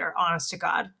in a theater, honest to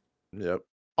God. Yep.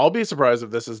 I'll be surprised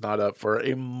if this is not up for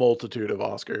a multitude of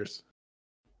Oscars.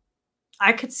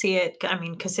 I could see it. I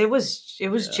mean, because it was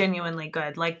genuinely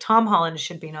good. Like Tom Holland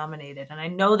should be nominated, and I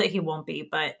know that he won't be,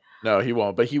 but no, he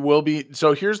won't. But he will be.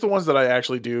 So here's the ones that I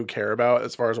actually do care about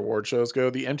as far as award shows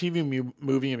go: the MTV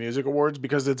Movie and Music Awards,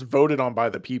 because it's voted on by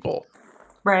the people,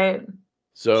 right?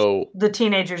 So the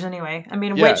teenagers, anyway. I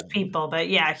mean, which people? But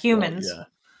yeah, humans. Well, yeah.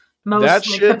 Most that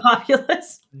like shit, the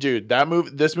populace. Dude,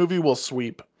 this movie will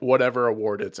sweep whatever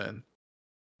award it's in,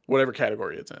 whatever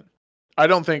category it's in.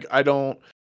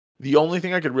 The only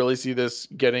thing I could really see this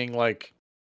getting like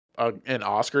an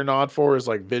Oscar nod for is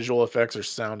like visual effects or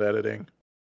sound editing.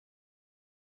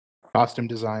 Costume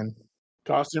design.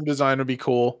 Costume design would be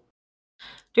cool.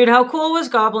 Dude, how cool was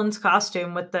Goblin's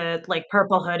costume with the like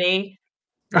purple hoodie?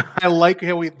 I like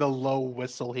how the low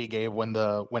whistle he gave when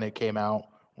it came out.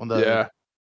 Yeah.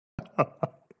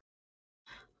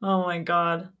 Oh my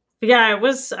god. Yeah, it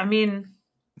was. I mean,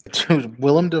 dude,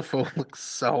 Willem Dafoe looks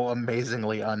so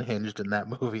amazingly unhinged in that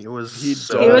movie. It was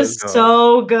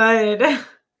so good.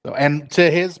 And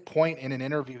to his point in an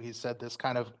interview, he said this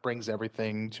kind of brings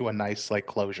everything to a nice like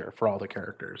closure for all the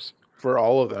characters. For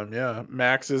all of them, yeah.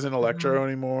 Max isn't Electro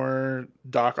anymore.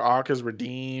 Doc Ock is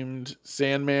redeemed.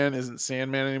 Sandman isn't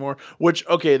Sandman anymore. Which,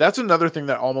 okay, that's another thing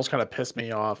that almost kind of pissed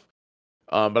me off.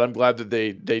 But I'm glad that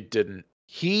they didn't.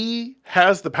 He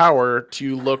has the power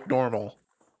to look normal.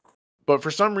 But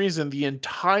for some reason, the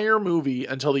entire movie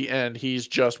until the end, he's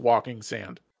just walking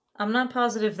sand. I'm not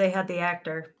positive they had the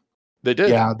actor. They did.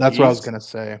 Yeah, that's what I was going to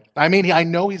say. I mean, I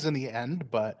know he's in the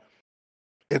end, but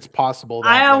it's possible that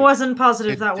I wasn't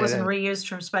positive that wasn't reused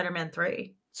from Spider-Man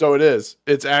 3. So it is.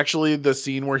 It's actually the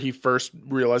scene where he first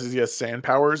realizes he has sand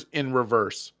powers in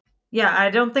reverse. Yeah, I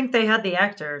don't think they had the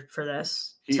actor for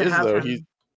this. He is, though.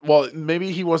 Well,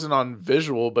 maybe he wasn't on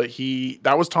visual, but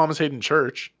that was Thomas Hayden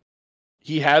Church.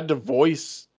 He had to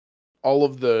voice all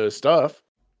of the stuff.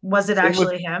 Was it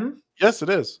actually him? Yes, it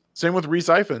is. Same with Rhys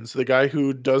Ifans, the guy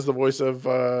who does the voice of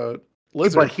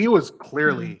Lizard. But he was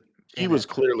clearly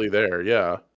clearly there,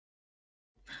 yeah.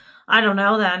 I don't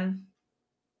know then.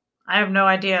 I have no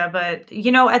idea, but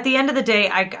at the end of the day,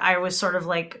 I was sort of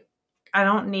like, I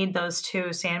don't need those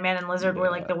two. Sandman and Lizard were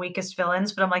like the weakest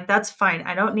villains, but I'm like, that's fine.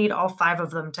 I don't need all 5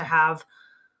 of them to have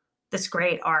this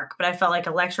great arc, but I felt like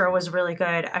Electro was really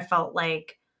good. I felt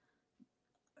like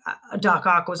Doc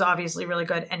Ock was obviously really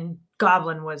good, and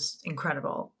Goblin was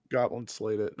incredible. Goblin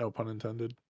slayed it, no pun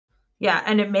intended. Yeah,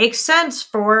 and it makes sense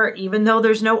for, even though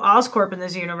there's no Oscorp in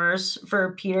this universe,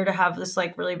 for Peter to have this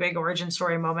like really big origin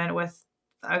story moment with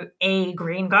a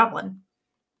Green Goblin.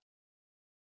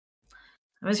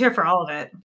 I was here for all of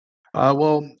it.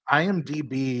 Well,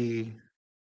 IMDb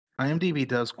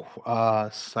does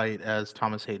cite as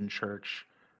Thomas Hayden Church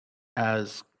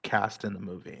as cast in the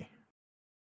movie.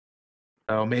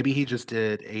 So maybe he just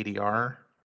did ADR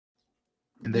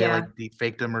and they like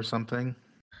defaked him or something.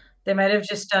 They might have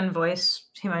just done voice.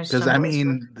 He might because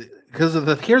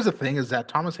here's the thing is that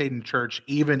Thomas Hayden Church,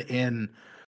 even in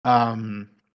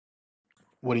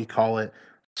what do you call it,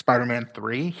 Spider-Man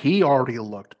 3, he already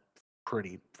looked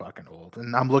pretty fucking old.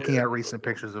 And I'm looking at recent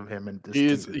pictures of him, and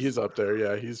he's up there.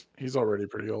 Yeah, he's already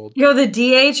pretty old. Yo, the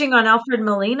de-aging on Alfred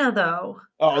Molina though.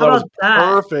 Oh, that was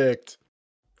perfect.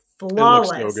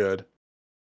 Flawless. It looks so good.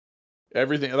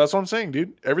 Everything. That's what I'm saying,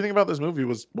 dude. Everything about this movie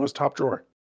was top drawer.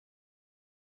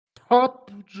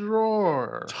 Top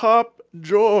drawer. Top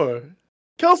drawer.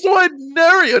 Kelso, I had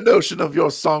nary a notion of your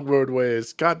songbird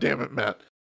ways. God damn it, Matt.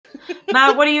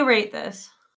 Matt, what do you rate this?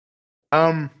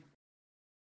 I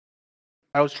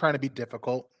was trying to be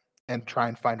difficult and try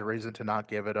and find a reason to not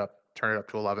give it up, turn it up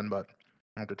to 11, but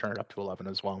I have to turn it up to 11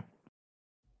 as well.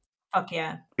 Fuck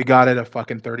yeah. We got it a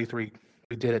fucking 33.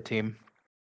 We did it, team.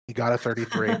 You got a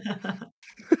 33.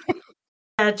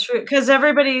 Yeah, true. Because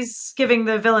everybody's giving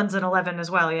the villains an 11 as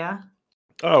well, yeah?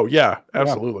 Oh yeah,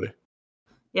 absolutely.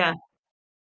 Yeah.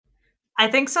 I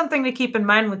think something to keep in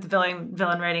mind with the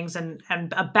villain ratings and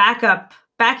a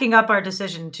backing up our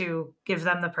decision to give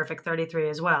them the perfect 33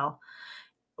 as well.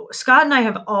 Scott and I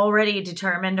have already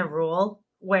determined a rule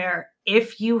where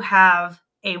if you have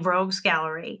a rogues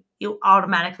gallery, you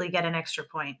automatically get an extra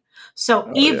point.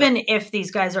 So even if these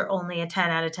guys are only a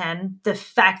 10 out of 10, the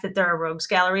fact that they're a rogues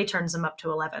gallery turns them up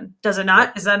to 11. Does it not?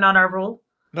 Yep. Is that not our rule?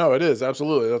 No, it is.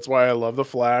 Absolutely. That's why I love The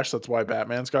Flash. That's why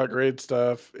Batman's got great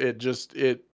stuff.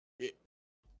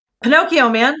 Pinocchio,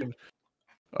 man.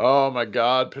 Oh my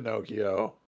God,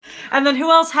 Pinocchio. And then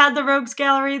who else had the rogues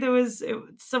gallery? There was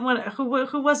someone who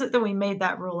was it that we made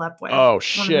that rule up with? Oh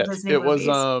shit! It was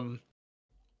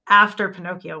after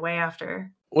Pinocchio, way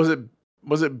after. Was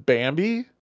it Bambi?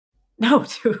 No,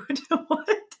 dude.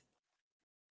 What?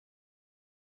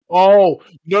 Oh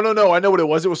no! I know what it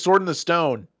was. It was Sword in the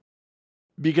Stone,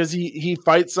 because he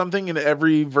fights something in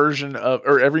every version of,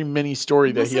 or every mini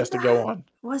story that he has to go on.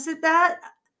 Was it that?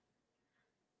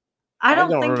 I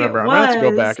don't think remember. It was. I'm gonna have to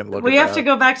go back and look. We have to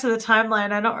go back to the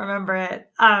timeline. I don't remember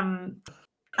it.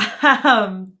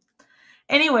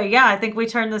 Anyway, yeah, I think we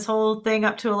turned this whole thing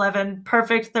up to 11.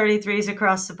 Perfect 33s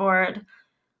across the board.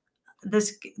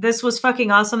 This was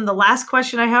fucking awesome. The last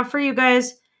question I have for you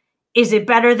guys: is it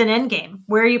better than Endgame?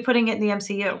 Where are you putting it in the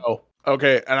MCU? Oh,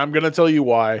 okay, and I'm gonna tell you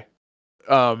why.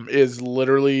 Is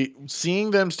literally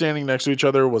seeing them standing next to each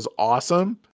other was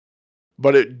awesome,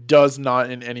 but it does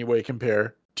not in any way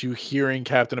compare to hearing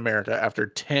Captain America after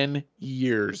 10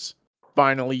 years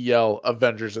finally yell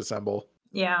Avengers Assemble.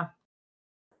 Yeah.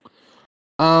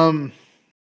 I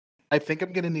think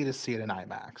I'm gonna need to see it in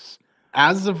IMAX.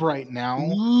 As of right now,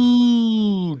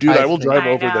 ooh, dude, I will drive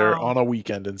over there on a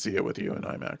weekend and see it with you in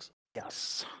IMAX.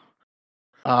 Yes.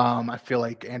 I feel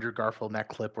like Andrew Garfield in that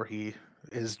clip where he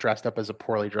is dressed up as a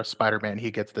poorly dressed Spider-Man,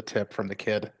 he gets the tip from the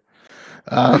kid.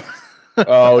 Oh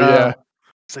yeah.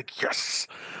 It's like, yes.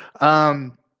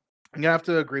 I'm gonna have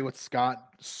to agree with Scott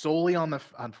solely on the.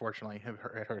 Unfortunately,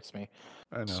 it hurts me.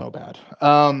 I know. So bad.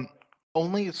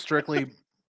 Only strictly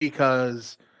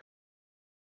because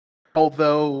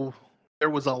although there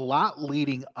was a lot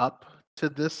leading up to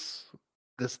this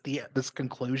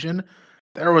conclusion,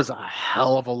 there was a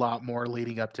hell of a lot more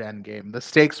leading up to Endgame. The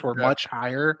stakes were much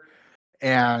higher,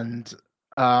 and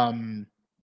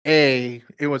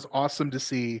it was awesome to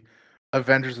see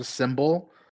Avengers Assemble.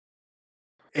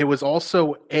 It was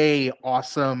also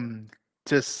awesome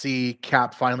to see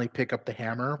Cap finally pick up the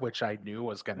hammer, which I knew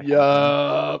was going to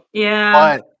happen.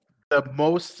 Yeah. But the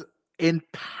most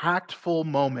impactful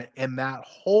moment in that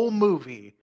whole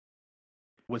movie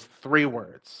was 3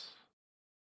 words: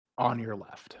 on your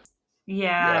left.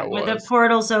 Yeah, with the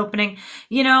portals opening.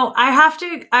 You know, I have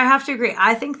to agree.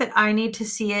 I think that I need to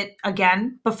see it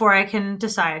again before I can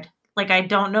decide. Like, I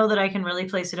don't know that I can really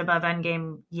place it above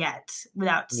Endgame yet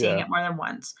without seeing it more than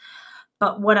once.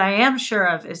 But what I am sure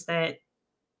of is that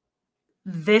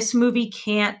this movie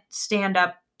can't stand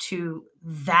up to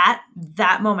that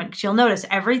moment. Because you'll notice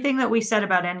everything that we said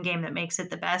about Endgame that makes it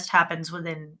the best happens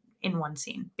in one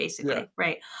scene, basically,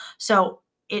 right? So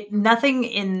nothing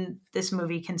in this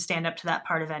movie can stand up to that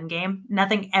part of Endgame.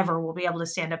 Nothing ever will be able to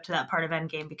stand up to that part of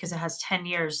Endgame because it has 10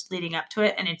 years leading up to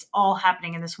it, and it's all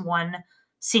happening in this one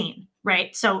scene,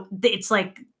 right? So it's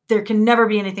like there can never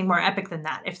be anything more epic than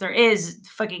that. If there is,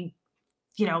 fucking,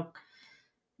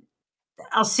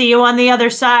 I'll see you on the other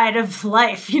side of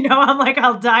life. I'm like,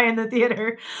 I'll die in the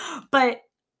theater. But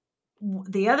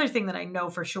the other thing that I know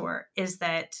for sure is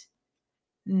that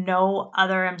no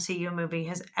other MCU movie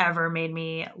has ever made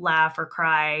me laugh or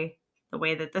cry the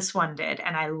way that this one did.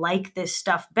 And I like this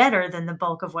stuff better than the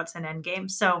bulk of what's in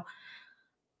Endgame. So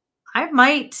I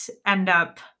might end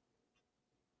up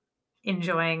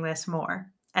enjoying this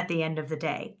more at the end of the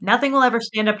day. Nothing will ever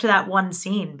stand up to that one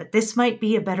scene, but this might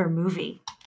be a better movie.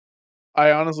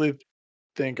 I honestly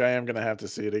think I am going to have to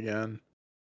see it again.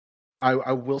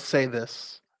 I will say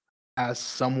this as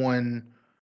someone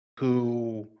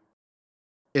who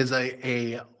is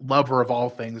a lover of all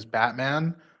things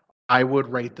Batman, I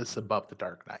would rate this above The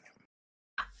Dark Knight.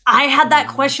 I had that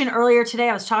question earlier today.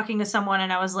 I was talking to someone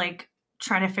and I was like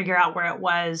trying to figure out where it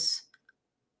was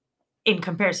in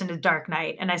comparison to Dark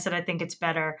Knight. And I said, I think it's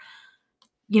better.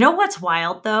 You know what's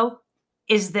wild though?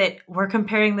 Is that we're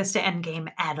comparing this to Endgame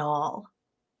at all.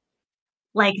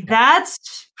 Like,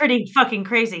 that's pretty fucking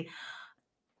crazy.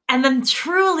 And then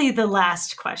truly the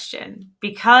last question,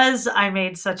 because I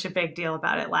made such a big deal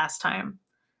about it last time.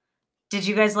 Did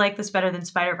you guys like this better than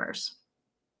Spider-Verse?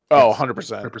 Oh,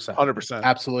 100%. 100%.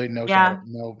 Absolutely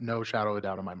no shadow of a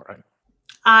doubt in my mind.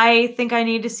 I think I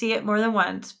need to see it more than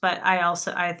once, but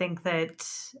I think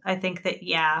that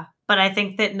yeah, but I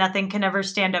think that nothing can ever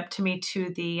stand up to me to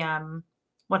the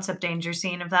What's Up Danger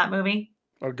scene of that movie.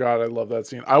 Oh God, I love that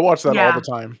scene. I watch that all the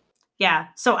time. Yeah.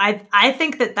 So I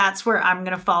think that that's where I'm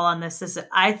going to fall on this. Is that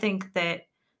I think that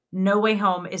No Way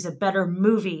Home is a better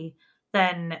movie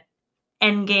than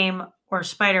Endgame or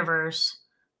Spider-Verse,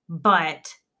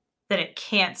 but that it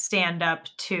can't stand up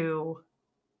to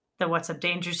the What's Up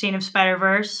Danger scene of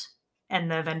Spider-Verse and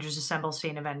the Avengers Assemble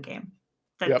scene of Endgame.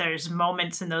 That there's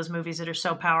moments in those movies that are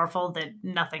so powerful that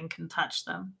nothing can touch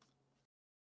them.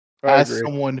 As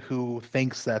someone who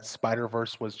thinks that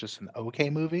Spider-Verse was just an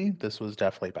okay movie, this was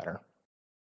definitely better.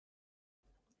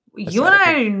 You and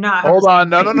I do not. Hold on,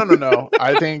 no.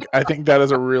 I think that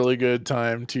is a really good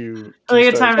time to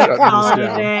really good time to call it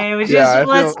a day.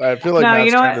 I feel like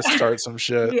Matt's trying to start some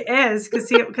shit. It is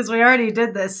because we already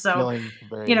did this. So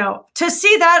to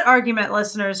see that argument,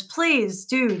 listeners, please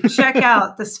do check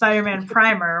out the Spider-Man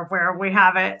primer where we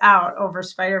have it out over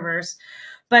Spider-Verse.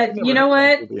 But you know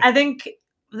what? I think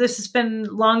this has been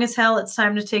long as hell. It's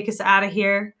time to take us out of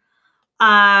here.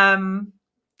 I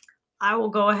will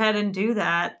go ahead and do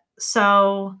that.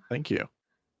 So thank you.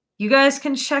 You guys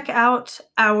can check out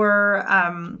our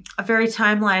A Very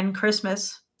Timeline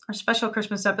Christmas, our special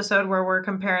Christmas episode where we're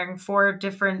comparing 4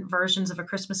 different versions of A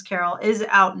Christmas Carol is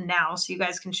out now. So you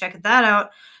guys can check that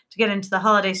out to get into the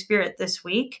holiday spirit this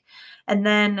week. And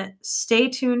then stay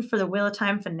tuned for the Wheel of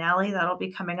Time finale. That'll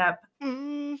be coming up.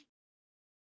 I'm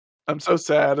so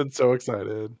sad and so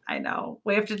excited. I know.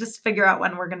 We have to just figure out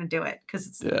when we're going to do it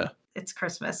because it's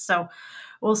Christmas. So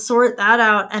we'll sort that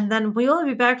out. And then we will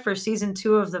be back for season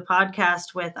 2 of the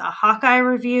podcast with a Hawkeye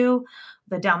review,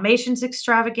 the Dalmatians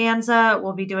extravaganza.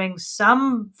 We'll be doing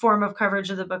some form of coverage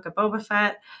of the Book of Boba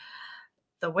Fett.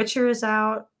 The Witcher is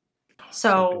out.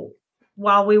 So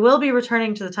while we will be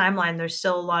returning to the timeline, there's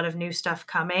still a lot of new stuff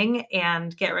coming,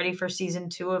 and get ready for season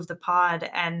 2 of the pod.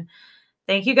 And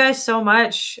thank you guys so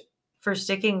much for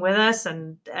sticking with us,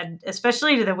 and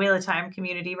especially to the Wheel of Time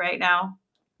community right now.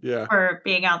 Yeah. For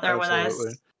being out there with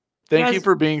us. Thank you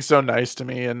for being so nice to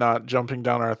me and not jumping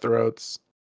down our throats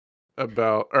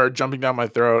jumping down my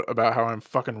throat about how I'm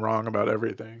fucking wrong about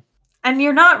everything. And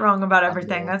you're not wrong about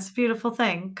everything. That's a beautiful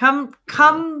thing. Come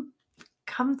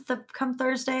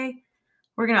Thursday.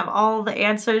 We're going to have all the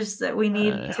answers that we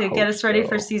need to get us ready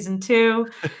for season 2.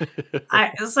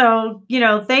 So,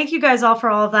 thank you guys all for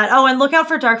all of that. Oh, and look out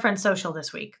for Dark Friend Social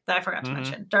this week that I forgot to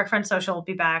mention. Dark Friend Social will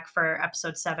be back for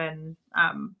episode 7,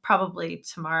 probably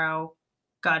tomorrow.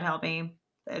 God help me.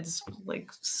 It's like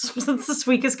this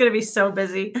week is going to be so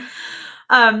busy.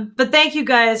 But thank you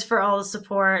guys for all the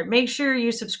support. Make sure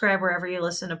you subscribe wherever you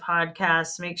listen to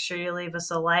podcasts. Make sure you leave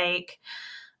us a like.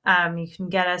 You can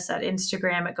get us at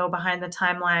Instagram at Go Behind the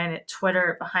Timeline, at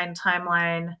Twitter at Behind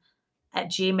Timeline, at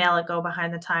Gmail at Go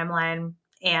Behind the Timeline,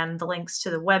 and the links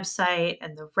to the website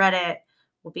and the Reddit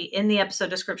will be in the episode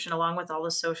description along with all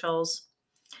the socials.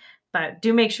 But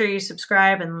do make sure you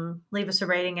subscribe and leave us a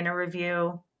rating and a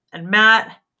review. And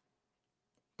Matt,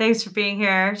 thanks for being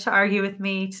here to argue with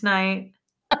me tonight.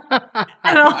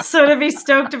 And also to be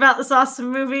stoked about this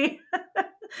awesome movie.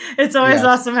 It's always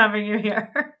awesome having you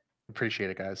here. Appreciate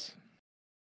it, guys.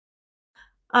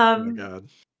 Oh my God.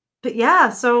 But yeah,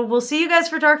 so we'll see you guys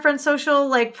for Dark Friend Social,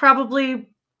 like probably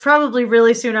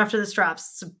really soon after this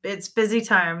drops. It's busy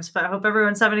times, but I hope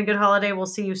everyone's having a good holiday. We'll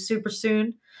see you super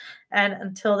soon. And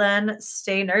until then,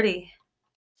 stay nerdy.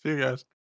 See you guys.